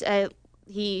knowledge,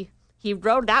 he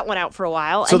wrote that one out for a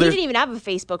while, So and he didn't even have a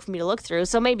Facebook for me to look through.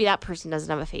 So maybe that person doesn't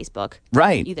have a Facebook,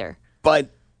 right? Either. But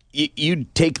you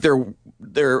take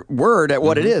their word at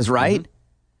what it is, right?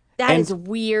 That is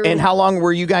weird. And how long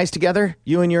were you guys together?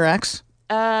 You and your ex?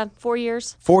 4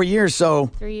 years. 4 years. So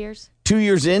 3 years. 2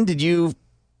 years in, did you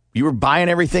were buying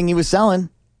everything he was selling?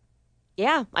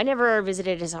 Yeah, I never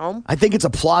visited his home. I think it's a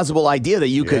plausible idea that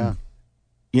you could,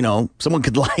 someone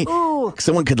could lie. Ooh.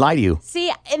 Someone could lie to you.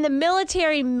 See, in the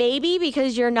military, maybe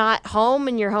because you're not home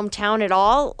in your hometown at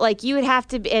all. Like you would have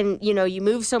to, and you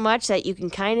move so much that you can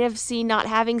kind of see not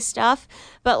having stuff.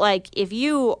 But like if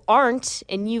you aren't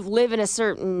and you live in a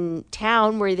certain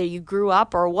town where either you grew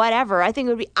up or whatever, I think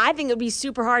it would be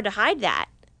super hard to hide that.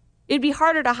 It'd be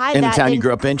harder to hide In that the town you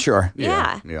grew up in, sure.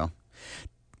 Yeah. Yeah.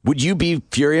 Would you be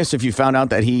furious if you found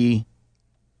out that he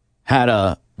had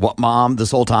a mom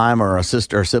this whole time, or a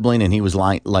sister or sibling, and he was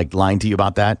lying to you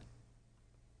about that?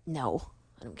 No,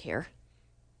 I don't care.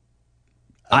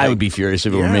 I would be furious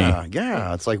if it were me.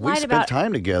 Yeah, it's like we Lied spent about-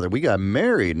 time together. We got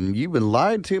married, and you've been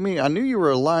lied to me. I knew you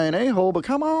were a lying a-hole, but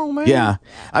come on, man. Yeah,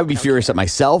 I would be furious at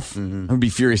myself. I would be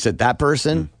furious at that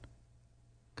person.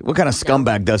 What kind of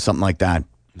scumbag does something like that?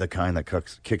 The kind that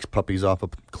kicks puppies off a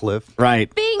cliff.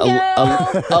 Right. Bingo!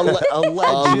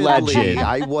 Allegedly.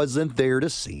 I wasn't there to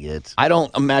see it. I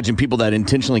don't imagine people that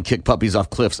intentionally kick puppies off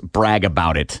cliffs brag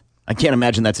about it. I can't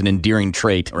imagine that's an endearing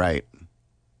trait. Right.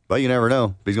 But you never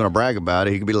know. If he's going to brag about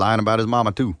it, he could be lying about his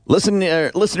mama, too.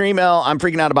 Listener email, I'm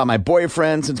freaking out about my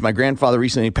boyfriend since my grandfather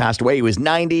recently passed away. He was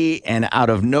 90, and out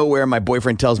of nowhere, my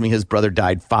boyfriend tells me his brother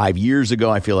died 5 years ago.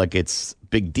 I feel like it's a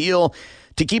big deal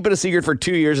to keep it a secret for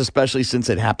 2 years, especially since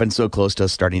it happened so close to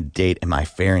us starting to date. Am I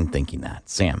fair in thinking that?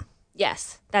 Sam?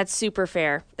 Yes, that's super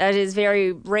fair. That is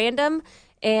very random,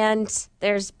 and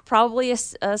there's probably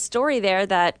a story there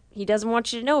that he doesn't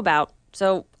want you to know about.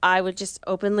 So I would just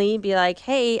openly be like,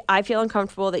 hey, I feel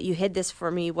uncomfortable that you hid this for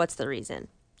me. What's the reason?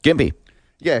 Gimpy.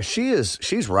 Yeah,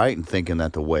 she's right in thinking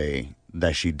that the way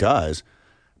that she does.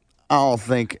 I'll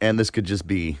think, and this could just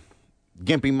be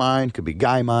Gimpy mind, could be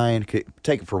guy mind,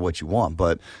 take it for what you want,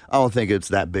 but I don't think it's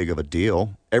that big of a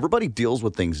deal. Everybody deals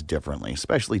with things differently,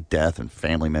 especially death and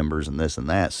family members and this and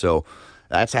that. So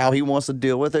that's how he wants to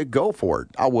deal with it. Go for it.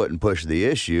 I wouldn't push the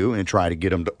issue and try to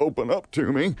get him to open up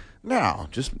to me. No,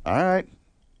 just, all right,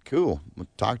 cool.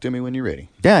 Talk to me when you're ready.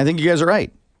 Yeah, I think you guys are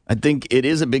right. I think it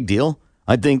is a big deal.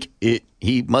 I think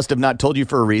he must have not told you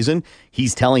for a reason.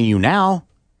 He's telling you now.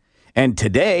 And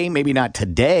today, maybe not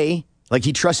today, like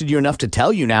he trusted you enough to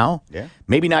tell you now. Yeah.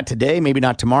 Maybe not today, maybe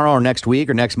not tomorrow or next week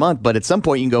or next month, but at some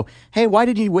point you can go, hey, why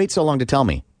did you wait so long to tell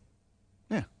me?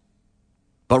 Yeah.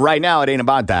 But right now, it ain't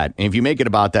about that. And if you make it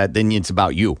about that, then it's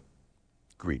about you.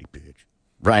 Greedy bitch.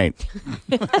 Right.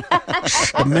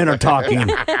 The men are talking.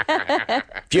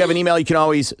 If you have an email, you can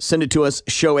always send it to us,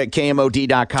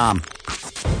 show@kmod.com.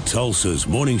 Tulsa's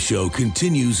Morning Show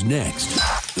continues next.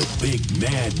 The Big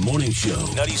Mad Morning Show.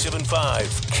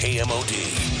 97.5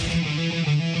 KMOD.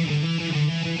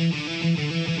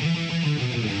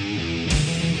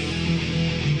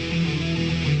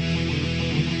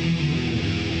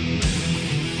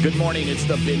 Good morning. It's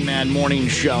the Big Mad Morning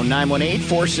Show.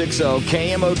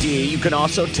 918-460-KMOD. You can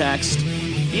also text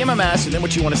EMMS and then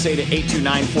what you want to say to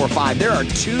 82945. There are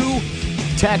two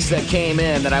texts that came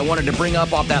in that I wanted to bring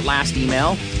up off that last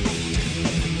email.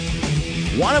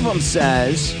 One of them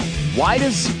says, why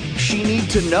does she need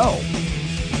to know?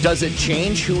 Does it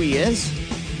change who he is?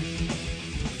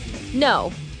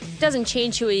 No, it doesn't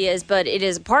change who he is, but it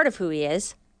is a part of who he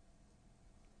is.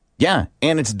 Yeah,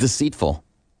 and it's deceitful.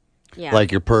 Yeah.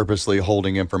 Like you're purposely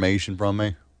holding information from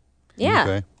me? Yeah.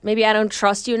 Okay. Maybe I don't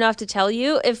trust you enough to tell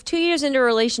you. If 2 years into a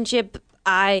relationship,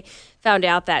 I found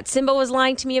out that Simba was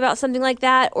lying to me about something like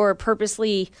that or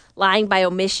purposely lying by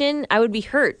omission, I would be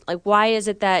hurt. Like, why is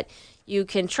it that you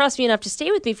can trust me enough to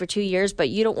stay with me for 2 years, but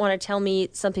you don't want to tell me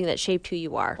something that shaped who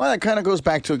you are? Well, that kind of goes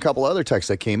back to a couple other texts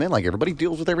that came in. Like, everybody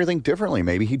deals with everything differently.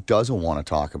 Maybe he doesn't want to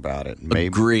talk about it. Maybe,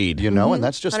 Agreed. You know, and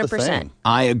that's just 100%. The thing.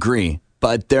 I agree.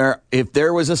 But if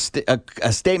there was a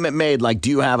statement made like,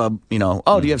 do you have do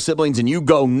you have siblings? And you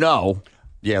go, no.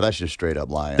 Yeah, that's just straight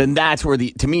up lying. Then that's where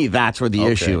the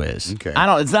issue is. Okay.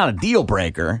 It's not a deal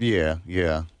breaker.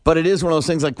 Yeah. But it is one of those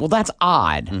things like, well, that's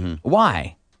odd. Mm-hmm.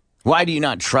 Why? Why do you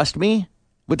not trust me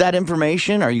with that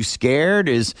information? Are you scared?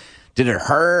 Did it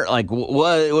hurt? Like,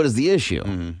 what is the issue?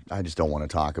 Mm-hmm. I just don't want to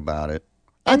talk about it.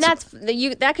 And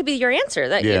that could be your answer.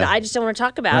 I just don't want to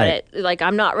talk about it. Like,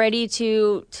 I'm not ready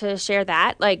to share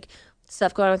that. Like,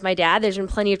 stuff going on with my dad. There's been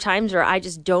plenty of times where I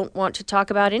just don't want to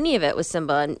talk about any of it with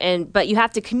Simba. But you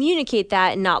have to communicate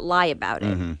that and not lie about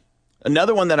it. Mm-hmm.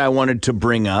 Another one that I wanted to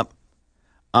bring up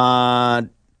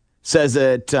says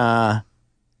that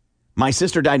my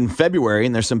sister died in February,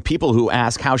 and there's some people who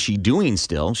ask how's she doing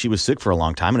still. She was sick for a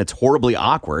long time, and it's horribly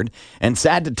awkward and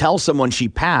sad to tell someone she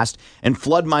passed and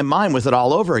flood my mind with it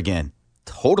all over again.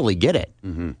 Totally get it.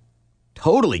 Mm-hmm.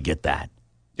 Totally get that.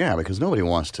 Yeah, because nobody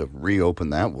wants to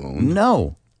reopen that wound.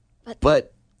 No.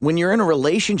 But when you're in a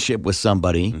relationship with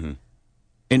somebody,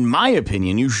 in my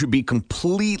opinion, you should be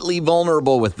completely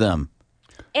vulnerable with them.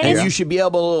 And you should be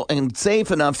able and safe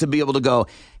enough to be able to go,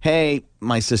 hey,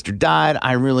 my sister died.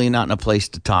 I'm really not in a place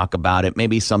to talk about it.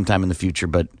 Maybe sometime in the future,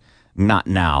 but not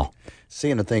now. See,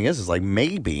 and the thing is like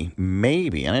maybe,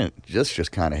 and it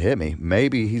just kind of hit me.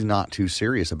 Maybe he's not too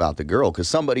serious about the girl because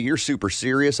somebody you're super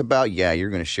serious about, you're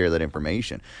going to share that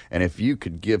information. And if you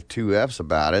could give two Fs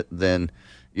about it, then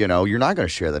you're not going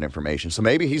to share that information. So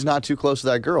maybe he's not too close to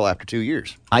that girl after 2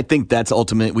 years. I think that's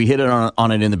ultimate. We hit it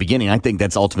on it in the beginning. I think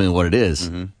that's ultimately what it is.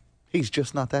 Mm-hmm. He's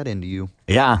just not that into you.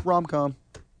 Yeah. Rom-com.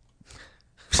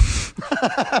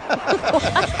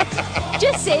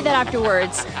 Just say that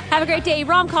afterwards. Have a great day.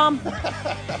 Rom-com.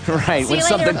 Right. See When you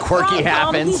something later. quirky Rom-com.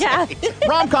 happens. Yeah.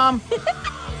 Rom-com.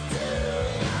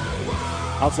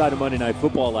 Outside of Monday Night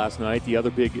Football last night, the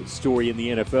other big story in the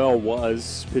NFL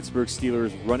was Pittsburgh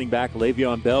Steelers running back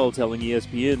Le'Veon Bell telling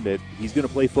ESPN that he's going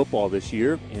to play football this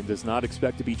year and does not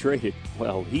expect to be traded.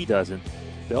 Well, he doesn't.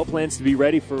 Bell plans to be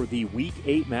ready for the Week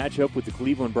 8 matchup with the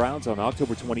Cleveland Browns on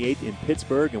October 28th in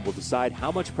Pittsburgh and will decide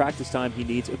how much practice time he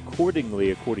needs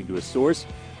accordingly, according to a source.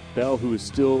 Bell, who is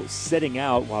still sitting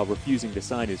out while refusing to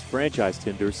sign his franchise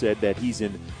tender, said that he's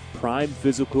in prime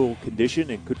physical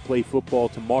condition and could play football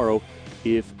tomorrow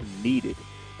if needed.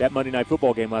 That Monday Night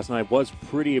Football game last night was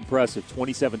pretty impressive.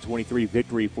 27-23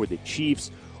 victory for the Chiefs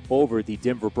over the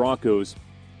Denver Broncos.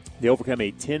 They overcome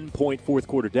a 10-point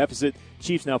fourth-quarter deficit.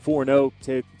 Chiefs now 4-0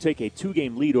 to take a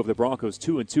two-game lead over the Broncos,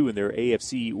 2-2 in their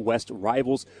AFC West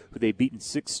rivals, who they've beaten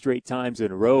 6 straight times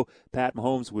in a row. Pat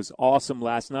Mahomes was awesome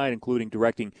last night, including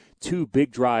directing 2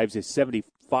 big drives, a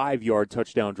 75-yard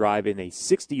touchdown drive and a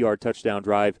 60-yard touchdown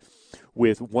drive,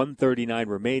 with 1:39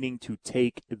 remaining to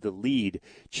take the lead.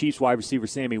 Chiefs wide receiver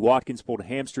Sammy Watkins pulled a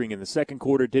hamstring in the second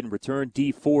quarter, didn't return.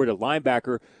 Dee Ford, a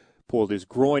linebacker, pulled his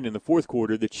groin in the fourth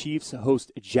quarter. The Chiefs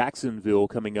host Jacksonville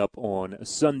coming up on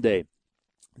Sunday.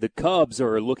 The Cubs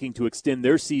are looking to extend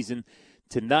their season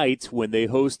tonight when they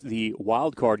host the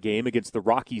wild card game against the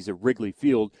Rockies at Wrigley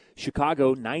Field.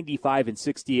 Chicago,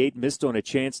 95-68, missed on a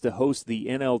chance to host the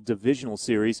NL Divisional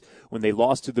Series when they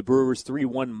lost to the Brewers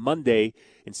 3-1 Monday.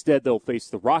 Instead, they'll face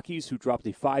the Rockies, who dropped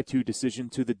a 5-2 decision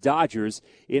to the Dodgers.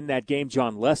 In that game,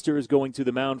 John Lester is going to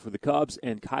the mound for the Cubs,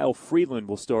 and Kyle Freeland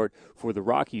will start for the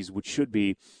Rockies, which should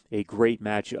be a great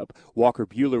matchup. Walker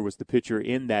Buehler was the pitcher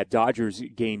in that Dodgers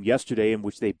game yesterday, in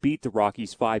which they beat the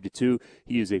Rockies 5-2.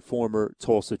 He is a former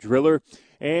Tulsa Driller.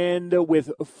 And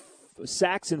with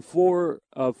sacks in 4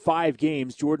 of 5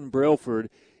 games, Jordan Brailford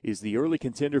is the early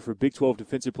contender for Big 12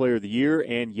 Defensive Player of the Year,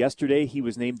 and yesterday he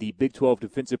was named the Big 12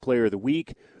 Defensive Player of the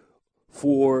Week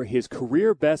for his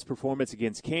career best performance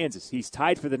against Kansas. He's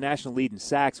tied for the national lead in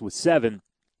sacks with 7.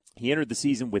 He entered the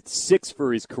season with 6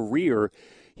 for his career.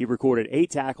 He recorded 8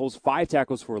 tackles, 5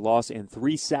 tackles for a loss, and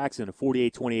 3 sacks in a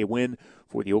 48-28 win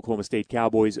for the Oklahoma State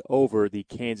Cowboys over the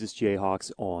Kansas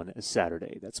Jayhawks on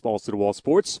Saturday. That's Balls to the Wall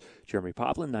Sports. Jeremy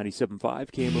Poplin,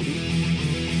 97.5 KMOD.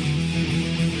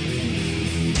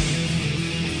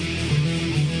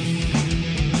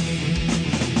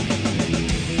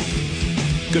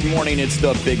 Good morning. It's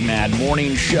the Big Mad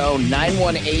Morning Show,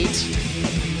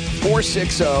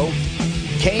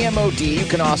 918-460-KMOD. You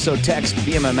can also text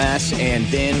BMMS and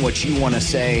then what you want to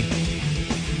say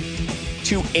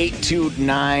to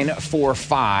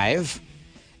 82945.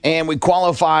 And we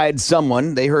qualified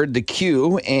someone. They heard the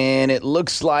cue, and it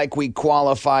looks like we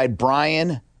qualified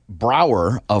Brian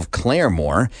Brower of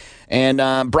Claremore.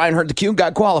 And Brian heard the cue,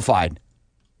 got qualified.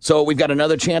 So we've got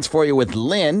another chance for you with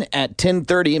Lynn at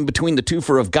 10:30 in between the two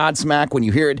for of Godsmack. When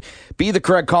you hear it, be the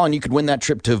correct call, and you could win that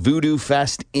trip to Voodoo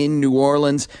Fest in New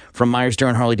Orleans from Myers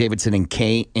Darren Harley Davidson and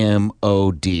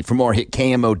KMOD. For more, hit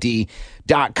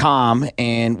KMOD.com,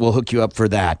 and we'll hook you up for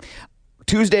that.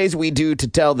 Tuesdays we do To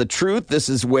Tell the Truth. This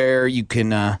is where you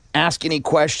can ask any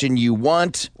question you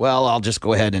want. Well, I'll just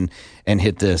go ahead and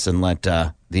hit this and let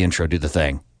the intro do the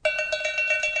thing.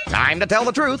 Time to tell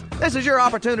the truth. This is your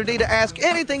opportunity to ask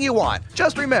anything you want.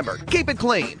 Just remember, keep it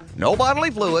clean. No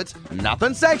bodily fluids,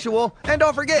 nothing sexual, and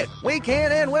don't forget, we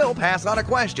can and will pass on a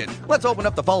question. Let's open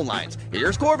up the phone lines.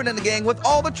 Here's Corbin and the gang with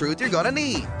all the truth you're going to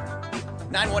need.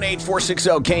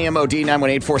 918-460-KMOD,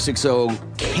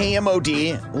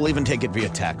 918-460-KMOD. We'll even take it via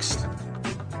text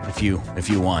if you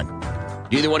want.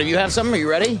 Do either one of you have something? Are you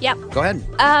ready? Yep. Go ahead.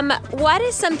 What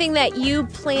is something that you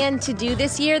plan to do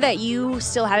this year that you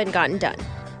still haven't gotten done?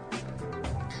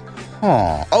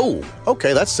 Oh,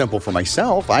 okay, that's simple for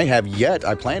myself. I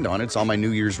planned on it. It's on my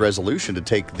New Year's resolution to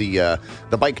take the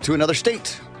bike to another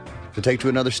state.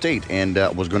 And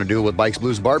was going to do it with Bikes,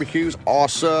 Blues, Barbecues.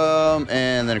 Awesome.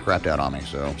 And then it crapped out on me.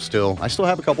 So I still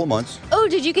have a couple of months. Oh,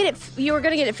 did you get it? You were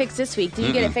going to get it fixed this week. Did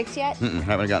you get it fixed yet?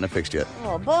 Haven't gotten it fixed yet.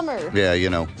 Oh, bummer. Yeah,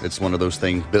 it's one of those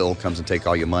things. Bill comes and take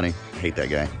all your money. I hate that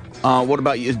guy. What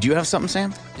about you? Do you have something,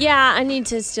 Sam? Yeah, I need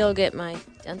to still get my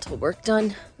dental work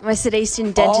done. My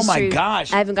sedation dentistry. Oh, my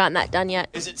gosh. I haven't gotten that done yet.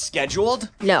 Is it scheduled?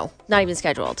 No, not even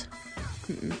scheduled.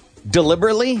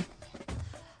 Deliberately?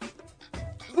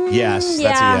 Yes,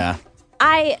 that's a yeah.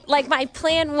 my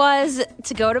plan was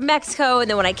to go to Mexico, and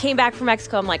then when I came back from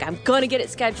Mexico, I'm like, I'm going to get it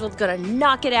scheduled, going to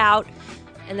knock it out.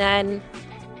 And then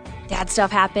dad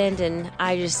stuff happened, and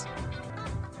I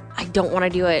don't want to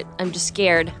do it. I'm just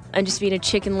scared. I'm just being a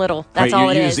chicken little. That's all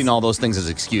it is. You're using all those things as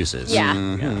excuses. Yeah.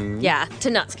 Mm-hmm. Yeah, to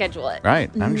not schedule it. Right.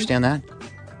 Mm-hmm. I understand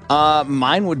that.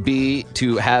 Mine would be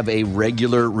to have a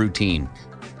regular routine.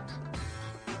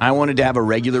 I wanted to have a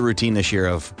regular routine this year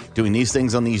of doing these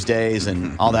things on these days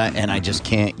and all that, and I just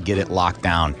can't get it locked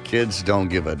down. Kids don't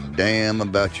give a damn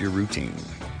about your routine.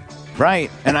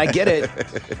 Right, and I get it.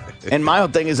 And my whole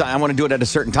thing is I want to do it at a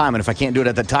certain time, and if I can't do it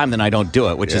at that time, then I don't do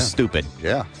it, which is stupid.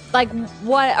 Yeah. Like,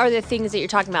 what are the things that you're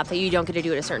talking about that you don't get to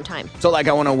do at a certain time? So, like,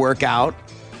 I want to work out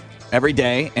every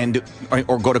day and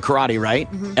or go to karate,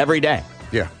 right? Mm-hmm. Every day.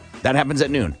 Yeah. That happens at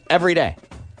noon, every day.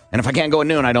 And if I can't go at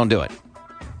noon, I don't do it.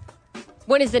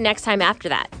 When is the next time after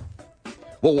that?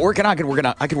 Well, working out, I could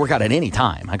work out at any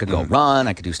time. I could go run.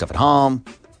 I could do stuff at home,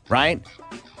 right?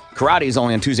 Karate is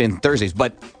only on Tuesdays and Thursdays,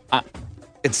 but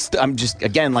I'm just,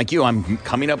 again, like you, I'm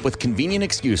coming up with convenient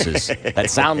excuses that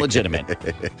sound legitimate.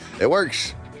 It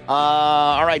works.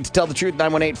 All right, to tell the truth,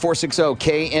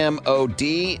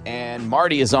 918-460-KMOD, and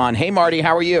Marty is on. Hey, Marty,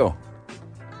 how are you?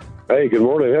 Hey, good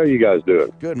morning. How are you guys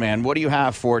doing? Good, man. What do you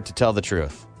have for To Tell the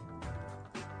Truth?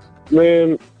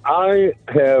 Man, I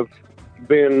have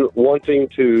been wanting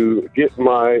to get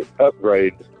my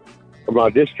upgrade, or my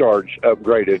discharge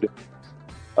upgraded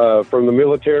from the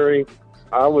military.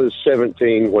 I was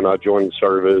 17 when I joined the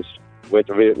service, went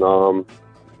to Vietnam,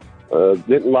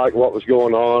 didn't like what was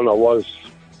going on. I was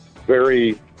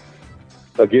very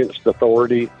against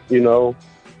authority, but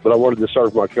I wanted to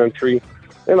serve my country.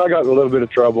 And I got in a little bit of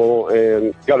trouble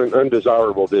and got an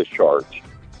undesirable discharge.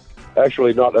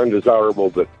 Actually, not undesirable,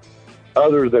 but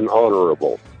other than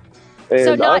honorable. And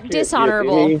so I not can't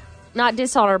dishonorable. get any- Not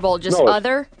dishonorable, just No,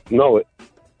 other?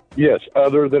 Yes,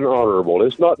 other than honorable.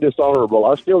 It's not dishonorable.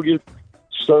 I still get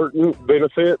certain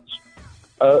benefits,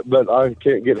 but I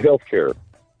can't get health care.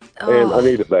 And I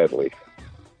need it badly.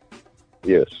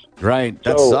 Yes. Right.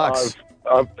 That So sucks.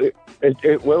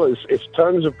 It's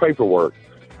tons of paperwork.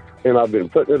 And I've been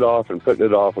putting it off and putting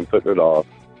it off and putting it off.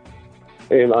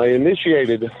 And I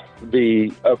initiated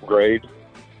the upgrade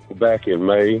back in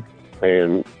May.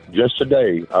 And just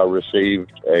today, I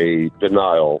received a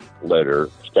denial letter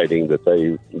stating that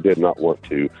they did not want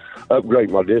to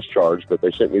upgrade my discharge, but they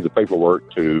sent me the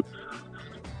paperwork to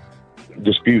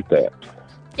dispute that.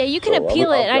 Yeah, you can So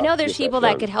appeal it. I've I know got there's to get people that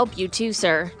that done. could help you too,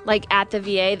 sir. Like at the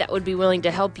VA that would be willing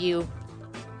to help you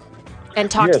and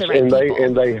talk Yes, to the right and people.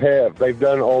 they've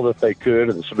done all that they could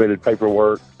and submitted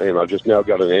paperwork, and I just now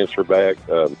got an answer back.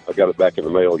 I got it back in the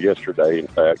mail yesterday, in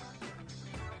fact.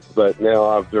 But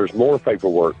now there's more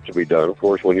paperwork to be done. Of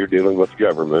course, when you're dealing with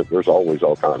government, there's always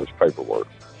all kinds of paperwork.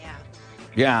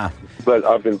 Yeah. But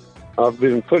I've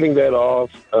been putting that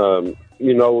off.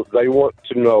 They want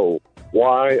to know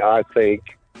why I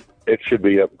think it should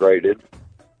be upgraded.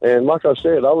 And like I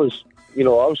said, I was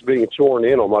being sworn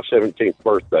in on my 17th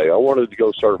birthday. I wanted to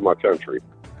go serve my country.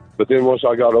 But then once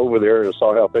I got over there and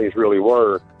saw how things really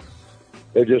were,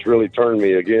 it just really turned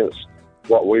me against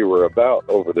what we were about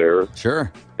over there.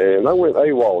 Sure. And I went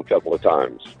AWOL a couple of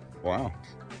times. Wow.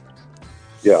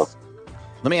 Yeah.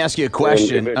 Let me ask you a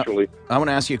question. And eventually, I want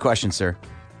to ask you a question, sir.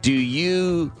 Do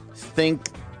you think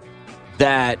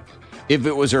that if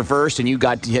it was reversed and you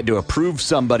had to approve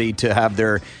somebody to have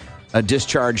their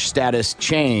discharge status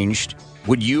changed,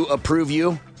 would you approve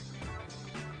you?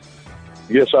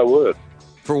 yes, I would.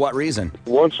 For what reason?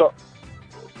 Once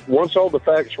all the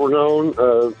facts were known,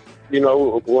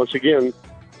 once again,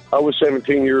 I was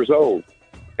 17 years old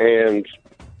and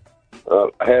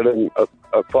had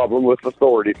a problem with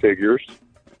authority figures.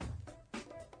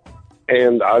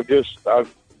 And I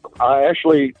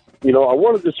actually, I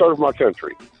wanted to serve my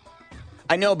country.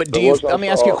 I know, but let me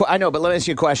ask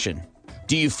you a question.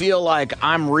 Do you feel like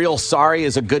I'm real sorry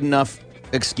is a good enough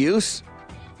excuse?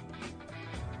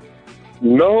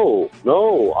 No,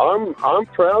 I'm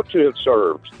proud to have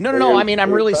served. No. I mean,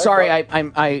 I'm really sorry.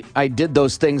 I did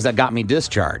those things that got me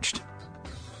discharged.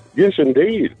 Yes,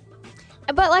 indeed.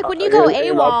 But like when you go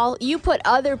And AWOL, you put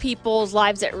other people's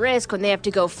lives at risk when they have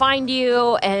to go find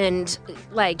you, and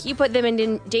like you put them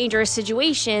in dangerous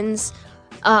situations.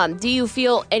 Do you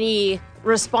feel any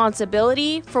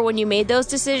responsibility for when you made those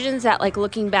decisions? That like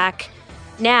looking back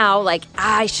now, like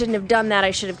I shouldn't have done that.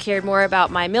 I should have cared more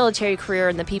about my military career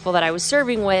and the people that I was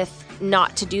serving with,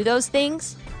 not to do those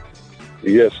things.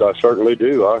 Yes, I certainly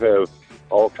do. I have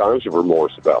all kinds of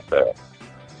remorse about that.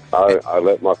 I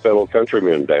let my fellow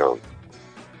countrymen down.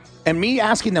 And me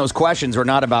asking those questions are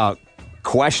not about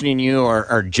questioning you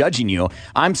or judging you.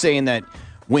 I'm saying that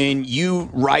when you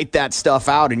write that stuff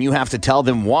out and you have to tell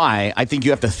them why, I think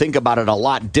you have to think about it a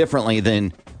lot differently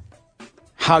than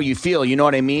how you feel. You know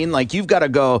what I mean? Like, you've got to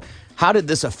go, how did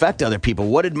this affect other people?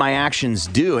 What did my actions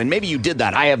do? And maybe you did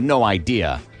that. I have no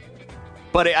idea.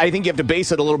 But I think you have to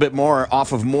base it a little bit more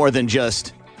off of more than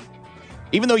just,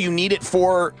 even though you need it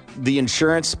for the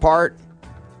insurance part,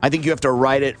 I think you have to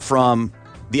write it from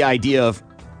the idea of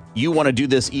you want to do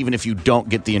this even if you don't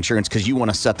get the insurance because you want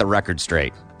to set the record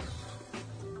straight.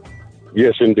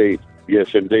 Yes, indeed.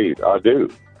 Yes, indeed. I do.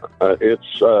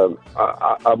 It's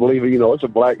I believe, it's a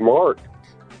black mark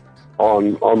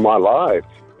on my life,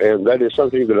 and that is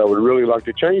something that I would really like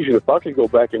to change. And if I could go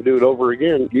back and do it over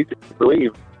again, you can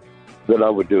believe that I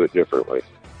would do it differently.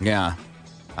 Yeah,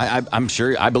 I'm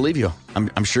sure. I believe you.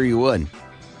 I'm sure you would.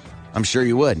 I'm sure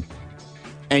you would.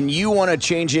 And you want to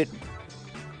change it,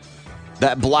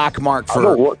 that black mark,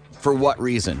 for what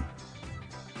reason?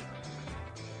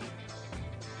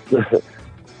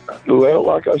 Well,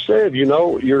 like I said,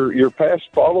 your past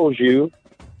follows you,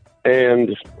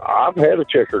 and I've had a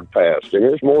checkered past, and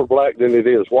it's more black than it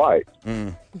is white.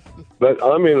 But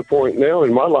I'm in a point now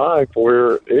in my life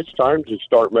where it's time to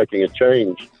start making a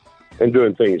change and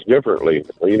doing things differently.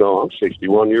 I'm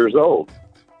 61 years old,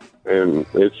 and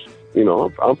it's,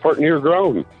 I'm pretty near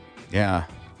grown. Yeah.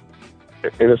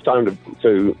 And it's time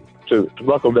to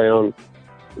buckle down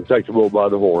and take the bull by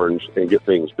the horns and get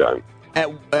things done.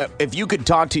 If you could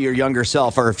talk to your younger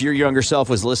self, or if your younger self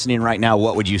was listening right now,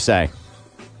 what would you say?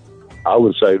 I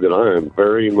would say that I am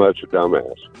very much a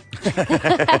dumbass.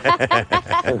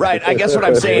 Right. I guess what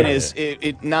I'm saying is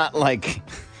it not like,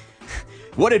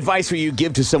 what advice would you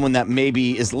give to someone that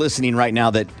maybe is listening right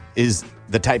now that is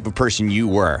the type of person you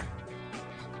were?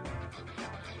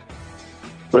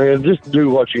 Man, just do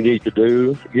what you need to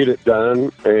do, get it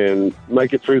done, and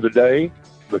make it through the day,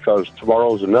 because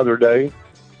tomorrow's another day.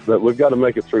 But we've got to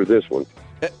make it through this one.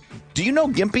 Do you know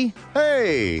Gimpy?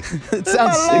 Hey, it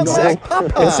sounds exact.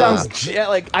 It sounds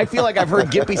like, I feel like I've heard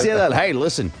Gimpy say that. Hey,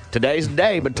 listen, today's the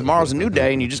day, but tomorrow's a new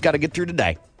day, and you just got to get through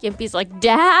today. Gimpy's like,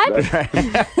 Dad?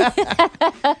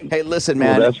 Hey, listen,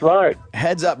 man. Well, that's right.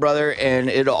 Heads up, brother, and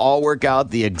it'll all work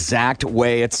out the exact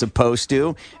way it's supposed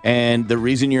to. And the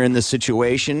reason you're in this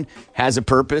situation has a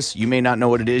purpose. You may not know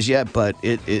what it is yet, but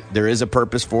there is a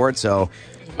purpose for it. So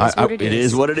it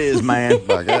is what it is, man.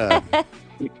 My God.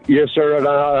 Yes, sir, and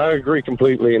I agree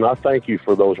completely, and I thank you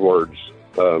for those words.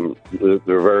 They're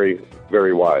very,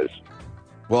 very wise.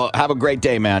 Well, have a great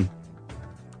day, man.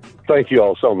 Thank you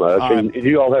all so much, All right. and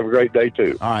you all have a great day,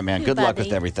 too. All right, man. Good luck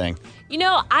with everything.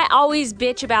 I always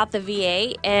bitch about the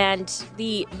VA, and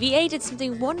the VA did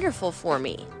something wonderful for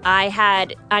me.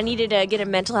 I needed to get a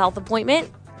mental health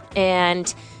appointment,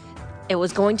 and it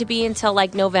was going to be until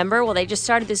like November. Well, they just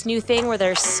started this new thing where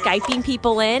they're Skyping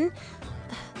people in.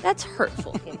 That's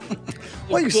hurtful.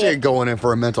 Well, you say going in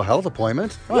for a mental health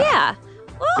appointment. Yeah.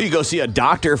 Well, you go see a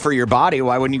doctor for your body.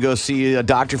 Why wouldn't you go see a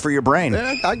doctor for your brain?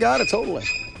 Yeah, I got it totally.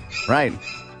 Right.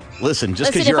 Listen,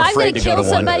 just because you're afraid to go to one.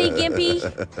 If I'm going to kill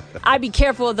somebody, Gimpy, I'd be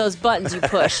careful with those buttons you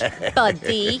push,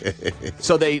 buddy.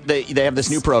 So they have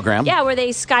this new program. Yeah, where they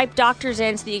Skype doctors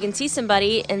in so that you can see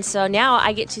somebody. And so now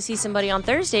I get to see somebody on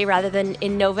Thursday rather than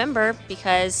in November,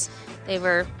 because they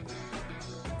were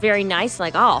very nice.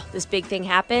 Like, oh, this big thing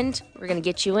happened. We're going to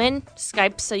get you in.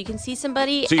 Skype so you can see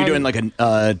somebody. So you're doing like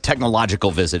a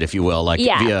technological visit, if you will, like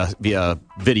via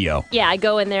video. Yeah, I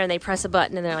go in there and they press a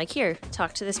button and they're like, here,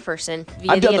 talk to this person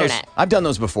via the internet. I've done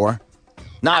those before.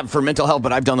 Not for mental health,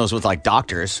 but I've done those with like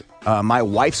doctors. My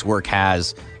wife's work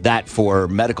has that for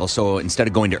medical. So instead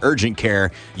of going to urgent care,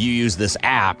 you use this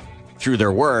app through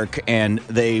their work, and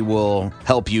they will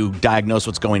help you diagnose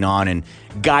what's going on and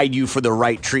guide you for the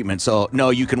right treatment. So,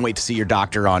 no, you can wait to see your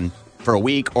doctor for a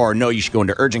week, or no, you should go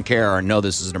into urgent care, or no,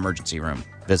 this is an emergency room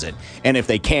visit. And if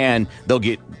they can, they'll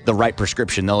get the right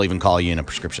prescription. They'll even call you in a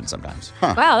prescription sometimes.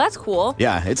 Wow, that's cool.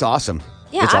 Yeah, it's awesome.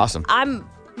 Yeah, it's awesome. I'm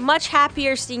much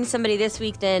happier seeing somebody this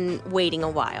week than waiting a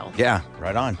while. Yeah,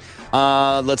 right on.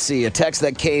 Let's see, a text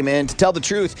that came in. To tell the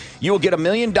truth, you will get $1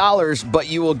 million, but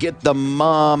you will get the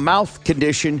mouth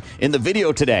condition in the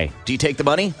video today. Do you take the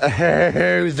money?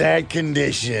 Oh, that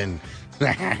condition.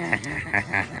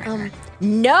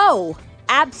 No,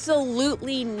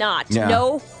 absolutely not. Yeah.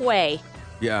 No way.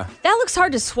 Yeah. That looks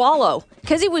hard to swallow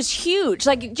because it was huge.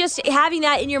 Like, just having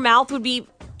that in your mouth would be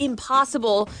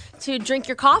impossible to drink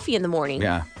your coffee in the morning.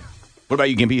 Yeah. What about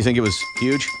you, Gimpy? You think it was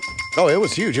huge? Oh, it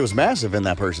was huge. It was massive in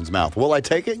that person's mouth. Will I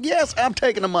take it? Yes, I'm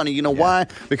taking the money. You know why?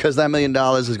 Because that $1 million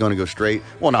is going to go straight.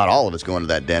 Well, not all of it's going to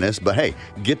that dentist, but hey,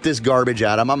 get this garbage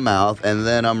out of my mouth, and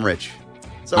then I'm rich.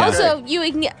 So also,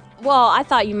 Well, I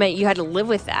thought you meant you had to live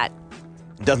with that.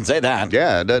 It doesn't say that.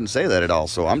 Yeah, it doesn't say that at all.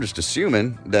 So I'm just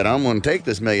assuming that I'm going to take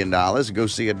this $1 million and go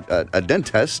see a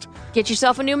dentist. Get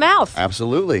yourself a new mouth.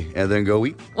 Absolutely. And then go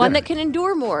eat. One that can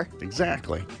endure more.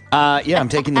 Exactly. Yeah, I'm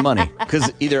taking the money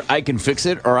because either I can fix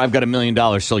it or I've got $1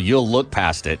 million, so you'll look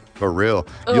past it. For real.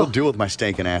 Ugh. You'll deal with my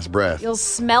stinking ass breath. You'll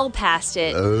smell past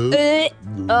it.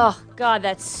 Oh, God,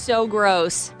 that's so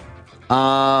gross.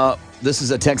 This is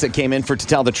a text that came in for To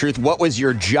Tell the Truth. What was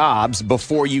your jobs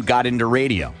before you got into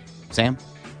radio? Sam?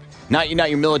 Not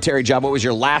your military job. What was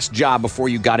your last job before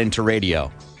you got into radio?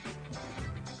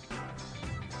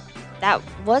 That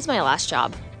was my last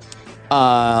job.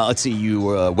 Let's see. You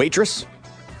were a waitress?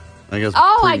 I guess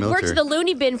I worked at the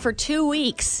loony bin for 2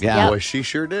 weeks. Yeah. Boy, she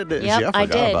sure did, didn't Yep, she? I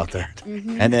forgot did. about that.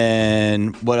 Mhm. And then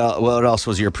what else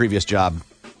was your previous job?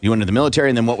 You went into the military,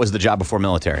 and then what was the job before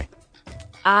military?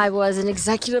 I was an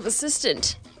executive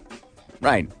assistant.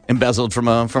 Right. Embezzled from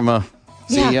a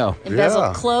CEO.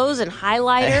 Embezzled clothes and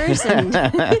highlighters and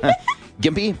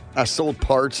Gimpy? I sold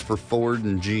parts for Ford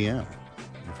and GM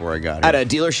before I got here. At a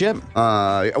dealership?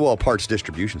 A parts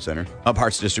distribution center. A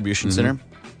parts distribution center.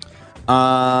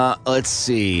 Let's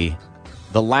see.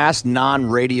 The last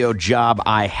non-radio job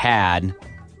I had,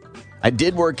 I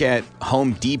did work at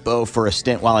Home Depot for a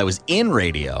stint while I was in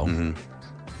radio.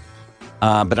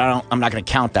 But I'm not going to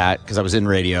count that because I was in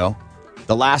radio.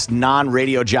 The last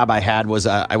non-radio job I had was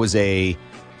I was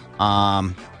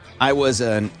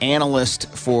an analyst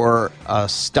for a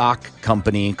stock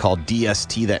company called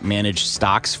DST that managed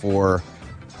stocks for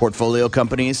portfolio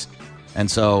companies. And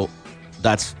so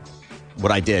that's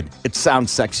what I did. It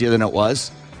sounds sexier than it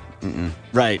was.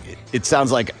 Right. It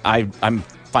sounds like I'm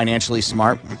financially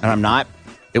smart, and I'm not.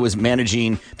 It was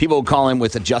managing. People would call in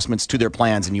with adjustments to their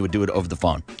plans, and you would do it over the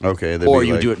phone. Okay. Or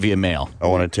you would do it via mail. I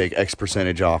want to take X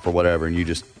percentage off or whatever, and you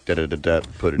just put it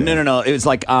in. No. It was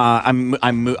like I'm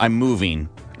moving.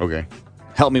 Okay.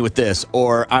 Help me with this,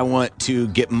 or I want to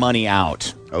get money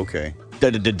out. Okay.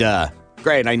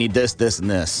 Great. I need this, and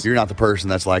this. You're not the person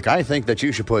that's like, I think that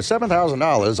you should put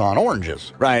 $7,000 on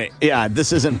oranges. Right. Yeah.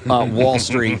 This isn't Wall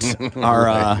Street or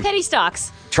penny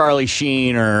stocks. Charlie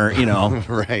Sheen or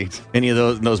right. Any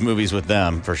of those movies with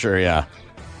them for sure. Yeah.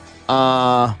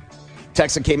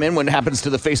 Text that came in. What happens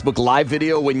to the Facebook Live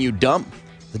video when you dump?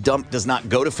 The dump does not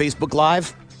go to Facebook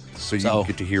Live, so you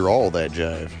get to hear all that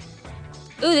jive.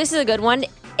 Ooh, this is a good one.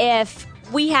 If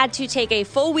we had to take a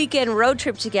full weekend road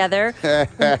trip together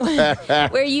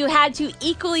where you had to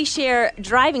equally share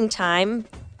driving time,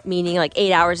 meaning like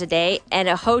 8 hours a day, and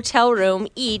a hotel room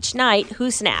each night, who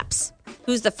snaps?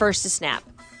 Who's the first to snap?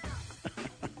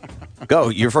 Go.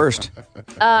 You're first.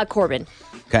 Corbin.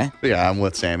 Okay. Yeah, I'm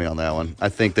with Sammy on that one. I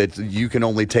think that you can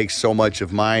only take so much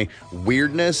of my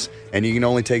weirdness, and you can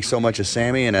only take so much of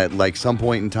Sammy, and at like some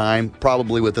point in time,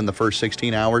 probably within the first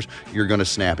 16 hours, you're going to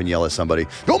snap and yell at somebody,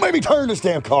 "Don't make me turn this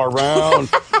damn car around."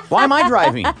 Why am I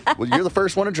driving? Well, you're the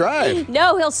first one to drive.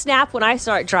 No, he'll snap when I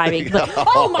start driving. Like,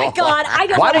 oh my God, I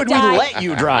don't Why want would to die. we let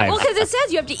you drive? Well, because it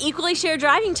says you have to equally share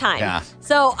driving time. Yeah.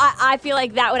 So I feel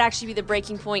like that would actually be the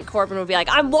breaking point. Corbin would be like,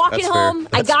 I'm walking That's fair. home.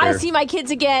 I That's got to fair. see my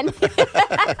kids again.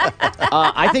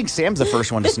 I think Sam's the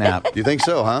first one to snap. You think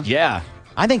so, huh? Yeah.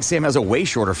 I think Sam has a way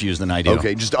shorter fuse than I do.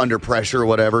 Okay, just under pressure or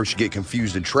whatever. She get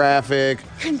confused in traffic.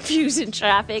 Confused in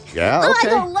traffic. Yeah, okay.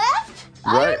 I go left?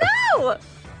 Right. I don't know.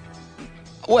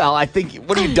 Well, I think,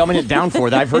 what are you dumbing it down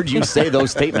for? I've heard you say those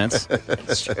statements.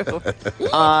 It's true.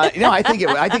 I think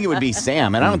it would be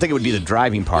Sam, and I don't think it would be the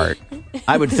driving part.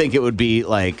 I would think it would be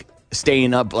like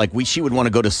staying up, like she would want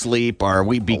to go to sleep, or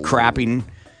we'd be crapping,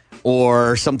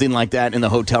 or something like that in the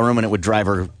hotel room, and it would drive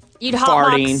her You'd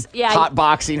farting,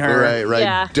 hotboxing her. Right.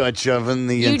 Yeah. Dutch oven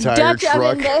the You entire Dutch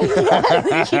truck.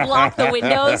 oven you lock the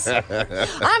windows.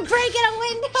 I'm breaking a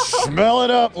window. Smell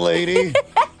it up, lady.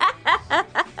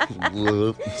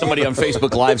 Somebody on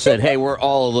Facebook Live said, "Hey, we're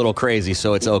all a little crazy,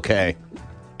 so it's okay."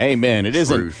 Amen. It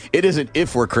isn't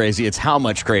if we're crazy; it's how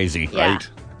much crazy. Yeah. Right.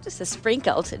 Just a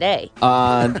sprinkle today.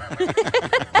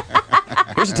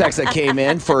 Here's a text that came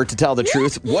in To Tell the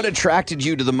Truth. What attracted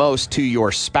you the most to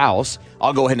your spouse?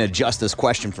 I'll go ahead and adjust this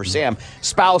question for Sam.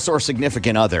 Spouse or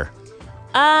significant other?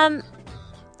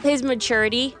 His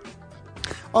maturity.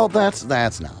 Oh, that's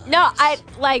not. No,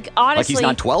 honestly. Like he's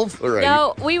not 12? Right.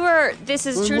 No, this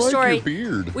is I true like story. your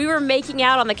beard. We were making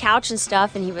out on the couch and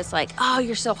stuff, and he was like, "Oh,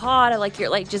 you're so hot. I like you're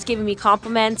like just giving me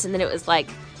compliments." And then it was like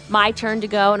my turn to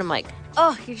go, and I'm like,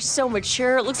 oh, you're so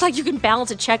mature. It looks like you can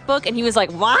balance a checkbook. And he was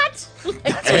like, what?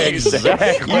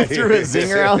 Exactly. You threw a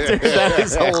zinger out there. That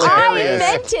is hilarious. I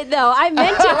meant it, though. I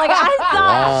meant it. Like, I thought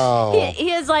Wow.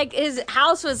 he is like, his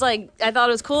house was like, I thought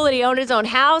it was cool that he owned his own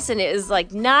house and it was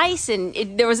like nice and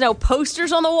there was no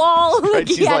posters on the wall. Like,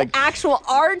 he she's had like, actual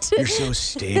art. You're so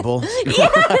stable.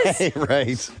 Yes.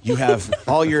 Right. You have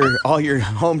all your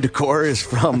home decor is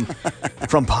from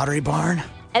Pottery Barn.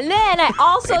 And then I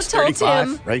also Page told 35,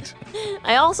 him, right?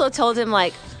 I also told him,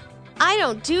 like, I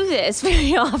don't do this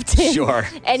very often. Sure.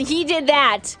 And he did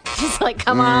that. He's like,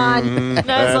 come on. And I was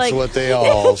That's like, what they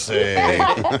all say.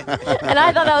 and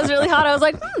I thought that was really hot. I was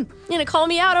like, you're gonna call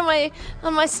me out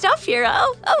on my stuff here.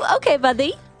 Oh, okay,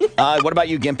 buddy. What about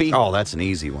you, Gimpy? Oh, that's an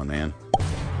easy one, man.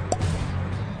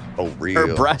 Oh, real.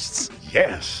 Her breasts.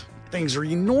 Yes. Things are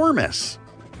enormous.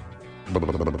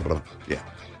 Yeah.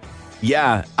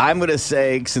 Yeah, I'm going to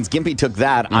say, since Gimpy took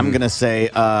that, I'm going to say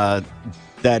that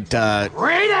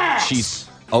Great ass! she's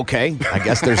okay. I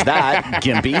guess there's that,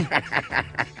 Gimpy.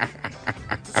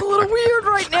 It's a little weird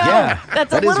right now. Yeah,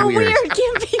 That's that a is little weird. weird,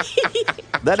 Gimpy.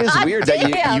 That is God weird that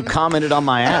damn. you commented on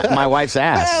my wife's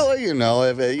ass. Well,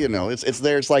 it's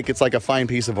there. It's like a fine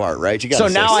piece of art, right? You got. So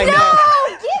now I know.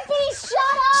 No, Gimpy, shut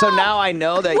up. So now I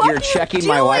know that What you're are you checking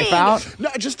my wife doing? out.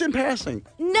 No, just in passing.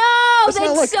 No, It's not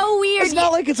that's like- so weird. it's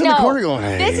not like it's in the corner going,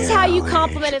 "Hey, This is how you Ellie."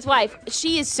 compliment his wife.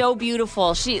 She is so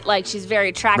beautiful. She's very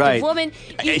attractive Right. woman.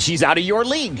 She's out of your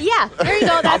league. Yeah, there you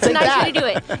go. That's a take nice that. way to do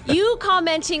it. You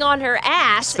commenting on her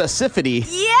ass. Specificity.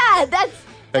 Yeah, that's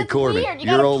Hey, Corbin, weird. You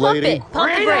your gotta old pump lady. it.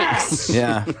 Pump the brakes.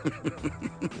 Yeah.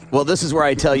 Well, this is where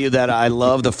I tell you that I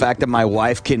love the fact that my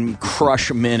wife can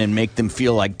crush men and make them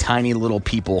feel like tiny little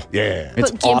people. Yeah.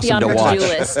 It's Put Gimpy awesome on to her watch. to-do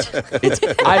list.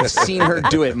 I've seen her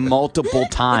do it multiple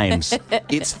times.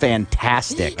 It's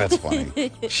fantastic. That's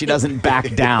funny. She doesn't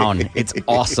back down. It's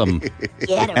awesome.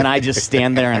 Get him. And I just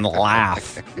stand there and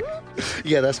laugh.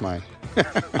 Yeah, that's mine.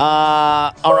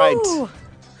 All right.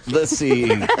 Let's see.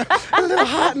 A little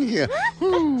hot in here.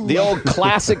 The old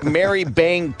classic Mary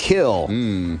Bang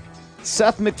Kill.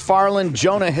 Seth MacFarlane,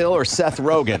 Jonah Hill, or Seth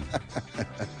Rogen?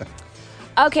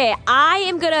 Okay, I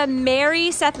am going to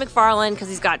marry Seth MacFarlane because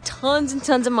he's got tons and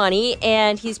tons of money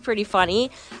and he's pretty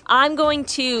funny. I'm going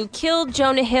to kill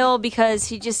Jonah Hill because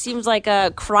he just seems like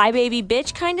a crybaby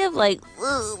bitch, kind of like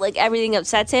everything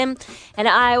upsets him. And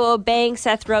I will bang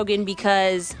Seth Rogen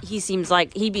because he seems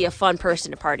like he'd be a fun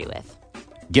person to party with.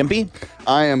 Gimpy?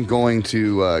 I am going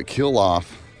to kill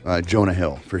off Jonah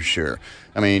Hill for sure.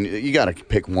 I mean, you got to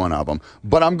pick one of them.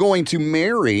 But I'm going to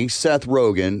marry Seth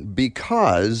Rogen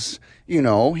because,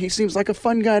 he seems like a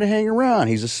fun guy to hang around.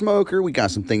 He's a smoker. We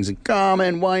got some things in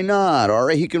common. Why not? All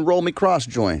right, he can roll me cross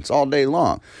joints all day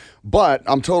long. But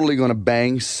I'm totally going to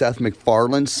bang Seth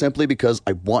MacFarlane simply because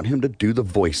I want him to do the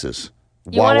voices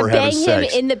You while want we're to having bang him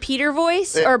sex. in the Peter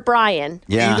voice or Brian?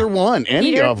 Yeah. Either one,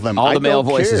 any Peter? of them. All I the male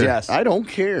don't voices, care. yes. I don't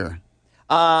care.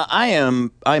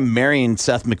 I'm marrying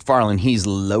Seth MacFarlane. He's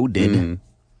loaded.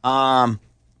 I'm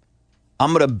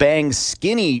gonna bang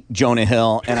skinny Jonah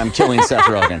Hill, and I'm killing Seth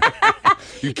Rogen.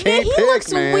 You can't He pick,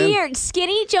 looks man. weird.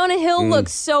 Skinny Jonah Hill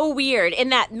looks so weird in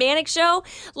that Manic show.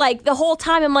 Like the whole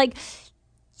time, I'm like,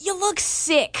 you look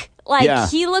sick. Like Yeah.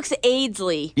 he looks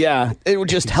AIDS-ly. Yeah, it would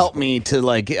just help me to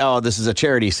this is a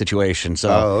charity situation. So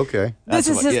Oh, okay. This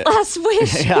is his yeah. last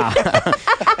wish.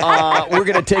 Yeah. We're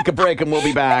gonna take a break, and we'll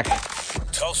be back.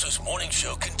 Tulsa's Morning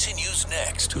Show continues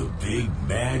next. The Big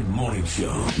Bad Morning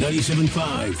Show.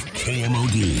 97.5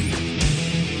 KMOD.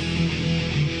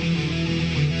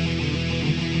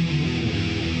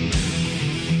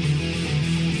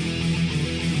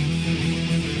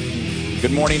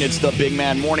 Good morning. It's the Big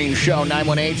Man Morning Show,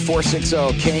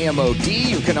 918-460-KMOD.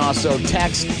 You can also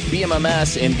text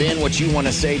BMMS and then what you want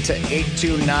to say to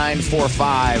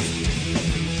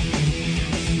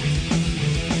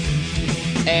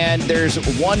 82945. And there's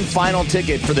one final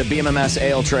ticket for the BMMS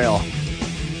Ale Trail.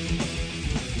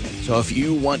 So if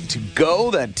you want to go,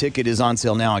 that ticket is on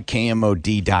sale now at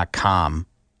KMOD.com.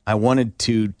 I wanted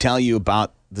to tell you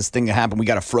about this thing that happened. We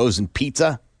got a frozen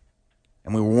pizza,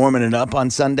 and we were warming it up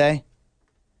on Sunday.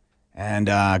 And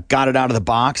got it out of the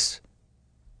box,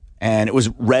 and it was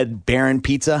Red Baron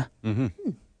pizza.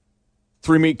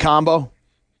 3-meat combo.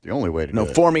 The only way to do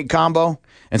it. 4-meat combo.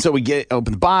 And so we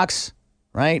open the box,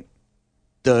 right?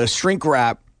 The shrink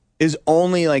wrap is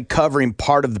only like covering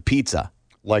part of the pizza.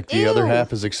 Like the other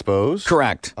half is exposed?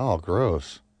 Correct. Oh,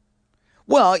 gross.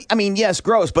 Well, I mean, yes,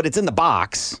 gross, but it's in the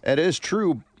box. It is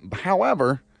true.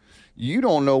 However, you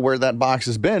don't know where that box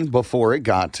has been before it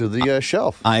got to the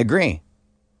shelf. I agree.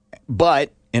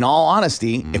 But in all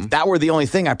honesty, if that were the only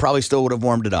thing, I probably still would have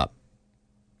warmed it up.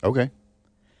 Okay.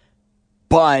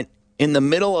 But in the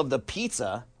middle of the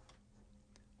pizza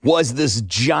was this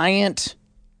giant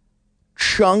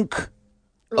chunk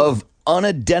of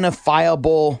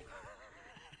unidentifiable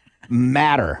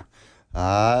matter.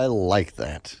 I like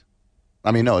that.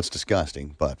 I mean, no, it's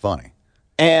disgusting, but funny.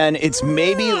 And it's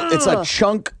a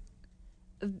chunk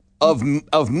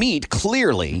of meat,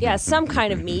 clearly. Yeah, some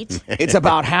kind of meat. It's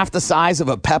about half the size of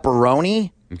a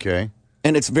pepperoni. Okay.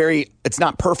 And it's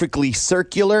not perfectly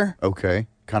circular. Okay.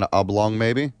 Kind of oblong,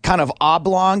 maybe? Kind of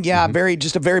oblong, yeah.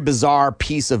 Just a very bizarre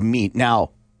piece of meat.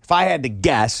 Now, if I had to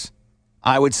guess,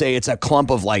 I would say it's a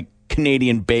clump of like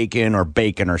Canadian bacon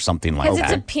or something like that.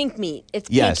 Because it's a pink meat. It's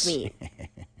Yes. pink meat.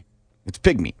 It's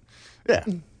pig meat. Yeah.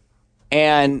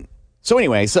 And so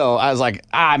anyway, so I was like,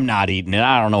 I'm not eating it.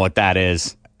 I don't know what that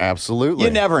is. Absolutely.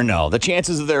 You never know. The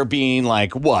chances of there being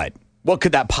like, what? What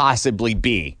could that possibly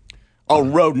be? A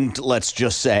rodent, let's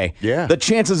just say. Yeah. The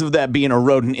chances of that being a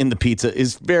rodent in the pizza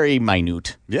is very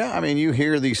minute. Yeah, I mean, you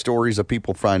hear these stories of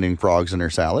people finding frogs in their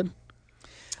salad.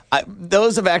 A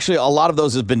lot of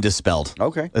those have been dispelled.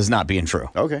 Okay. As not being true.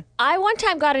 Okay. I one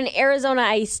time got an Arizona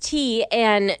iced tea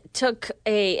and and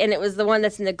it was the one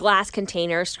that's in the glass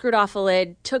container, screwed off the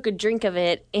lid, took a drink of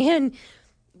it, and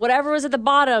whatever was at the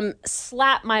bottom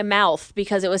slapped my mouth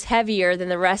because it was heavier than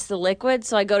the rest of the liquid.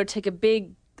 So I go to take a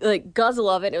big guzzle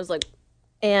of it, and it was like,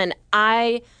 and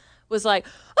I was like,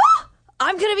 oh,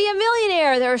 I'm going to be a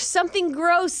millionaire. There's something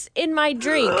gross in my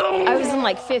drink. I was in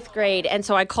like 5th grade. And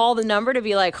so I called the number to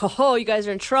be like, oh, you guys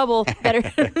are in trouble.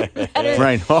 Better.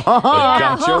 Right.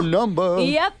 Got your number.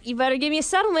 Yep. You better give me a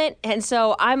settlement. And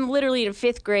so I'm literally in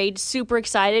 5th grade, super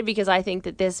excited because I think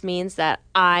that this means that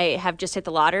I have just hit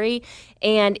the lottery.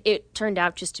 And it turned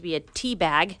out just to be a tea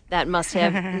bag that must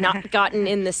have not gotten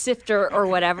in the sifter or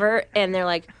whatever. And they're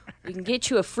like, we can get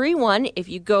you a free one if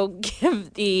you go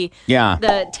give the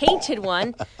tainted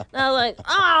one. And I was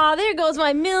like, there goes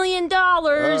my $1 million.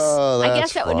 Oh, I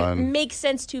guess that would fun. make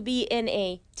sense to be in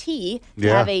a tea, to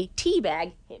Yeah. have a tea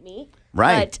bag hit me.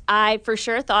 Right. But I for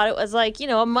sure thought it was like,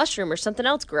 a mushroom or something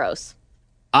else gross.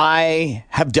 I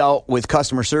have dealt with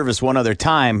customer service one other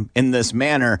time in this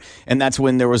manner, and that's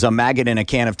when there was a maggot in a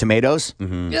can of tomatoes.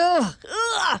 Ugh,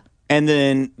 ugh. And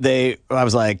then I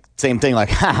was like, same thing, like,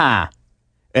 haha.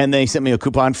 And they sent me a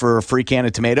coupon for a free can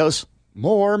of tomatoes.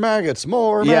 More maggots,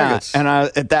 more maggots. Yeah,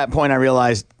 and at that point I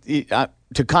realized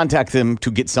to contact them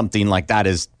to get something like that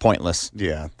is pointless.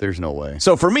 Yeah, there's no way.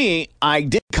 So for me, I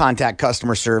did contact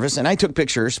customer service, and I took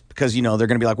pictures because, they're going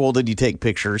to be like, well, did you take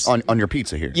pictures? On your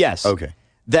pizza here? Yes. Okay.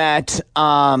 That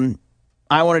I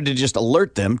wanted to just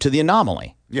alert them to the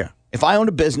anomaly. Yeah. If I owned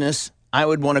a business, I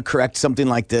would want to correct something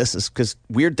like this because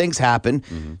weird things happen.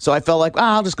 Mm-hmm. So I felt like,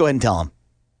 I'll just go ahead and tell them.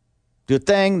 Do a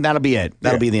thing, that'll be it.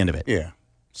 That'll be the end of it. Yeah.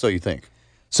 So you think.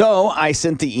 So I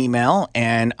sent the email,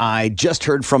 and I just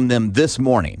heard from them this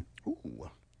morning. Ooh.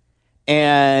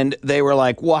 And they were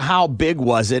like, well, how big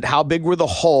was it? How big were the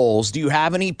holes? Do you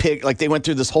have any Like, they went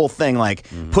through this whole thing, like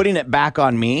putting it back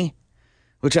on me,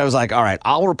 which I was like, all right,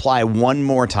 I'll reply one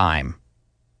more time.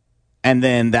 And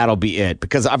then that'll be it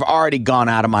because I've already gone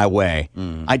out of my way.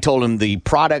 I told them the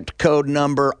product code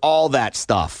number, all that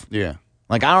stuff. Yeah.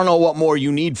 Like, I don't know what more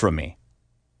you need from me.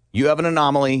 You have an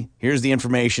anomaly. Here's the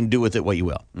information. Do with it what you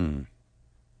will.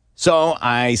 So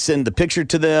I send the picture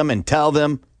to them and tell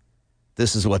them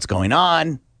this is what's going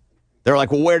on. They're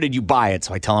like, well, where did you buy it?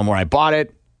 So I tell them where I bought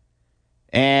it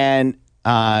and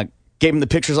gave them the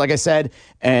pictures, like I said.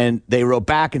 And they wrote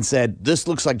back and said, this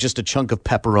looks like just a chunk of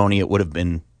pepperoni. It would have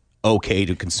been okay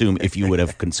to consume if you would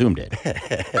have consumed it.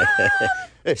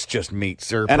 It's just meat,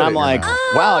 sir. And Put I'm it in your like, mouth.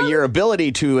 wow, your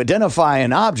ability to identify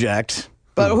an object,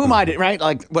 but who might it, right?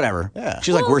 Like, whatever. Yeah.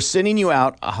 She's like, we're sending you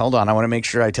out. Hold on, I want to make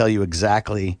sure I tell you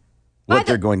exactly what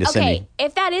they're going to send Okay, me.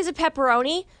 if that is a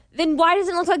pepperoni, then why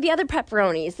doesn't it look like the other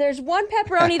pepperonis? There's one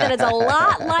pepperoni that is a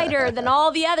lot lighter than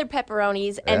all the other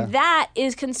pepperonis, and that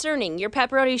is concerning. Your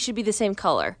pepperoni should be the same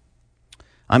color.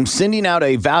 I'm sending out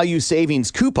a value savings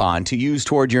coupon to use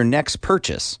toward your next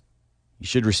purchase. You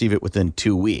should receive it within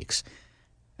 2 weeks.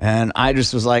 And I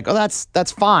just was like, oh,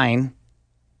 that's fine.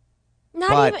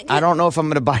 But I don't know if I'm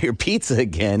going to buy your pizza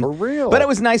again. For real. But it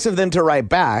was nice of them to write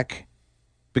back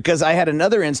because I had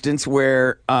another instance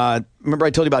where, remember I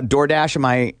told you about DoorDash and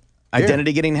my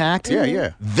identity getting hacked? Yeah,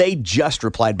 yeah. They just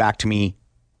replied back to me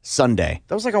Sunday.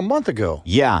 That was like a month ago.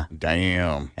 Yeah.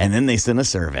 Damn. And then they sent a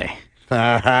survey.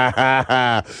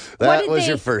 That was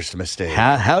your first mistake.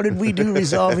 How did we do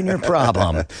resolving your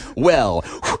problem? Well,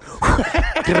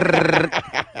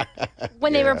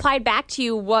 When they replied back to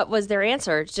you, what was their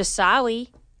answer? Just sorry.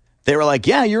 they were like,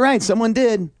 yeah, you're right. Someone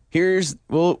did.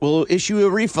 We'll issue a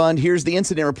refund. Here's the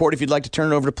incident report if you'd like to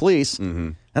turn it over to police.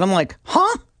 And I'm like,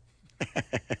 huh?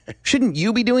 Shouldn't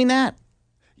you be doing that?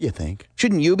 You think?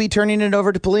 Shouldn't you be turning it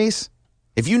over to police?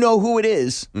 If you know who it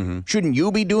is, shouldn't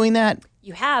you be doing that?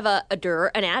 You have an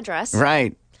address.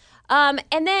 Right. And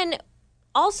then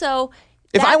also,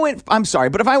 If I went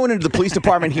into the police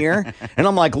department here and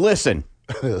I'm like, listen.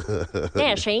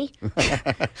 Yeah, see?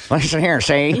 Listen here,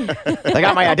 see? They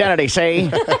got my identity, see?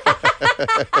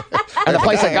 And the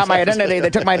place that got my identity, they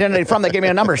took my identity from, they gave me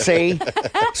a number, see?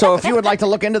 So if you would like to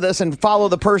look into this and follow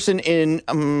the person in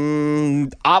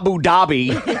Abu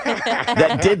Dhabi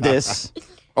that did this,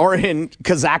 or in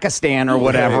Kazakhstan or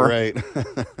whatever, right.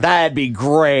 That'd be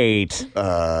great.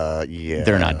 Yeah.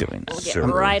 They're not doing that. We'll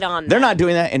get right on that. They're not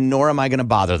doing that, and nor am I going to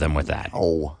bother them with that.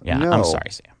 Oh, yeah. no. I'm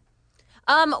sorry, Sam.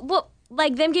 Well,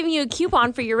 like them giving you a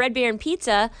coupon for your Red Baron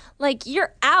pizza, like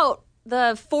you're out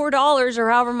the $4 or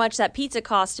however much that pizza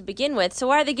costs to begin with. So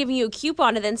why are they giving you a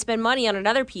coupon to then spend money on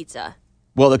another pizza?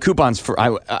 Well, the coupon's for.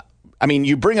 I mean,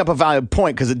 you bring up a valid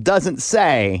point because it doesn't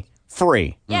say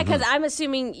free. Yeah, because I'm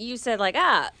assuming you said like,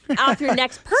 off your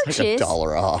next purchase. Like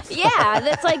 $1 off. Yeah,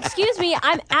 that's like, excuse me,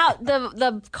 I'm out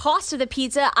the cost of the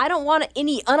pizza. I don't want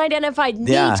any unidentified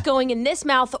meat going in this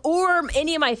mouth or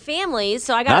any of my family's,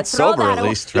 so I got to throw sober that at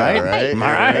least, right? Right. All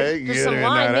right. Just some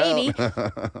wine, maybe.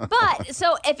 But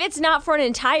so if it's not for an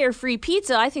entire free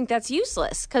pizza, I think that's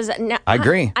useless. Because I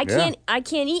agree. I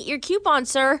can't eat your coupon,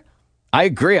 sir. I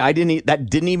agree. That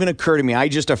didn't even occur to me. I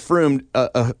just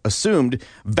assumed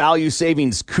value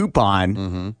savings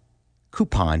coupon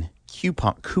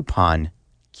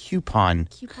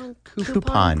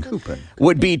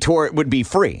would be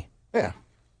free. Yeah.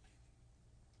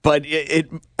 But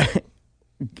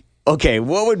okay,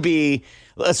 what would be,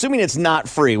 assuming it's not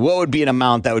free, what would be an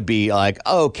amount that would be like,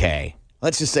 okay,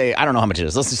 let's just say, I don't know how much it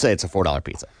is. Let's just say it's a $4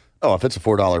 pizza. Oh, if it's a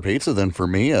 $4 pizza, then for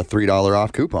me, a $3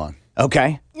 off coupon.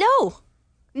 Okay.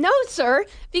 No, sir,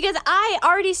 because I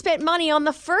already spent money on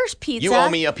the first pizza. You owe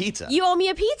me a pizza. You owe me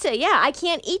a pizza. Yeah, I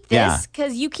can't eat this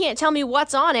because you can't tell me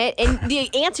what's on it, and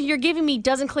the answer you're giving me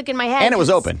doesn't click in my head. And it was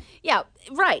open. Yeah,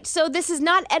 right. So this is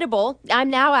not edible. I'm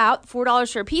now out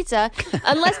 $4 for a pizza.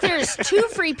 Unless there's 2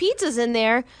 free pizzas in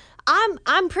there,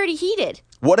 I'm pretty heated.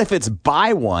 What if it's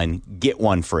buy one, get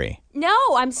one free? No,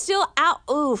 I'm still out.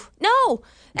 Ooh, no.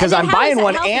 Because I'm buying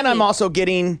one and I'm also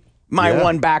getting my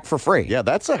one back for free. Yeah,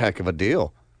 that's a heck of a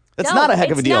deal. It's not a heck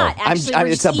of a deal. Not,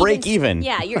 actually. It's a break even.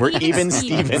 Yeah, we're even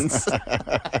Stevens.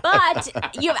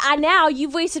 But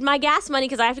you've wasted my gas money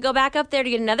because I have to go back up there to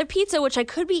get another pizza, which I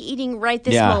could be eating right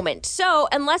this moment. So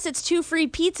unless it's 2 free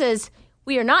pizzas,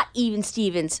 we are not even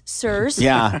Stevens, sirs.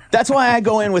 Yeah, that's why I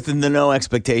go in with the no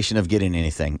expectation of getting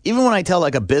anything. Even when I tell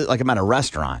like I'm at a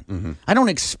restaurant, I don't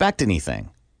expect anything.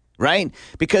 Right?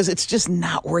 Because it's just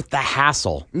not worth the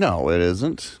hassle. No, it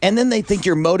isn't. And then they think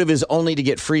your motive is only to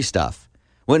get free stuff.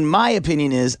 When my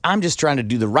opinion is, I'm just trying to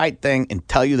do the right thing and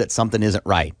tell you that something isn't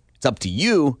right. It's up to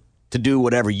you to do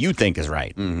whatever you think is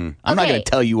right. I'm not going to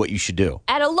tell you what you should do.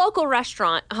 At a local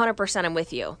restaurant, 100% I'm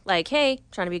with you. Like, hey,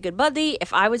 trying to be a good buddy.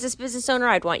 If I was this business owner,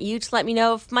 I'd want you to let me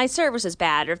know if my service is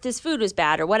bad or if this food was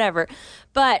bad or whatever.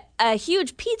 But a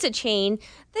huge pizza chain,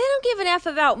 they don't give an F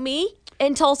about me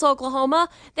in Tulsa, Oklahoma.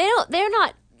 They're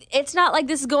not. It's not like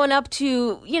this is going up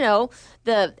to,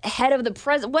 the head of the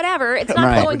president, whatever. It's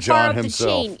not going far up the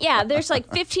chain. Yeah, there's like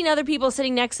 15 other people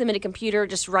sitting next to them at a computer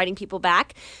just writing people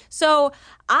back. So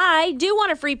I do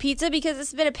want a free pizza because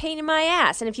it's been a pain in my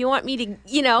ass. And if you want me to,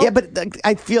 Yeah, but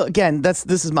I feel, again, this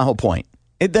is my whole point.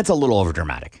 That's a little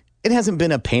overdramatic. It hasn't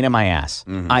been a pain in my ass.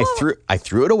 I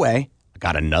threw it away. I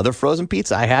got another frozen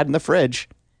pizza I had in the fridge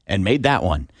and made that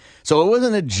one. So it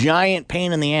wasn't a giant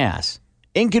pain in the ass.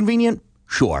 Inconvenient?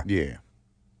 Sure. Yeah.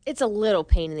 It's a little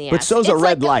pain in the ass. But so's a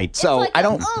red light. So I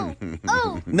don't.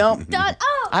 No.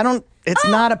 I don't. It's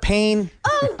not a pain.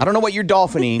 I don't know what you're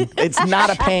dolphining. It's not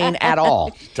a pain at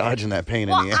all. Dodging that pain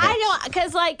well, in the ass. I don't,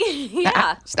 because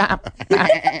yeah. Stop.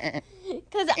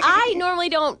 Because I normally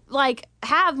don't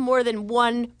have more than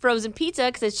one frozen pizza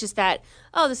because it's just that,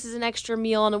 this is an extra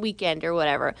meal on a weekend or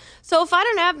whatever. So if I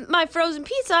don't have my frozen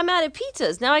pizza, I'm out of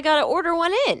pizzas. Now I got to order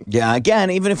one in. Yeah, again,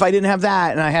 even if I didn't have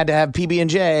that and I had to have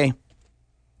PB&J,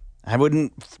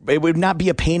 it would not be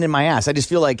a pain in my ass. I just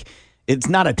feel like it's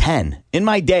not a 10. In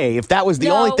my day, if that was the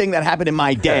only thing that happened in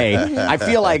my day, I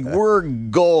feel like we're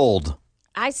gold.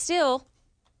 I still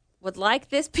would like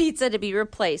this pizza to be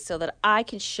replaced so that I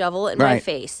can shovel it in my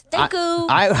face. Thank you.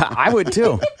 I would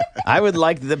too. I would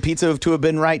like the pizza to have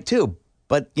been right too.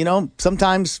 But,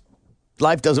 sometimes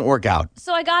life doesn't work out.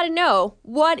 So I got to know,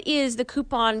 what is the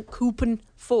coupon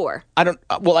for? I don't,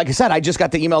 well, like I said, I just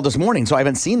got the email this morning, so I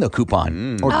haven't seen the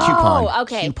coupon. Coupon. Oh,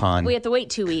 okay. Coupon. We have to wait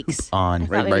 2 weeks. Coupon.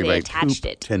 Maybe they attached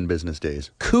it. 10 business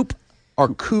days. Coop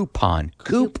or coupon?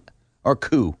 Coop. Or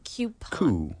coup?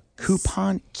 Coupon.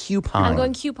 Coupon? I'm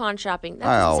going coupon shopping. That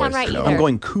I doesn't always sound right do. either. I'm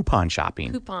going coupon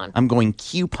shopping. Coupon. I'm going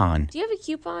coupon. Do you have a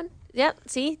coupon? Yep.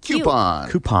 See? Coupon.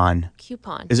 Coupon.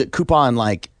 Coupon. Is it coupon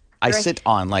like I Right. sit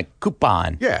on, like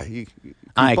coupon? Yeah.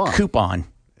 I coupon. coupon.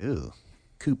 Ew.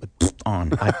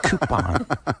 Coupon. I coupon.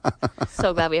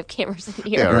 So glad we have cameras in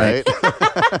here. Yeah, right.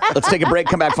 Let's take a break,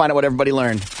 come back, find out what everybody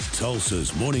learned.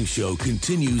 Tulsa's Morning Show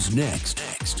continues next.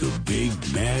 The Big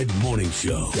Mad Morning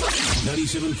Show.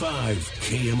 97.5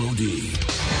 KMOD.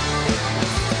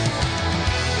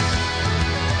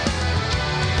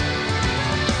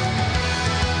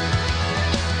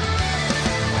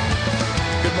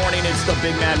 Good morning. It's the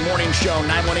Big Mad Morning Show.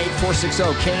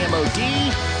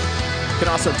 918-460-KMOD. You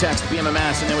can also text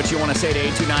BMMS and then what you want to say to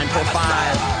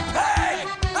 82945.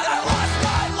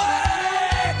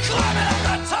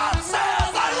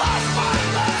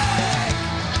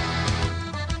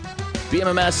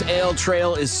 BMMS Ale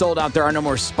Trail is sold out. There are no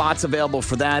more spots available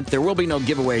for that. There will be no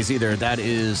giveaways either. That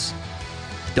is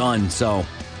done. So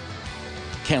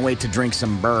can't wait to drink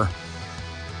some burr.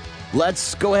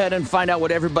 Let's go ahead and find out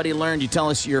what everybody learned. You tell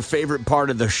us your favorite part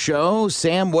of the show.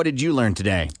 Sam, what did you learn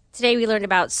today? Today we learned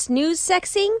about snooze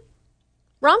sexing,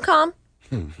 rom-com,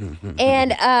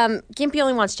 and Gimpy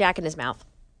only wants Jack in his mouth.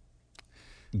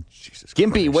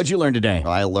 Gimpy, what'd you learn today?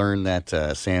 I learned that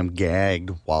Sam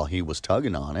gagged while he was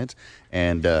tugging on it.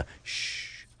 And, the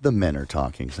men are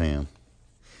talking, Sam.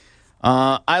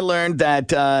 I learned that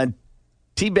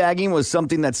teabagging was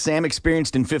something that Sam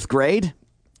experienced in 5th grade.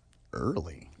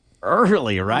 Early,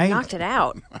 right? Knocked it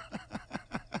out.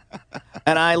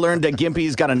 And I learned that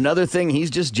Gimpy's got another thing he's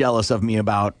just jealous of me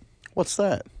about. What's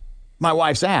that? My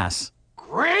wife's ass.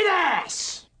 Great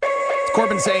ass! It's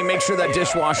Corbin saying make sure that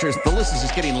dishwashers... The list is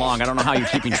just getting long. I don't know how you're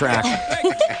keeping track.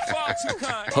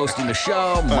 Hosting the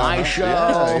show, my show.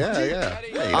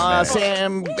 Yeah.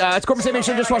 Sam, it's Corbin saying make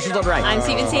sure dishwashers load right. I'm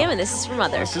Stephen Sam, and this is for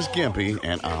Mother. This is Gimpy,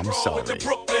 and I'm sorry.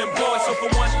 Brooklyn boys, so for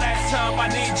one last time, I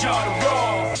need y'all to roll.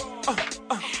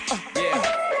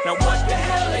 Now what the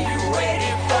hell are you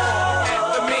waiting for?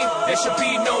 After me, there should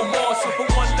be no more. So for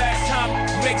one last time,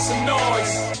 make some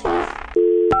noise.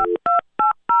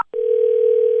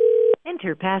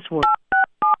 Enter password.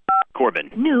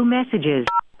 Corbin. New messages.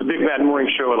 The Big Bad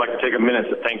Morning Show would like to take a minute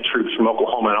to thank troops from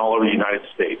Oklahoma and all over the United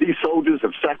States. These soldiers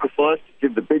have sacrificed to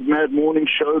give the Big Mad Morning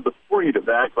Show the freedom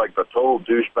to act like the total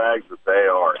douchebags that they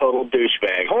are. Total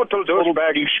douchebag. Total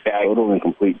douchebag. Total and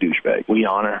complete douchebag. We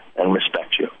honor and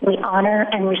respect you. We honor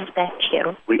and respect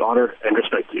you. We honor and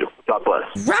respect you. God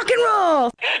bless. Rock and roll!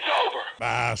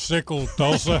 Bicycle,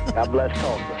 Tulsa. God bless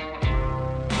Tulsa.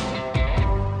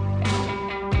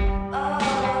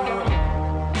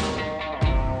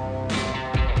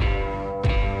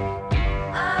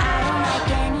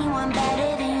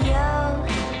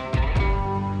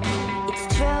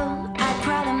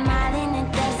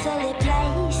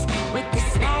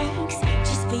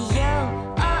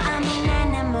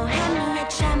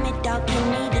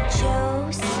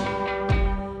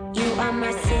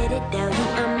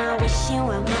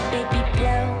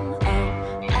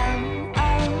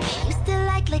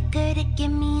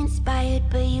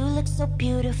 But you look so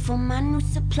beautiful, my new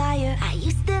supplier. I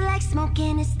used to like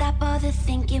smoking and stop all the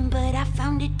thinking, but I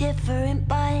found a different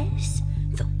buzz.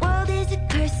 The world is a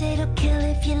curse, it'll kill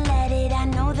if you let it. I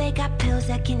know they got pills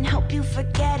that can help you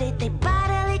forget it. They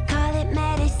bodily call it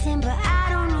medicine, but I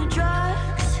don't need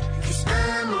drugs, 'cause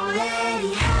I'm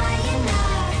already high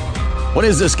enough. What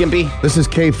is this, Gimpy? This is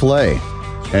K-Flay.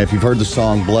 And if you've heard the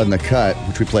song Blood in the Cut,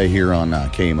 which we play here on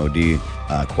KMOD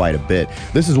quite a bit,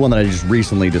 this is one that I just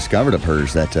recently discovered of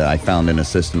hers that I found in a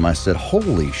system. I said,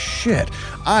 holy shit,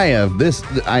 I have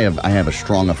a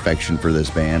strong affection for this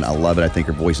band. I love it. I think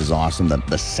her voice is awesome.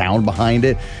 The sound behind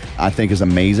it, I think, is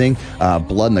amazing.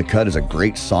 Blood in the Cut is a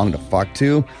great song to fuck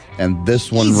to. And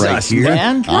this one right here,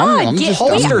 man. I'm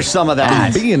holster some of that.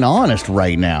 I'm being honest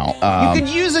right now. You could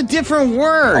use a different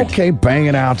word. Okay, bang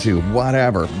it out to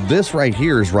whatever. This right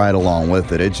here is right along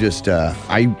with it. It just,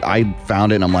 I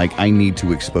found it and I'm like, I need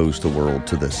to expose the world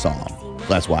to this song.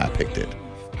 That's why I picked it.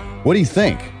 What do you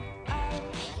think?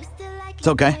 It's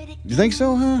okay. You think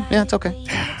so, huh? Yeah, it's okay.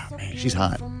 Man, she's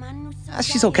hot.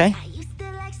 She's okay.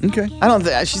 Okay. I don't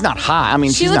think she's not hot. I mean,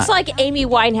 She she's looks not. like Amy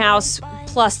Winehouse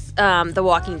plus The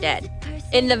Walking Dead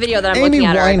in the video that I'm Amy looking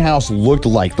at. Winehouse looked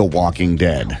like The Walking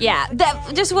Dead. Yeah,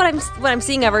 that just what I'm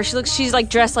seeing of her. She's like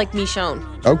dressed like Michonne.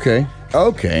 Okay.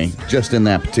 Just in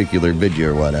that particular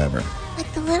video or whatever.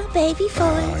 Like the little baby voice.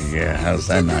 Oh yeah, how does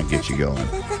that not get you going?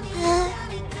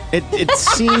 It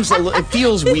seems it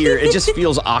feels weird. It just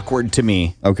feels awkward to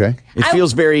me. Okay. It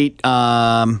feels very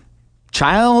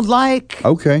childlike.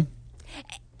 Okay.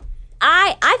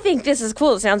 I think this is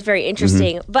cool. It sounds very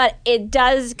interesting, but it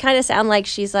does kind of sound like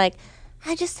she's like,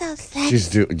 I just so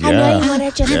sexy. I know you want to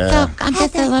just I'm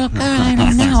just a little girl. I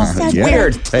don't know. It's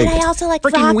weird. But I also like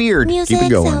Freaking rock weird. music, Keep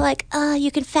it going. so like, you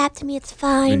can fap to me. It's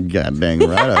fine. God dang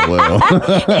right I will.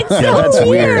 It's so that's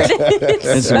weird. It's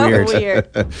That's so weird. weird.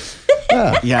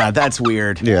 Yeah, that's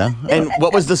weird. Yeah. And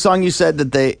what was the song you said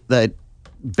that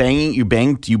you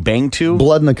banged to?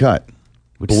 Blood in the Cut.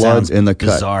 Which Blood's sounds in the cut.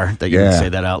 bizarre that you Yeah. would say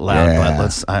that out loud, Yeah.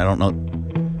 but I don't know.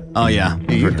 Oh yeah,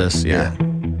 I've heard this. Yeah.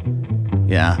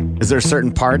 Yeah. Is there a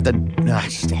certain part that?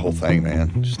 Just the whole thing,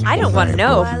 man. Just the I whole don't want to thing.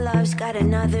 know. My love's got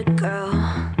another girl.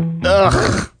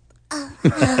 Ugh. You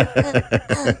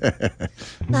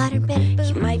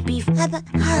might be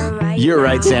right. You're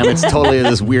right, Sam. It's totally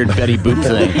this weird Betty Boop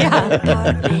thing.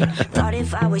 Thought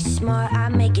if I was smart,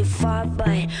 I'd make it far,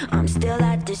 but I'm still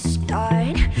at the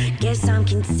start. Guess I'm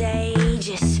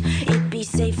contagious. It'd be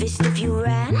safest if you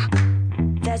ran.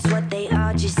 That's what they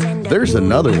all just end up There's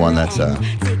another one that's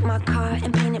Take my car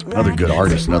and paint it another good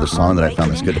artist, another song that I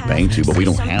found that's good to bang to, but we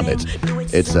don't have it.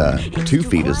 It's 2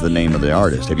 Feet is the name of the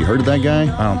artist. Have you heard of that guy?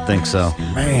 I don't think so.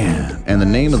 Man. And the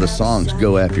name of the song's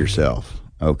Go F Yourself.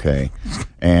 Okay.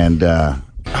 And dang,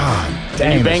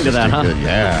 you banged to that, huh? good.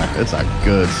 Yeah, it's a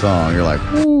good song. You're like,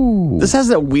 ooh. This has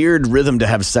that weird rhythm to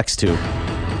have sex to,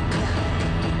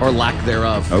 or lack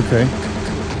thereof. Okay.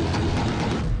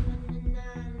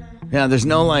 Yeah, there's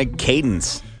no like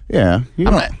cadence. Yeah.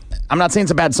 I'm not saying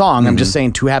it's a bad song. I'm just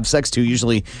saying to have sex to.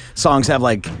 Usually, songs have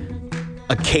like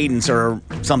a cadence or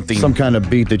something. Some kind of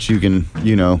beat that you can,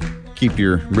 keep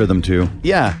your rhythm to.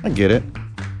 Yeah, I get it.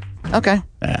 Okay.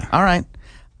 Yeah. All right.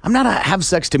 I'm not a have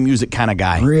sex to music kind of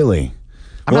guy. Really?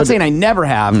 I'm not saying I never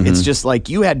have. It's just like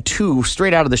you had 2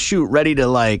 straight out of the chute, ready to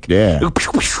like. Yeah.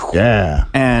 Yeah.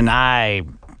 And I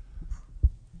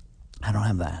don't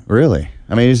have that. Really?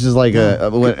 I mean, it's just like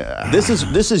This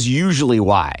is usually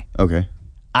why. Okay.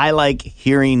 I like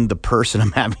hearing the person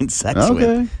I'm having sex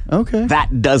with. Okay.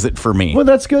 That does it for me. Well,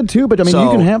 that's good too, but I mean, So,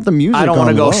 you can have the music I don't want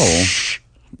to go, low. shh.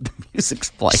 The music's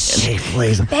playing.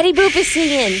 Please. Betty Boop is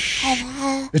singing.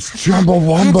 It's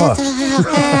Chumbawamba.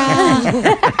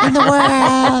 In the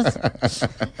world.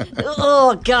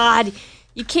 Oh, God.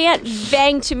 You can't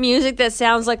bang to music that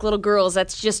sounds like little girls.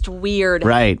 That's just weird.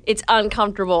 Right. It's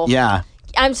uncomfortable. Yeah.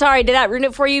 I'm sorry. Did that ruin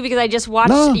it for you? Because I just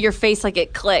watched your face like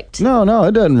it clicked. No,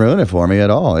 it doesn't ruin it for me at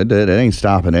all. It ain't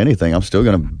stopping anything. I'm still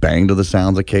gonna bang to the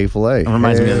sounds of K-Filet. It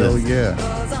reminds me of this. Yeah.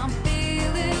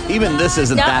 Even this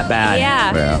isn't that bad.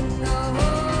 Yeah. Yeah.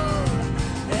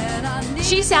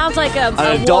 She sounds like a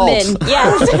adult. woman.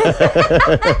 Yes.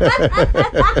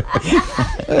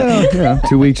 Yeah.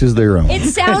 To each is their own. It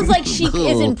sounds like she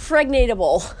is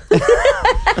impregnatable.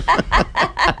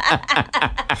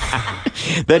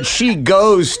 That she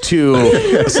goes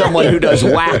to someone who does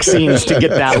waxings to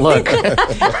get that look.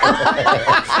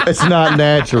 It's not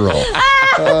natural.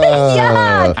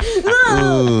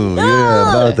 Ooh, yeah,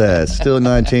 about that. Still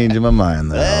not changing my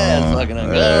mind, though. That's fucking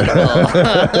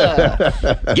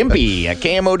uncomfortable. Gimpy at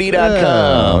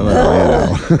KMOD.com.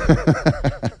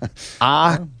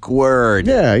 Awkward.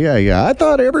 Yeah. I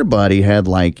thought everybody had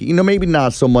maybe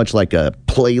not so much like a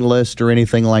playlist or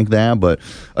anything like that, but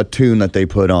a tune that they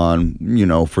put on,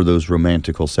 for those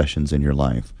romantical sessions in your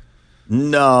life.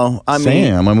 No,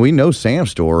 Sam, we know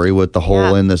Sam's story with the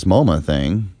whole in this moment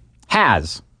thing.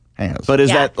 Has. But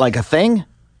is that like a thing?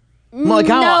 Well, like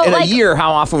how in a year,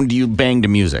 how often do you bang to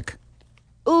music?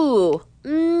 Ooh.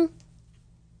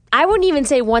 I wouldn't even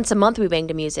say once a month we bang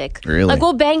to music. Really? Like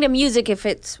we'll bang to music if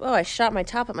it's, I shot my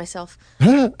top at myself.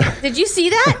 Did you see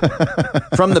that?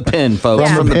 From the pin, folks.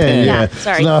 Yeah. From the pin. Yeah,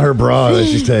 sorry. It's not her bra that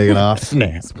she's taking off.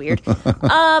 That's weird.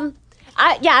 I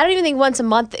don't even think once a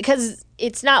month because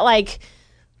it's not like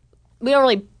we don't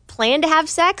really plan to have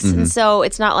sex. Mm-hmm. And so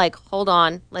it's not like, hold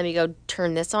on, let me go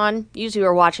turn this on. Usually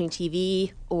we're watching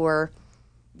TV or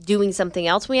doing something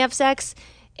else when we have sex.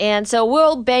 And so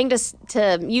we'll bang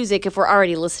to music if we're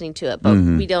already listening to it, but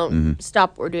we don't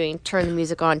stop what we're doing, turn the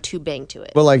music on to bang to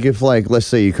it. But if let's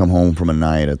say you come home from a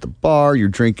night at the bar, you're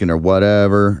drinking or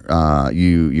whatever,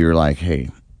 you're like, hey,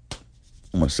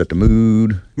 I'm gonna set the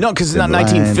mood. No, because it's not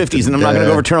 1950s, and I'm not gonna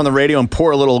go over turn on the radio and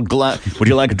pour a little glass. Would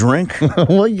you like a drink?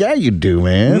 Well, yeah, you do,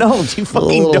 man. No, you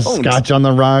fucking a little don't. Scotch on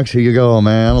the rocks. Here you go,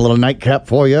 man. A little nightcap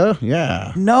for you.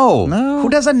 Yeah. No. Who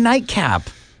does a nightcap?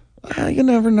 You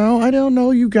never know. I don't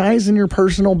know you guys in your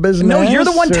personal business. No, you're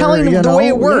the one telling them the way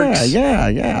it works.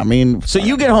 Yeah. I mean, so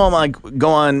you get home, go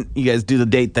on, you guys do the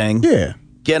date thing. Yeah.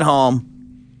 Get home,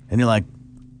 and you're like,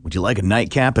 Would you like a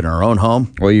nightcap in our own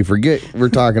home? Well, you forget we're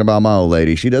talking about my old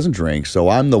lady. She doesn't drink, so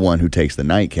I'm the one who takes the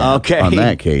nightcap on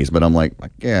that case. But I'm like,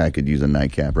 yeah, I could use a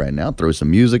nightcap right now. Throw some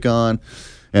music on.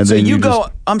 And so then you go,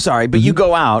 I'm sorry, but you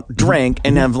go out, drink,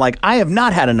 and have like, I have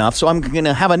not had enough, so I'm going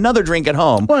to have another drink at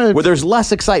home where there's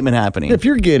less excitement happening. If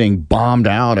you're getting bombed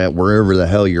out at wherever the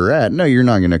hell you're at, no, you're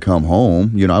not going to come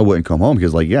home. I wouldn't come home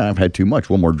because I've had too much.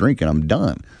 One more drink and I'm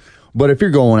done. But if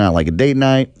you're going out like a date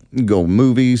night, you go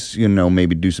movies,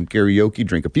 maybe do some karaoke,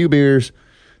 drink a few beers,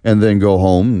 and then go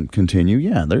home and continue.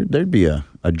 Yeah, there'd be a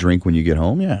drink when you get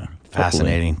home. Yeah.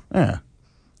 Fascinating. Yeah.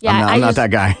 Yeah, I'm not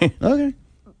that guy. Okay.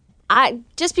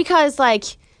 Just because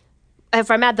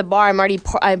if I'm at the bar,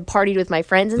 I'm partied with my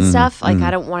friends and stuff. I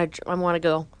don't want to. I want to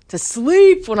go to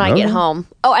sleep when I get home.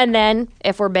 Oh, and then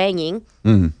if we're banging,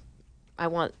 I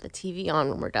want the TV on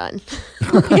when we're done.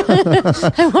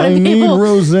 I need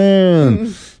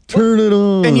Roseanne. Turn it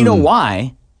on. And you know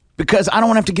why? Because I don't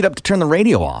want to have to get up to turn the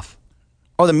radio off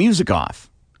or the music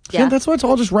off. Yeah, that's why it's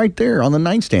all just right there on the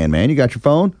nightstand, man. You got your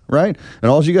phone, right?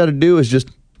 And all you got to do is just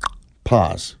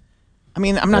pause. I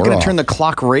mean, I'm not going to turn the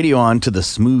clock radio on to the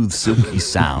smooth, silky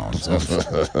sounds of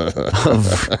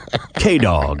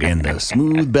K-Dog and the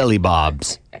smooth belly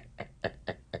bobs.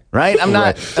 Right? I'm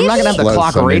not going to have the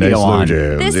clock radio on.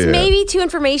 This may be too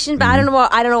information, but I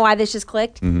don't know why this just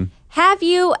clicked. Have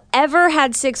you ever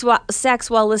had sex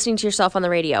while listening to yourself on the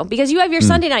radio? Because you have your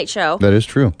Sunday night show. That is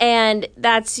true. And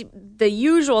that's the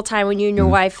usual time when you and your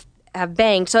wife have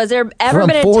banged. So has there ever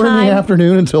been a From 4 time in the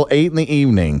afternoon until 8 in the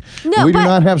evening? No, we do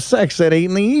not have sex at 8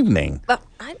 in the evening.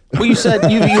 Well, you said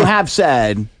you have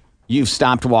said you've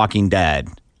stopped Walking Dead.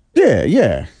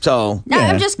 Yeah. So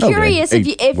I'm just curious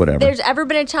if whatever. there's ever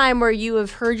been a time where you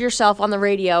have heard yourself on the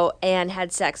radio and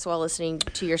had sex while listening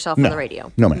to yourself on the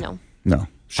radio. No, ma'am. No.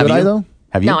 Should Have I you? though?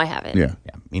 Have you? No, I haven't. Yeah.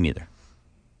 Me neither.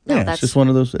 Yeah, it's just one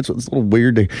of those. It's a little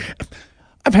weird.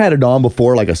 I've had it on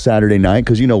before, like a Saturday night,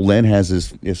 because Len has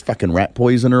his fucking rat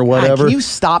poison or whatever. Can you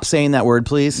stop saying that word,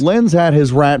 please? Len's had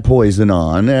his rat poison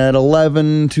on at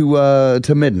 11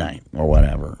 to midnight or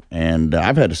whatever, and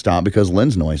I've had to stop because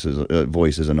Len's voice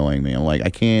is annoying me. I'm like, I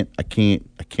can't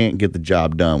get the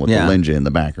job done with the Linja in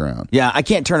the background. Yeah, I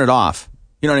can't turn it off.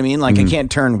 You know what I mean? Like I can't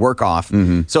turn work off.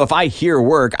 So if I hear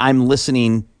work, I'm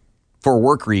listening for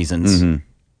work reasons.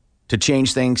 To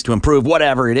change things, to improve,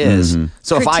 whatever it is.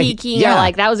 So if I, critiquing, or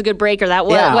like that was a good break, or that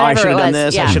was I whatever should have it done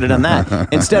was. this, I should have done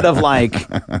that. Instead of like,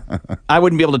 I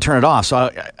wouldn't be able to turn it off. So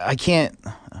I can't.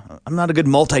 I'm not a good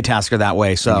multitasker that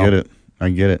way. So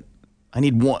I get it. I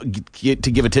need to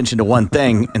give attention to one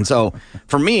thing. And so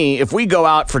for me, if we go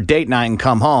out for date night and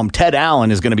come home, Ted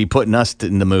Allen is going to be putting us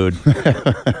in the mood.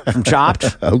 From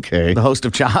Chopped. Okay. The host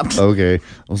of Chopped. Okay. I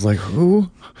was like,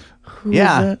 who?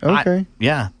 Yeah. Okay.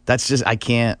 That's just, I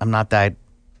can't, I'm not that,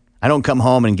 I don't come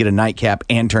home and get a nightcap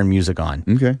and turn music on.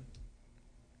 Okay.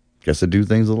 Guess I do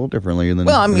things a little differently than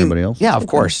everybody else. Yeah, of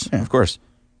course. Of course.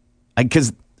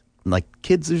 Because, like,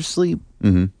 kids are asleep,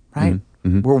 right?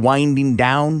 We're winding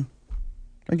down.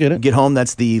 I get it. Get home,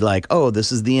 that's the, like, oh,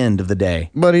 this is the end of the day.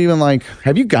 But even like,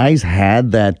 have you guys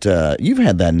had that, you've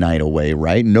had that night away,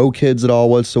 right? No kids at all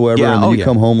whatsoever. Yeah, and then you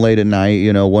come home late at night,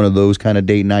 one of those kind of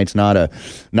date nights, not a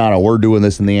we're doing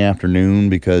this in the afternoon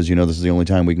because, this is the only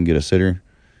time we can get a sitter.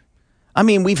 I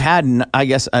mean, we've had, I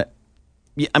guess,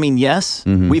 yes,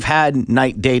 we've had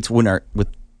night dates with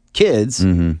kids,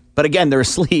 but again, they're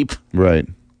asleep. Right.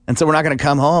 And so we're not going to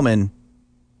come home and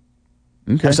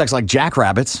have sex like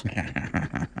jackrabbits.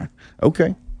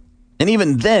 Okay. And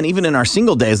even then, even in our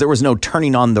single days, there was no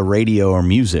turning on the radio or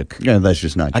music. Yeah, that's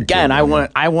just not your Again,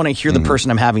 kid, I want to hear the person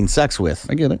I'm having sex with.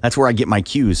 I get it. That's where I get my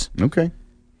cues. Okay.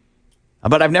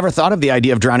 But I've never thought of the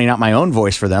idea of drowning out my own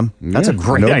voice for them. That's a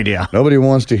great idea. Nobody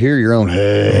wants to hear your own.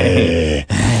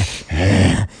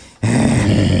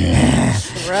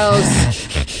 Gross.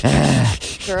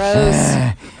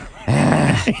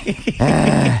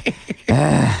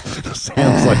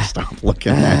 Sounds like stop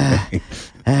looking at me.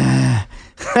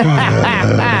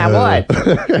 What?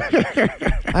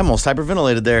 I almost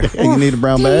hyperventilated there. You need a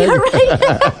brown bag? You're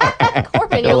right.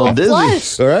 Corbin, you're a little dizzy.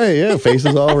 flushed. All right, yeah, face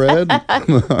is all red.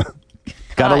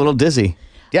 Got a little dizzy.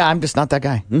 Yeah, I'm just not that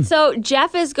guy. So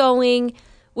Jeff is going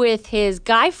with his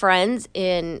guy friends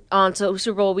on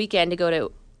Super Bowl weekend to go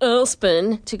to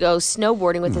Aspen to go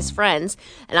snowboarding with his friends.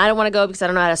 And I don't want to go because I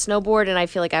don't know how to snowboard, and I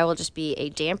feel like I will just be a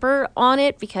damper on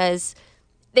it because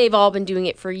they've all been doing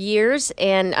it for years,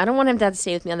 and I don't want him to have to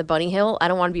stay with me on the bunny hill. I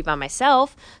don't want to be by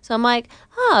myself. So I'm like,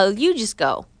 oh, you just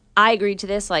go. I agreed to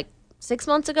this like 6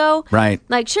 months ago. Right.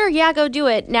 Like, sure, yeah, go do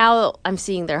it. Now I'm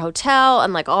seeing their hotel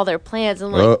and like all their plans.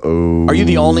 And like, Uh-oh.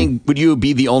 Would you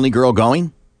be the only girl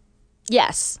going?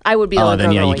 Yes, I would be the Oh, only then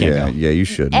girl yeah, you going. can't go. Yeah, you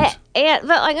shouldn't. And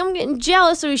but like I'm getting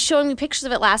jealous, so he's showing me pictures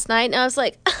of it last night, and I was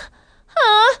like,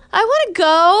 I want to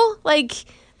go. Like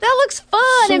that looks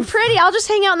fun and pretty. I'll just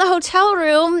hang out in the hotel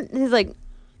room. And he's like,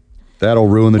 That'll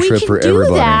ruin the we trip can for do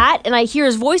everybody. that, and I hear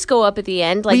his voice go up at the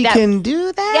end, like We that. can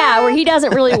do that. Yeah, where he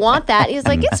doesn't really want that. He's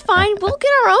like, it's fine. We'll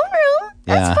get our own room.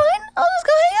 That's Yeah. fine. I'll just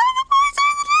go hang out with the boys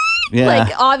during the day. Yeah.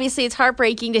 Like obviously, it's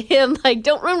heartbreaking to him. Like,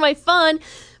 don't ruin my fun.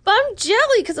 But I'm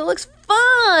jelly because it looks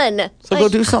fun. So go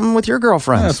do something with your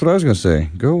girlfriends. Yeah, that's what I was going to say.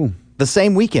 Go. The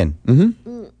same weekend.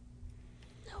 Mm-hmm.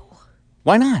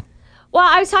 Why not? Well,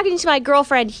 I was talking to my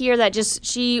girlfriend here that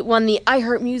she won the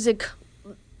iHeart Music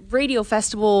Radio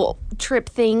Festival trip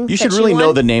thing. You should that she really know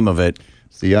won. the name of it.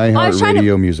 It's the I was iHeart trying to-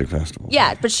 Radio Music Festival.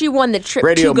 Yeah, but she won the trip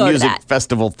Radio to go Music to that.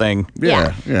 Festival thing.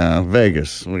 Yeah,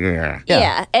 Vegas. Yeah.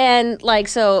 Yeah, and like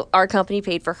so, our company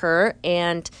paid for her,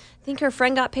 and I think her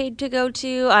friend got paid to go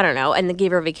to. I don't know, and they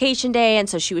gave her a vacation day, and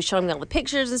so she was showing me all the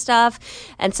pictures and stuff,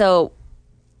 and so.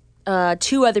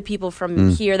 2 other people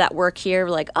from here that work here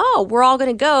were like, oh, we're all going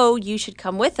to go. You should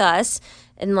come with us.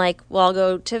 And like, well, I'll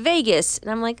go to Vegas. And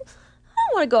I'm like, I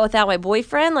don't want to go without my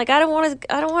boyfriend. Like, I don't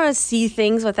want to see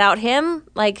things without him.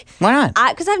 Like, why not?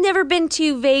 Because I've never been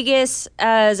to Vegas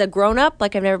as a grown up.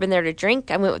 Like, I've never been there to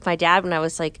drink. I went with my dad when I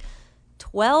was like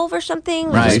 12 or something.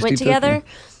 We just went together.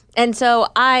 And so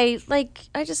I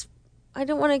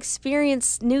don't want to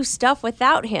experience new stuff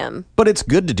without him. But it's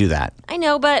good to do that. I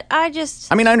know, but I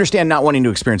understand not wanting to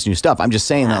experience new stuff. I'm just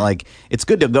saying that, like, it's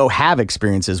good to go have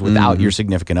experiences without your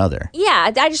significant other.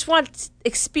 Yeah, I just want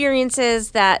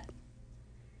experiences that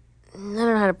I don't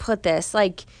know how to put this.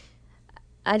 Like,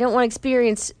 I don't want to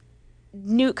experience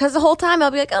new because the whole time I'll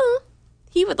be like, oh,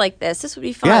 he would like this. This would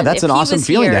be fun. Yeah, that's if an he awesome was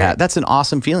feeling to here. have. That's an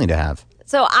awesome feeling to have.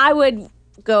 So I would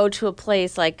go to a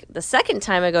place like the second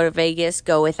time I go to Vegas,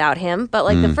 go without him. But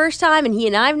like the first time, and he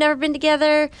and I have never been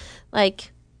together.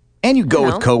 Like, And you go You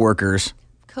with know? coworkers.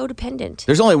 codependent.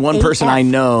 There's only one person AF. I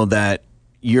know that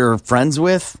you're friends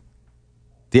with.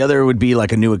 The other would be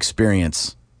like a new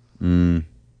experience.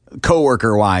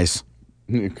 Coworker wise.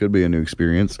 It could be a new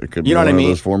experience. It could be You know one what I of mean?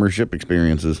 those former ship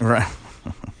experiences. Right.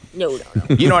 No.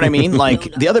 You know what I mean?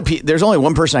 Like the other there's only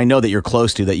one person I know that you're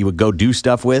close to that you would go do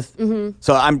stuff with. Mhm.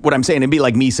 So what I'm saying, it'd be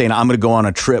like me saying I'm going to go on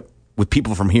a trip with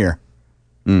people from here.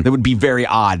 That would be very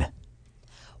odd.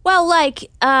 Well, like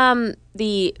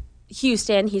the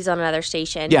Houston, he's on another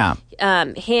station. Yeah.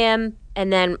 Him,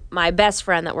 and then my best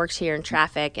friend that works here in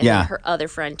traffic, and Yeah. then her other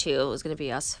friend too. It was going to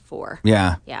be us 4.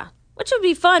 Yeah. Yeah. Which would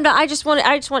be fun, but I just want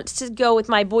to go with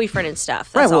my boyfriend and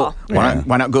stuff. That's all. Why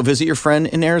not go visit your friend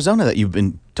in Arizona that you've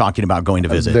been talking about going to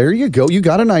visit? There you go. You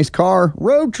got a nice car.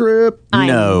 Road trip.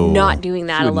 I'm not doing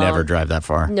that She would alone. never drive that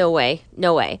far. No way.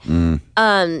 No way.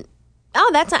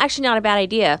 That's actually not a bad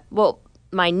idea. Well,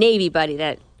 my Navy buddy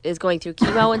that is going through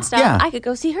chemo and stuff, Yeah. I could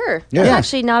go see her. Yeah. That's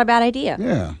actually not a bad idea.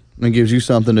 Yeah. It gives you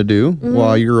something to do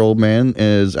while your old man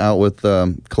is out with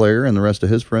Claire and the rest of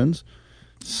his friends.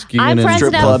 Skiing I'm and friends strip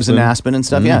enough- clubs in Aspen and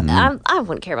stuff. Yeah. I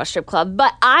wouldn't care about strip club,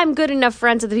 but I'm good enough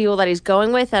friends with the people that he's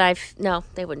going with that no,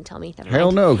 they wouldn't tell me. Never Hell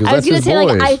mind. no, 'cause I was that's gonna his say like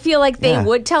boys. I feel like they Yeah.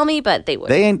 would tell me, but they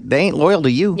wouldn't. They ain't loyal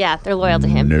to you. Yeah, they're loyal to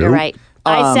him. Nope. You're right.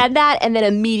 I Um, said that, and then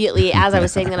immediately as I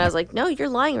was saying that, I was like, "No, you're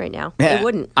lying right now. Yeah, They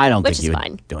wouldn't." I don't which think you is would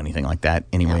fine. do anything like that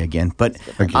anyway again. But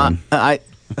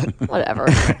Whatever.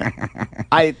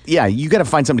 you got to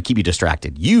find something to keep you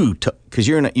distracted. Because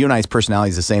you and I's personality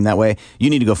is the same that way. You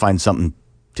need to go find something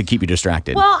to keep you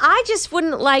distracted. Well, I just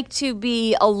wouldn't like to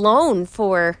be alone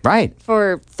for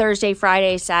Thursday,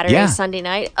 Friday, Saturday, Yeah. Sunday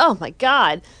night. Oh my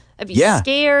God, I'd be Yeah.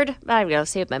 scared. I'd go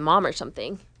stay with my mom or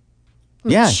something.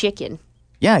 Yeah. Chicken.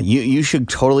 Yeah, you should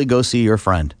totally go see your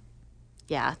friend.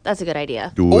 Yeah, that's a good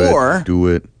idea. Do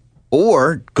it.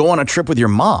 Or go on a trip with your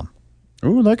mom.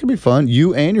 Oh, that could be fun.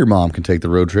 You and your mom can take the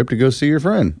road trip to go see your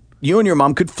friend. You and your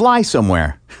mom could fly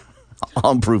somewhere.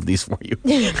 I'll improve these for you.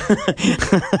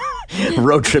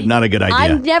 Road trip, not a good idea.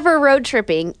 I'm never road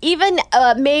tripping. Even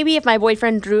maybe if my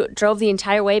boyfriend drove the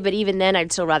entire way, but even then,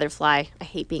 I'd still rather fly. I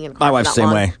hate being in a car. My for wife's that the same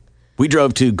long. way. We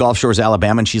drove to Gulf Shores,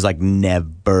 Alabama, and she's like,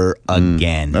 never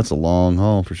again. That's a long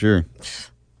haul for sure.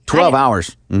 12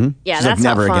 hours. Mm-hmm. Yeah, She's that's like, not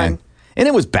never fun. again. And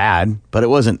it was bad, but it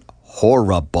wasn't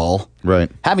horrible. Right.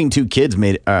 Having 2 kids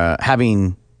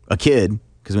having a kid,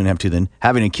 because we didn't have 2 then,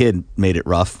 having a kid made it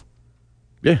rough.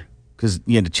 Yeah. Because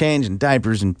you had to change and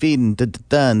diapers and feed and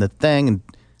and the thing, and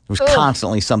there was Ugh.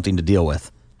 constantly something to deal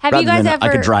with. Have you Rather guys than I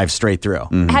ever- could drive straight through.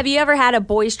 Have you ever had a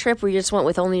boys' trip where you just went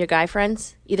with only your guy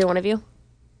friends? Either one of you?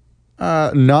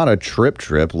 Not a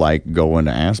trip like going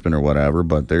to Aspen or whatever,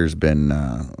 but there's been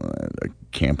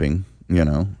camping,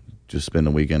 just spend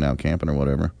the weekend out camping or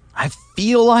whatever. I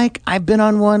feel like I've been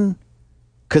on one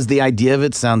because the idea of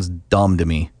it sounds dumb to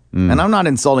me. And I'm not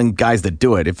insulting guys that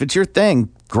do it. If it's your thing,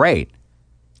 great.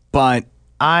 But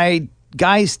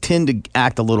guys tend to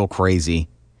act a little crazy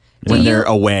when they're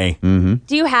away. Mm-hmm.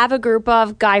 Do you have a group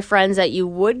of guy friends that you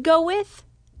would go with?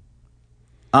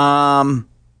 Probably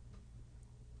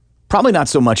not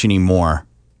so much anymore.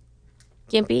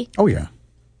 Gimpy? Oh yeah,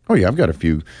 I've got a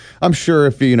few. I'm sure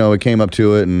if it came up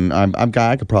to it, and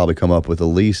I could probably come up with at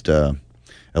least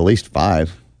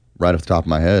 5 right off the top of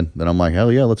my head. Then I'm like,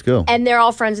 hell yeah, let's go. And they're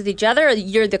all friends with each other, or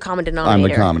you're the common denominator? I'm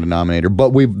the common denominator,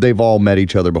 but they've all met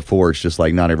each other before. It's just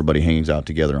like not everybody hangs out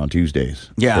together on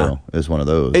Tuesdays. Yeah, so it's one of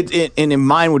those. And in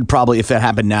mine would probably, if that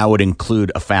happened now, would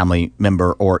include a family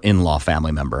member or in-law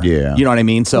family member. Yeah, you know what I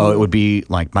mean. So it would be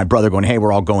like my brother going, "Hey,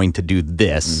 we're all going to do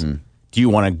this. Do you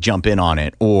want to jump in on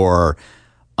it?" Or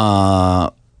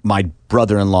my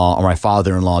brother-in-law or my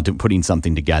father-in-law putting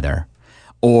something together,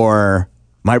 or.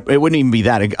 It wouldn't even be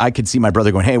that. I could see my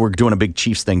brother going, "Hey, we're doing a big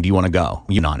Chiefs thing. Do you want to go?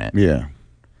 You on it?" Yeah.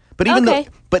 But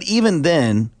even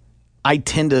then, I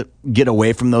tend to get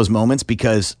away from those moments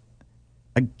because,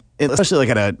 especially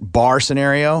like at a bar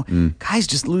scenario, guys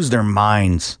just lose their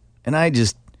minds, and I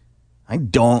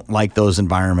don't like those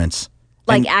environments.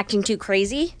 Like acting too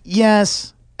crazy?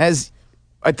 Yes, as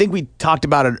I think we talked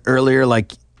about it earlier.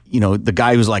 Like the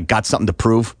guy who's like got something to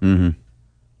prove. Mm-hmm.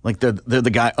 Like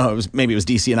the guy, maybe it was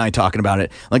DC and I talking about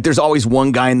it. Like there's always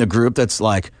one guy in the group that's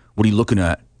like, "What are you looking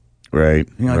at?" Right,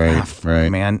 right.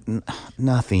 Man,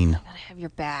 nothing. I gotta have your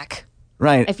back.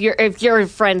 Right. If your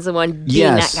friend's the one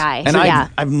being that guy. And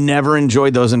I've never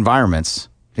enjoyed those environments.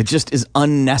 It just is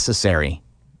unnecessary.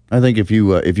 I think if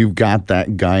you've got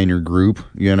that guy in your group,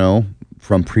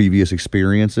 from previous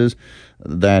experiences,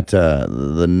 that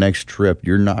the next trip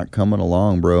you're not coming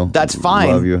along, bro. That's fine.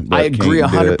 Love you, I agree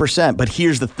 100%. But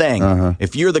here's the thing: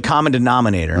 if you're the common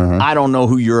denominator, I don't know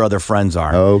who your other friends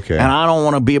are. Okay. And I don't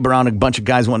want to be around a bunch of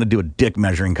guys wanting to do a dick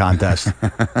measuring contest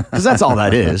because that's all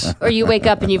that is. Or you wake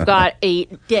up and you've got a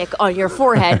dick on your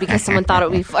forehead because someone thought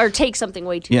it would be, or take something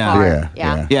way too far.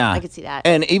 Yeah. I could see that.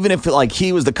 And even if like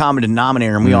he was the common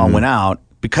denominator and we all went out,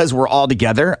 because we're all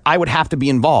together, I would have to be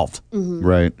involved. Mm-hmm.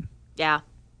 Right. Yeah.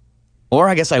 Or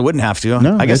I guess I wouldn't have to.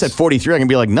 No, I guess at 43, I can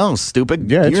be like, "No,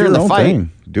 stupid. Yeah, it's You're your in the own fight.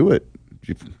 thing. Do it.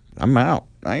 I'm out.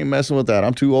 I ain't messing with that.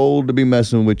 I'm too old to be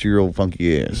messing with your old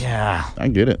funky ass. Yeah. I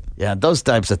get it. Yeah, those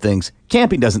types of things.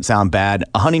 Camping doesn't sound bad.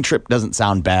 A hunting trip doesn't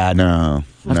sound bad. No.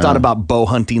 I've thought about bow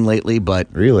hunting lately, but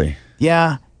really,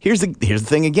 yeah. Here's the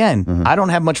thing again. I don't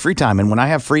have much free time, and when I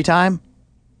have free time,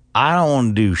 I don't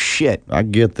want to do shit. I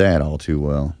get that all too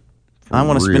well. I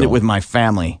want to spend it with my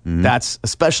family. That's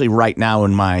especially right now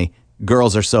when my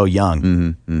girls are so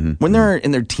young. When they're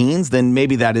in their teens, then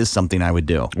maybe that is something I would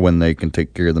do. When they can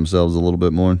take care of themselves a little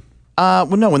bit more? Well,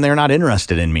 no, when they're not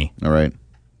interested in me. All right.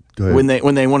 Go ahead.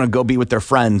 When they want to go be with their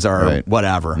friends or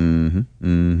whatever.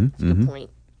 Good point.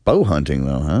 Bow hunting,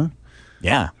 though, huh?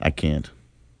 Yeah. I can't.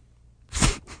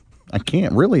 I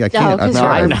can't. Really, I can't. I've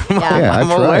tried.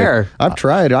 I'm aware. I've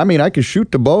tried. I mean, I can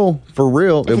shoot the bow for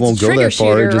real. It won't go that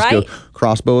far. Shooter, It just right? go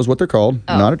crossbow is what they're called.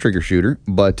 Not a trigger shooter,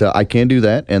 but I can do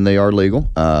that, and they are legal.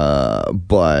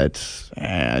 But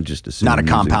just as soon Not a as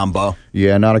compound bow.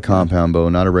 Yeah, not a compound bow,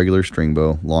 not a regular string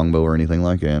bow, long bow, or anything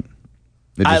like that.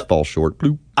 It just falls short.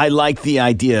 Bloop. I like the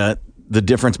idea. The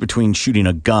difference between shooting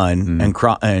a gun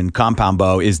and compound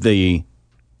bow is the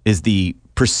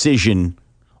precision.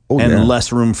 And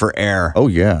less room for error. Oh,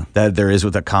 yeah. That there is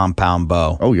with a compound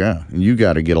bow. Oh, yeah. And you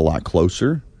got to get a lot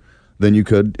closer than you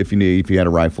could if you had a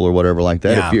rifle or whatever like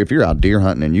that. Yeah. If you're out deer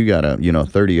hunting and you got a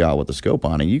 30 out with a scope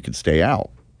on it, you could stay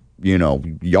out,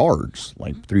 yards,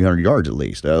 like 300 yards at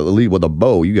least. With a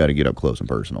bow, you got to get up close and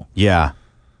personal. Yeah.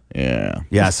 Yeah.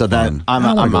 Yeah, so that I'm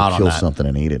I out go on kill that. something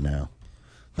and eat it now.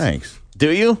 Thanks. Do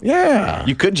you? Yeah.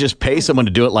 You could just pay someone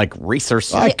to do it like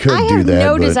research. I could I do have that.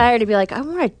 no but desire to be like, I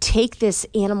want to take this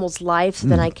animal's life so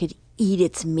then I could eat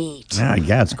its meat. Yeah,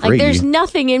 it's great. Like, there's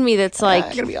nothing in me that's like,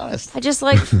 I gotta be honest. I just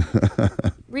like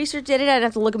research did it. I didn't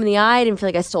have to look him in the eye. I didn't feel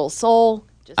like I stole a soul.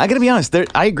 I gotta be honest.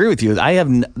 I agree with you.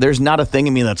 There's not a thing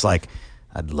in me that's like,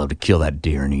 I'd love to kill that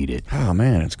deer and eat it. Oh,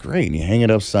 man, it's great. And you hang it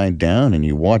upside down and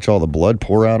you watch all the blood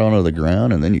pour out onto the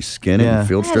ground and then you skin it and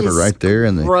field strip it right there.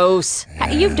 And Gross.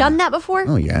 You've done that before?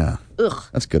 Oh, yeah. Ugh.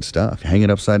 That's good stuff. Hang it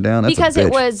upside down. That's Because a bitch.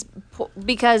 it was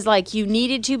because like you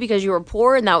needed to because you were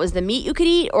poor and that was the meat you could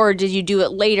eat, or did you do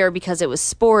it later because it was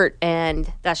sport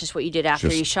and that's just what you did after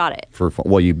Just you shot it?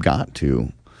 Well, you've got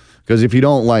to. Because if you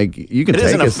don't you can It take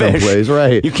isn't it a fish. someplace,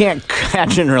 right? You can't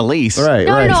catch and release. Right,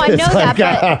 No, right. no, I know It's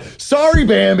that, sorry,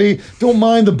 Bambi. Don't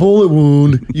mind the bullet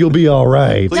wound. You'll be all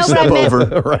right. Please No, but step I meant-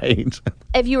 over. Right.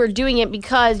 If you were doing it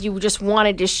because you just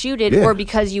wanted to shoot it, Yeah. or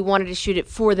because you wanted to shoot it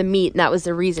for the meat, and that was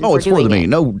the reason Oh, for it's doing for the it. meat.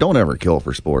 No, don't ever kill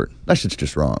for sport. That shit's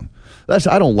just wrong.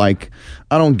 I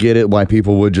don't get it why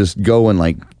people would just go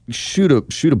and shoot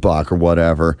a buck or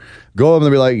whatever. Go up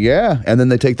and be like, yeah, and then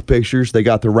they take the pictures. They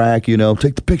got the rack,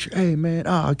 take the picture. Hey man,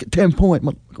 get 10 point.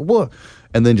 What?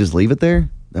 And then just leave it there.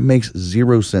 That makes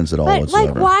zero sense at all But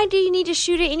whatsoever. why do you need to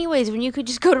shoot it anyways when you could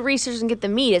just go to Reese's and get the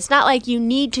meat? It's not like you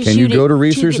need to Can shoot you it. go to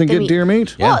Reese's and the get deer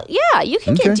meat? Well, yeah, you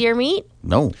can Okay. get deer meat.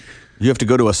 No. You have to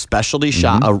go to a specialty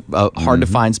shop, a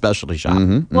hard-to-find specialty shop.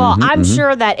 Well, I'm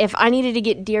sure that if I needed to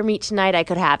get deer meat tonight, I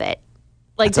could have it.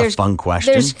 That's a fun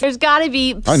question. There's got to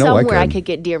be I know I somewhere I could. could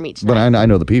get deer meat But tonight. I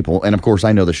know the people, and of course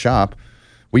I know the shop.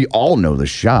 We all know the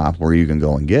shop where you can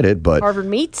go and get it, but Harvard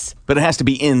Meats. But it has to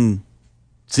be in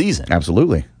season.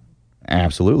 Absolutely.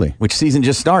 Which season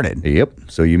just started? Yep.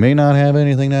 So you may not have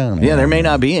anything down there. Yeah, there may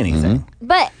not be anything.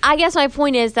 But I guess my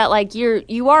point is that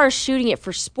you are shooting it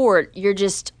for sport. You're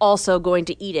just also going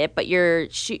to eat it, but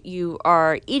you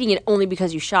are eating it only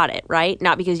because you shot it, right?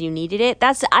 Not because you needed it.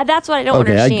 That's what I don't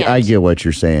understand. I get what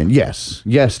you're saying.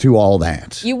 Yes to all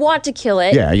that. You want to kill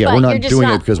it. Yeah, but we're not you're just doing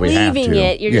it not because we have leaving to.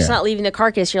 it. You're just Yeah. not leaving the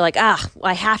carcass. You're like,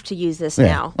 I have to use this Yeah.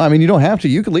 now. I mean, you don't have to.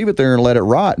 You could leave it there and let it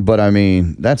rot, but I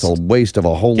mean, that's a waste of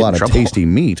a whole lot of trouble. tasty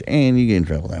meat, and you get in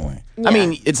trouble that way. I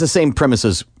mean, it's the same premise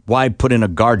as why put in a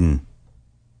garden?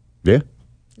 Yeah.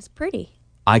 It's pretty.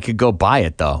 I could go buy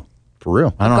it, though. For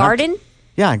real. I don't have to- Garden?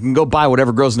 Yeah, I can go buy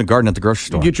whatever grows in the garden at the grocery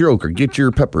store. Get your okra, get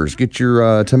your peppers, get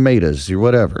your tomatoes, your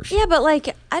whatever. Yeah, but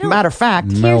I don't. Matter of fact,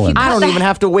 Melon. I don't even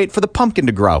have to wait for the pumpkin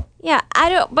to grow. Yeah, I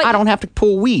don't. But I don't have to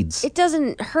pull weeds. It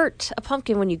doesn't hurt a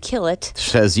pumpkin when you kill it.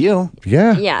 Says you.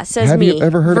 Yeah. Yeah, says Have me. you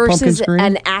ever heard a pumpkin versus scream?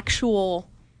 an actual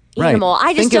Right. animal.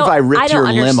 I just Think if don't. I ripped don't your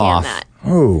limb understand off. that.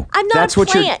 Oh. I'm not That's a what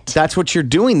plant. that's what you're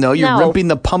doing, though. You're No. ripping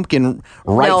the pumpkin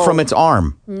right No. from its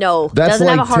arm. No, That's doesn't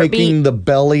like have a heartbeat. taking the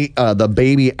belly, the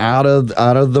baby out of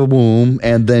the womb,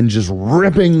 and then just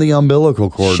ripping the umbilical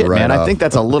cord Shit, right man, off. I think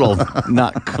that's a little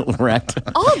not correct.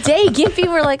 All day, Gimpy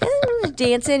were like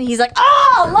dancing. He's like,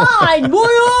 line, boy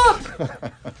up.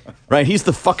 Right, he's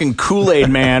the fucking Kool-Aid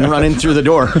man running through the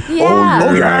door. Yeah.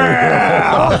 Oh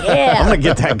yeah! Yeah. I'm gonna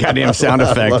get that goddamn sound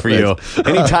effect for you.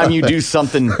 Anytime you do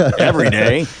something every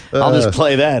day, I'll just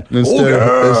play that.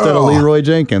 Instead of Leroy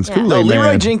Jenkins, Yeah. Kool-Aid No, Leroy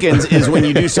Man. Jenkins is when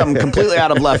you do something completely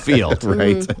out of left field.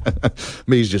 Right.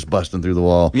 Me's just busting through the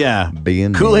wall. Yeah.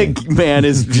 Being Kool-Aid man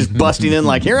is just busting in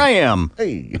like, here I am.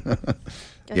 Hey.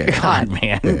 God,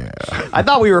 man. I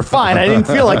thought we were fine. I didn't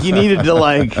feel like you needed to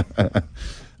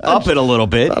up it a little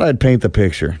bit. Thought I'd paint the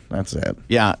picture. That's it.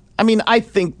 Yeah. I mean, I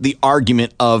think the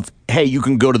argument of, hey, you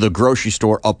can go to the grocery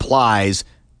store applies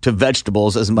to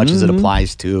vegetables as much as it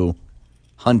applies to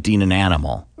hunting an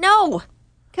animal. No,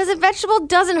 because a vegetable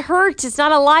doesn't hurt. It's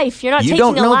not a life. You're not You taking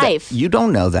don't a know life. that. You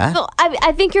don't know that. No,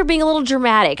 I think you're being a little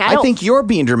dramatic. I think you're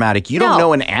being dramatic. You don't No.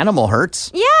 know an animal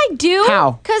hurts. Yeah, I do.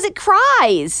 How? Because it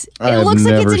cries. It I've looks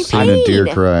like never it's in seen pain. a deer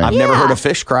cry. I've never Yeah. heard a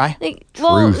fish cry.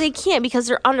 Well, they can't because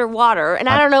they're underwater, and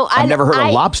I don't know. I've never heard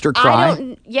a lobster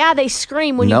cry. Yeah, they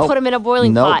scream when Nope. you put them in a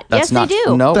boiling Nope, pot. that's Yes, not, they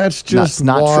do. Nope, That's just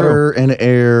not water true. and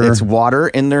air. It's water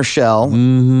in their shell,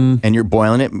 and you're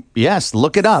boiling it. Yes,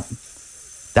 look it up.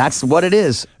 That's what it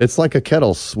is. It's like a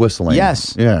kettle whistling.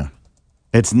 Yes. Yeah.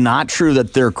 It's not true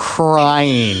that they're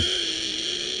crying.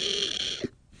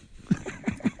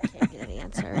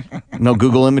 No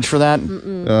Google image for that?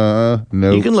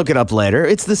 No. You can look it up later.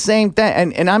 It's the same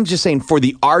thing. And I'm just saying for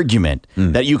the argument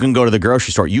that you can go to the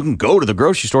grocery store, you can go to the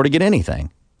grocery store to get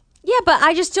anything. Yeah, but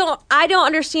I don't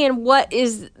understand what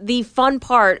is the fun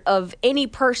part of any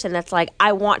person that's like,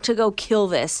 I want to go kill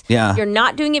this. Yeah. You're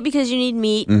not doing it because you need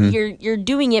meat. You're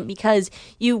doing it because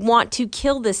you want to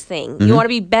kill this thing. Mm-hmm. You want to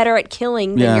be better at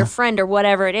killing than Yeah. your friend or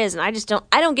whatever it is. And I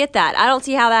don't get that. I don't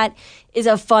see how that is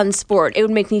a fun sport. It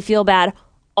would make me feel bad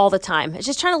all the time. It's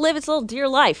just trying to live its little dear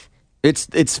life.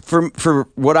 It's for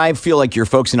what I feel like you're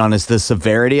focusing on is the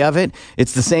severity of it.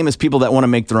 It's the same as people that want to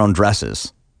make their own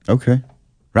dresses. Okay.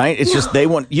 Right? It's just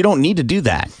you don't need to do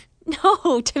that.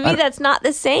 No, to me that's not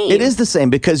the same. It is the same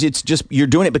because it's just you're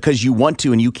doing it because you want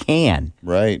to and you can.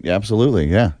 Right. Absolutely.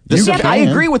 Yeah. I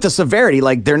agree with the severity.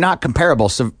 Like they're not comparable,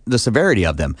 the severity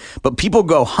of them. But people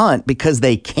go hunt because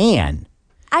they can.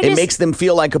 It makes them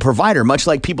feel like a provider, much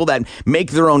like people that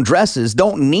make their own dresses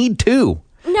don't need to.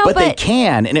 No, but they but-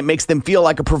 can, and it makes them feel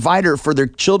like a provider for their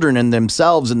children and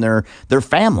themselves and their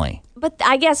family. But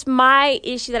I guess my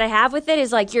issue that I have with it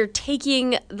is like you're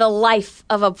taking the life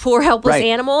of a poor, helpless Right.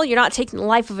 animal. You're not taking the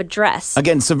life of a dress.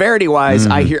 Again, severity-wise,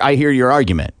 I hear your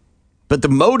argument. But the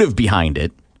motive behind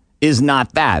it is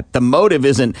not that. The motive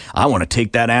isn't, I want to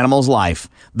take that animal's life.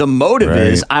 The motive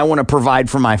is, I want to provide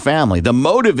for my family. The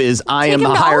motive is, I Take am him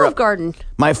the to higher Olive Garden.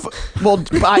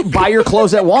 buy your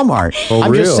clothes at Walmart. Oh,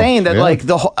 I'm just real? saying that, Yeah. like,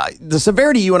 the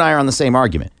severity, you and I are on the same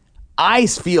argument. I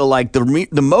feel like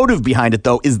the motive behind it,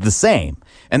 though, is the same.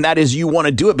 And that is you want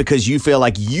to do it because you feel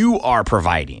like you are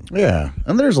providing. Yeah,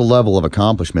 and there's a level of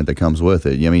accomplishment that comes with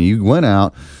it. I mean, you went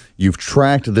out, you've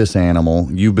tracked this animal,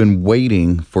 you've been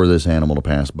waiting for this animal to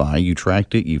pass by. You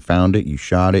tracked it, you found it, you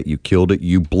shot it, you killed it,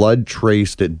 you blood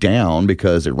traced it down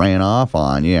because it ran off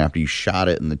on you after you shot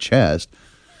it in the chest.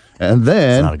 And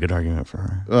then, It's not a good argument for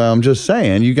her. I'm just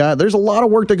saying, there's a lot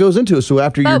of work that goes into it. So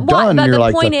after you're done, but you're the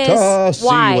like, point is, "Ta-ta,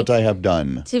 why? see what I have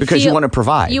done." To Because you feel- want to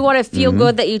provide. You want to feel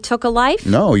good that you took a life?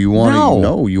 No, you want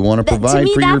to. You want to To provide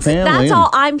me, for your that's family.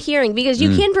 all I'm hearing because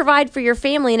you can provide for your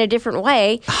family in a different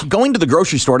way. Going to the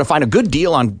grocery store to find a good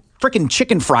deal on freaking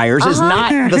chicken fryers is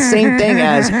not the same thing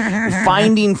as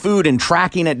finding food and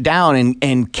tracking it down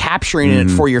and capturing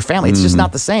it for your family. It's just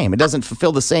not the same. It doesn't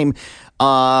fulfill the same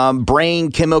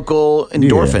brain chemical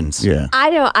endorphins. Yeah.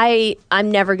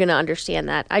 I'm never going to understand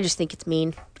that. I just think it's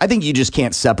mean. I think you just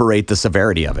can't separate the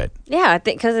severity of it. Yeah, I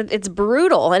think because it's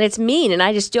brutal and it's mean, and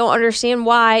I just don't understand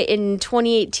why in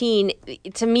 2018,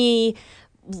 to me,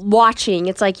 watching,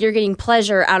 it's like you're getting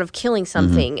pleasure out of killing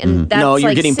something, and that's No, you're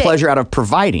like getting sick. pleasure out of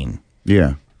providing.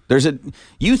 Yeah.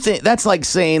 You think that's like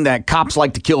saying that cops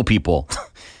like to kill people.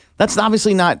 That's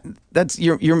obviously not. That's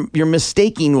you're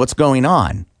mistaking what's going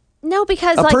on. No,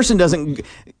 because A like person doesn't.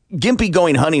 Gimpy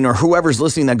going hunting or whoever's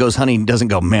listening that goes hunting doesn't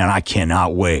go, man, I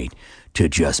cannot wait to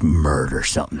just murder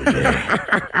something today.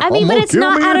 I mean, but it's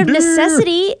not out of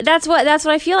necessity. That's what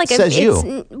I feel like. Says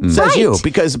you. It's, Says you. right.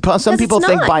 Because some people it's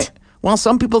think not.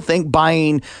 some people think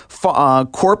buying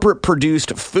corporate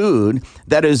produced food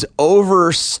that is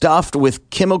overstuffed with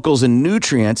chemicals and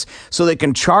nutrients so they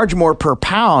can charge more per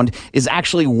pound is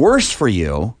actually worse for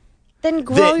you. Then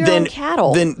grow your own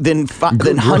cattle.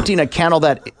 Than hunting a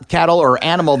cattle or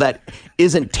animal that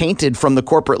isn't tainted from the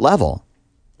corporate level.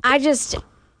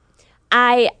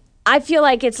 I feel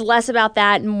like it's less about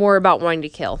that and more about wanting to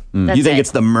kill. That's You think it.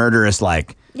 it's the murderous,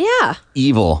 like Yeah.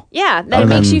 evil? Yeah, that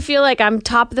makes you feel like I'm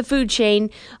top of the food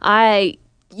chain. I,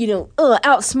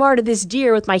 outsmarted this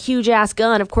deer with my huge ass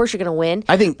gun. Of course you're going to win.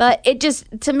 I think- But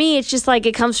to me, it's just like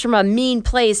it comes from a mean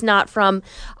place, not from,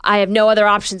 I have no other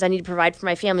options. I need to provide for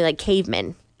my family like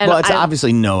cavemen. And Well, it's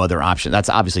obviously no other option. That's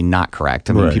obviously not correct.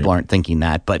 I mean, Right. people aren't thinking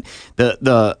that. But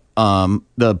the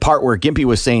part where Gimpy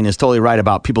was saying is totally right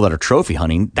about people that are trophy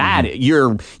hunting. That you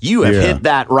have Yeah. hit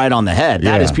that right on the head.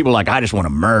 That Yeah. is people like, I just want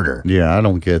to murder. Yeah, I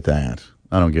don't get that.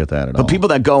 I don't get that at all. But people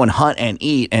that go and hunt and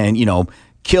eat and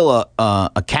kill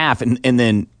a calf and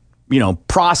then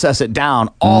process it down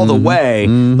all the way,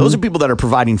 those are people that are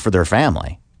providing for their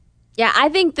family. Yeah, I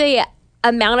think the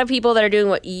amount of people that are doing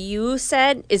what you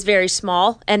said is very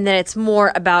small, and then it's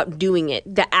more about doing it,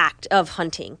 the act of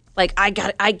hunting. Like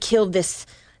I killed this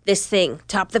thing,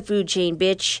 top the food chain,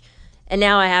 bitch, and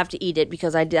now I have to eat it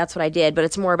because that's what I did. But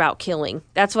it's more about killing.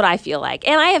 That's what I feel like.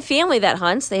 And I have family that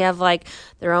hunts. They have like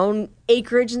their own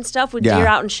acreage and stuff with deer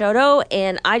out in Shoto,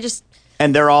 and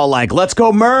And they're all like, let's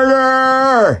go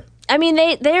murder. I mean,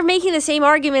 they're making the same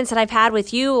arguments that I've had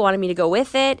with you, wanting me to go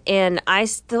with it, and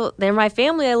they're my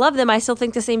family. I love them. I still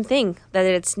think the same thing, that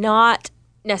it's not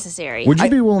necessary. Would you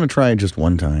be willing to try it just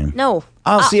one time? No.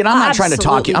 Oh, see, and I'm not trying to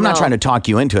talk you. I'm not absolutely trying to talk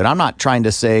you into it. I'm not trying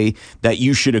to say that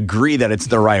you should agree that it's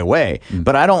the right way.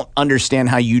 But I don't understand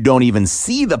how you don't even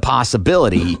see the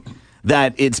possibility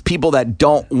that it's people that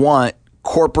don't want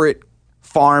corporate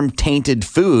farm tainted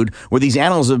food where these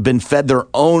animals have been fed their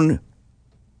own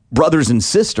brothers and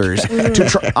sisters to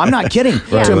try, I'm not kidding,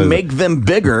 to make them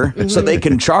bigger so they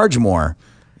can charge more.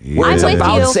 Where it's I'm with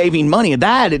about you. saving money.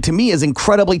 That, to me, is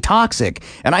incredibly toxic.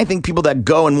 And I think people that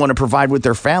go and want to provide with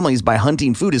their families by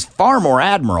hunting food is far more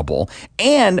admirable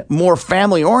and more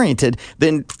family-oriented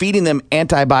than feeding them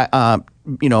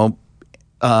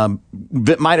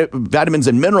vitamins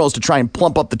and minerals to try and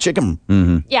plump up the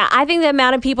chicken. Yeah, I think the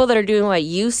amount of people that are doing what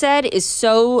you said is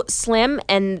so slim,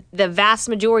 and the vast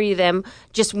majority of them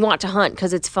just want to hunt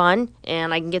because it's fun,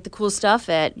 and I can get the cool stuff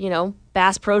at,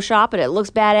 Bass Pro Shop, and it looks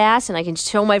badass, and I can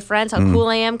show my friends how cool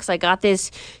I am because I got this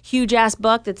huge-ass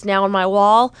buck that's now on my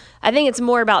wall. I think it's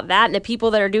more about that, and the people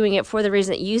that are doing it for the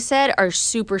reason that you said are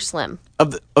super slim.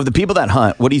 Of the people that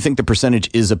hunt, what do you think the percentage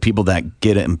is of people that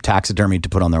get them taxidermied to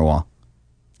put on their wall?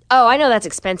 Oh, I know that's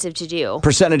expensive to do.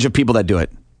 Percentage of people that do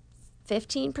it.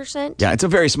 15%. Yeah, it's a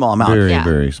very small amount. Very, Yeah.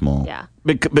 very small. Yeah.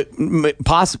 But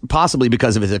possibly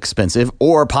because of it's expensive,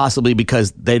 or possibly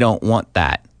because they don't want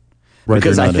that. Right,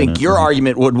 because they're I not in think it, your right.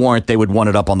 argument would warrant they would want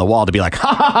it up on the wall to be like,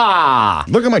 ha ha ha!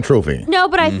 Look at my trophy. No,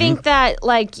 but Mm-hmm. I think that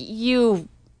like you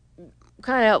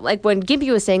kind of like when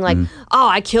Gimpy was saying like, oh,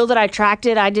 I killed it, I tracked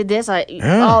it, I did this, all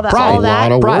that, pride. all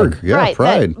that. A lot of Pride. work. Yeah, Right,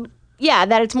 pride.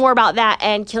 that it's more about that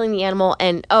and killing the animal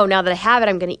and oh, now that I have it,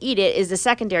 I'm going to eat it is the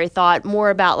secondary thought. More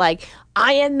about like,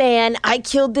 I am man, I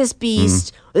killed this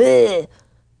beast. Ugh.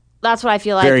 That's what I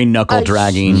feel like. Very knuckle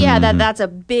dragging. Yeah, that's a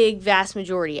big, vast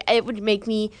majority. It would make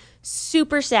me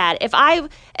super sad if I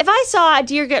saw a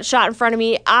deer get shot in front of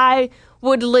me. I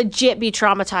would legit be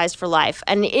traumatized for life.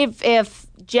 And if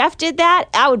Jeff did that,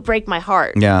 that would break my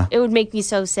heart. Yeah. It would make me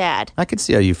so sad. I could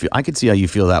see how you feel. I could see how you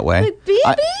feel that way. Baby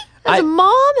has a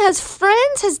mom, has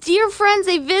friends, has deer friends.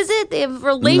 They visit. They have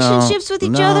relationships with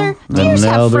each other. Deers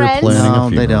now have they're friends. planning a No,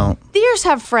 they funeral. don't. Deers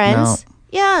have friends.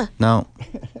 Yeah. No.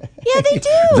 Yeah, they do.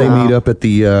 They meet up at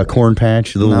the corn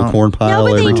patch, the little corn pile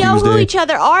No, but they every know Tuesday. who each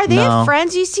other are. They No. have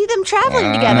friends. You see them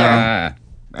traveling together.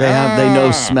 They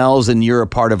know smells and you're a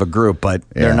part of a group, but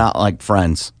they're not like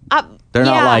friends. They're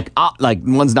yeah. not like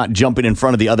one's not jumping in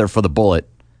front of the other for the bullet.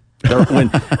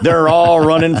 They're all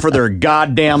running for their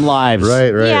goddamn lives.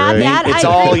 Right, Yeah, that It's I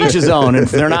all agree. each his own, and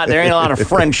there ain't a lot of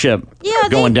friendship Yeah,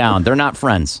 going down. They're not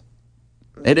friends.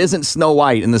 It isn't Snow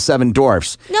White and the Seven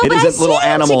Dwarfs. No, it but I isn't see little them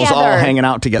animals all together. hanging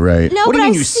out together. Right. No, what do you but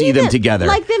mean I you see see them them- together?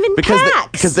 like them in packs.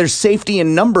 Because there's safety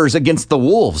in numbers against the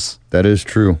wolves. That is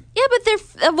true. Yeah,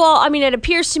 but well, I mean, it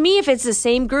appears to me if it's the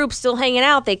same group still hanging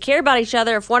out, they care about each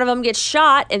other. If one of them gets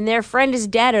shot and their friend is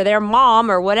dead or their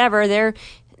mom or whatever, their,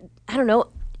 I don't know,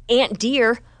 Aunt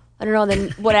Deer, I don't know,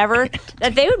 then whatever,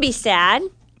 that they would be sad.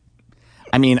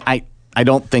 I mean, I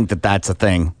don't think that that's a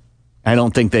thing. I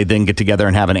don't think they then get together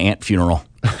and have an ant funeral.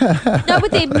 No, but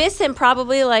they'd miss him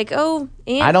probably like, oh,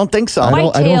 Aunt I don't think so. I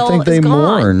don't think they is gone.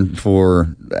 mourn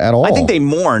for at all. I think they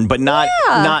mourn, but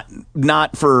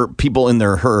not for people in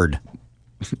their herd.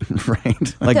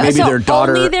 right. Like maybe so their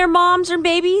daughter. only their moms or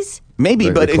babies? Maybe,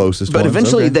 The but closest but ones,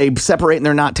 eventually okay. they separate and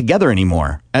they're not together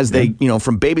anymore. As they,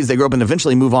 from babies they grow up and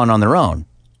eventually move on their own.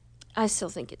 I still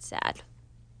think it's sad.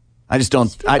 I just don't.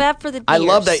 feel bad for the I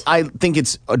love deers. that. I think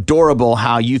it's adorable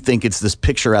how you think it's this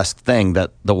picturesque thing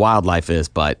that the wildlife is,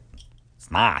 but it's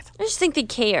not. I just think they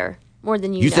care more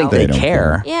than you You know. think they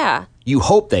care? Yeah. You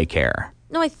hope they care.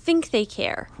 No, I think they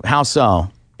care. How so?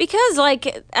 Because like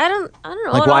I don't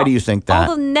know. Like, why do you think that?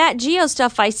 All the Nat Geo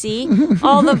stuff I see,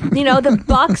 all the the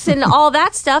bucks and all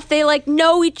that stuff, they like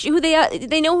know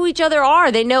they know who each other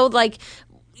are. They know like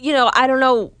I don't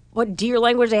know what deer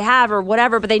language they have or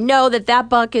whatever, but they know that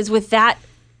buck is with that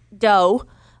doe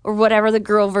or whatever the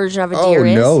girl version of a deer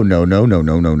is.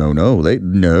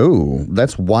 No.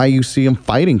 That's why you see them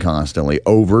fighting constantly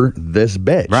over this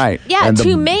bitch. Right. Yeah, And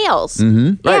two males.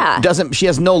 Mm-hmm. Yeah. She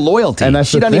has no loyalty. And that's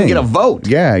she the doesn't even thing. get a vote.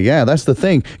 Yeah, that's the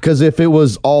thing. Because if it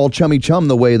was all chummy chum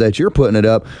the way that you're putting it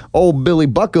up, old Billy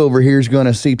Buck over here is going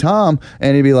to see Tom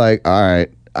and he'd be like, all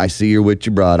right, I see you're with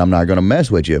your broad. I'm not going to mess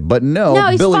with you. But no,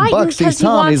 he's Billy fighting Buck 'cause sees he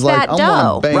Tom. wants He's like, that I'm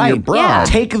doe. going to bang your broad. Yeah.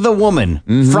 Take the woman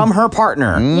from her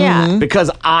partner. Yeah.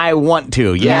 Because I want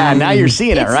to. Yeah, now you're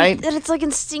seeing it, right? It's like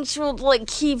instinctual, like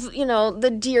keep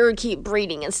the deer keep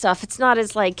breeding and stuff. It's not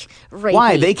as like rapey.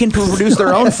 Why? They can produce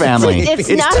their own family. It's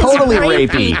It's not as totally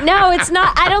rapey. rapey. No, it's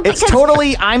not. I don't think It's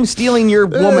totally, I'm stealing your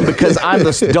woman because I'm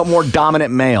the more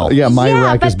dominant male. Yeah, my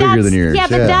rack but is bigger than yours. Yeah,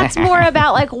 but that's more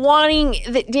about like wanting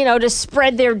to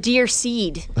spread their deer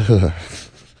seed.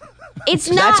 It's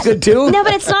not. That's good, too? No,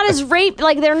 but it's not as rape.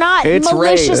 Like they're not It's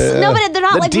malicious. rape. No, but they're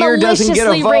not The like deer doesn't get a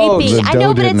maliciously vote. raping. The I know,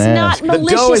 doe but it's didn't not ask. The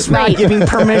malicious doe is not rape. giving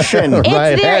permission. It's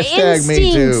Right, their hashtag me too.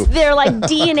 instincts, their like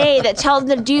DNA that tells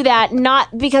them to do that,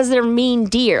 not because they're mean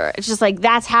deer. It's just like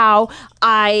that's how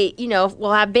I,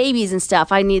 will have babies and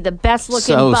stuff. I need the best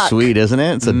looking So buck. sweet, isn't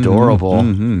it? It's adorable.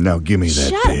 Mm-hmm. Now give me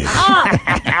that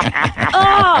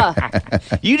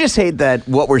Shut up. You just hate that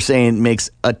what we're saying makes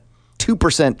a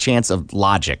 2% chance of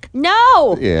logic.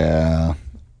 No. Yeah.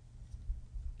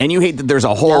 And you hate that there's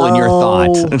a hole in your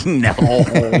thought. No.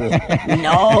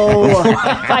 No.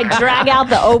 If I drag out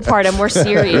the O part, I'm more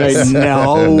serious.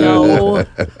 No. No. All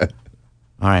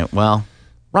right, well,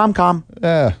 rom-com.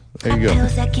 Yeah, there you go.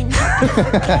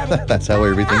 That's how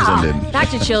everything's ended. Back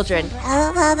to children.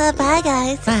 Bye,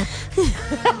 guys.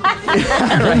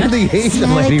 The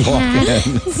Asian lady walking in.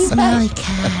 Smelly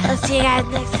cat. I'll see you guys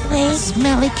next week.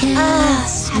 Smelly cat.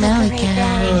 Smelly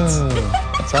cat.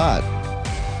 That's hot.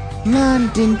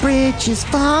 London Bridge is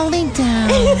falling down.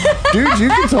 Dude, you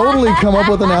can totally come up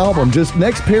with an album. Just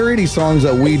next parody songs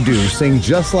that we do. Sing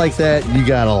just like that. You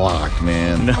got a lock,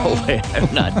 man. No way.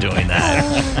 I'm not doing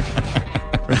that.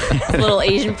 A little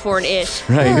Asian porn-ish.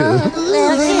 Right.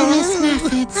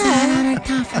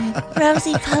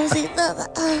 Rosie Posey,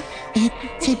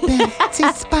 Itsy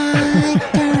Bitsy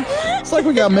Spider. It's like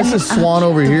we got Mrs. Swan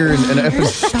over here and F.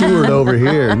 Stewart over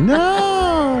here.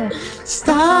 No!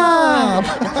 Stop!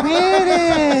 Quit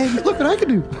it! Look what I can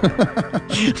do.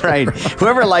 Right.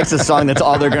 Whoever likes a song, that's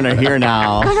all they're going to hear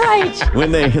now. Right.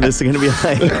 When this is going to be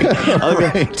like...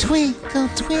 Twinkle,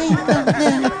 twinkle,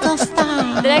 little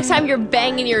star. The next time you're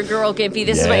banging your girl, Gimpy,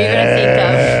 this is what you're going to think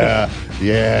of.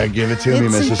 Yeah, give it to me,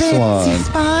 Itsy Mrs. Bitsy Swan.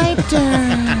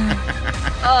 Spider.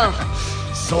 Oh.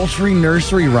 Sultry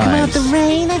nursery Come out rhymes. the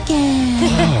rain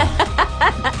again.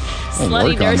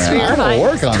 Slutty nursery I'm gonna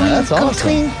work on that. That's awesome.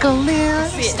 Twinkle,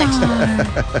 little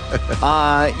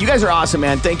star. You guys are awesome,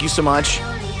 man. Thank you so much.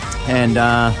 And,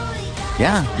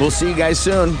 yeah, we'll see you guys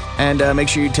soon. And make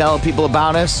sure you tell people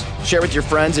about us. Share with your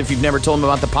friends if you've never told them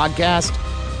about the podcast.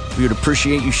 We would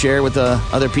appreciate you share with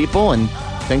other people. And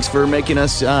thanks for making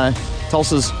us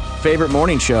Tulsa's favorite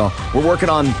morning show. We're working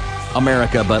on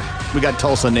America, but we got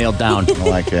Tulsa nailed down. I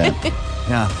like that.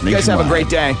 Yeah. You guys have a great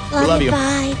day. We love you.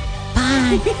 Bye.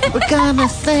 Bye. We're gonna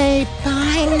say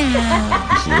bye now.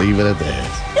 Just leave it at that.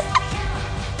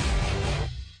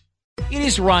 It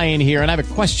is Ryan here, and I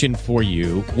have a question for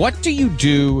you. What do you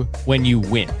do when you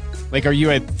win? Like, are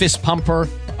you a fist pumper,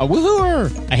 a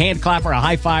woohooer, a hand clapper, a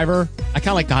high fiver? I kind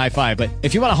of like the high five, but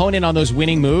if you want to hone in on those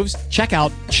winning moves, check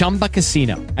out Chumba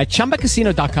Casino. At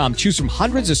ChumbaCasino.com, choose from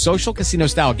hundreds of social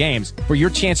casino-style games for your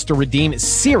chance to redeem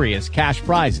serious cash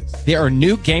prizes. There are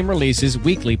new game releases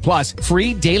weekly, plus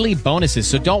free daily bonuses,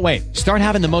 so don't wait. Start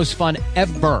having the most fun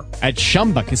ever at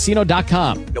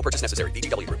ChumbaCasino.com. No purchase necessary.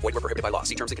 VGW Group. Void where prohibited by law.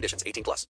 See terms and conditions. 18+.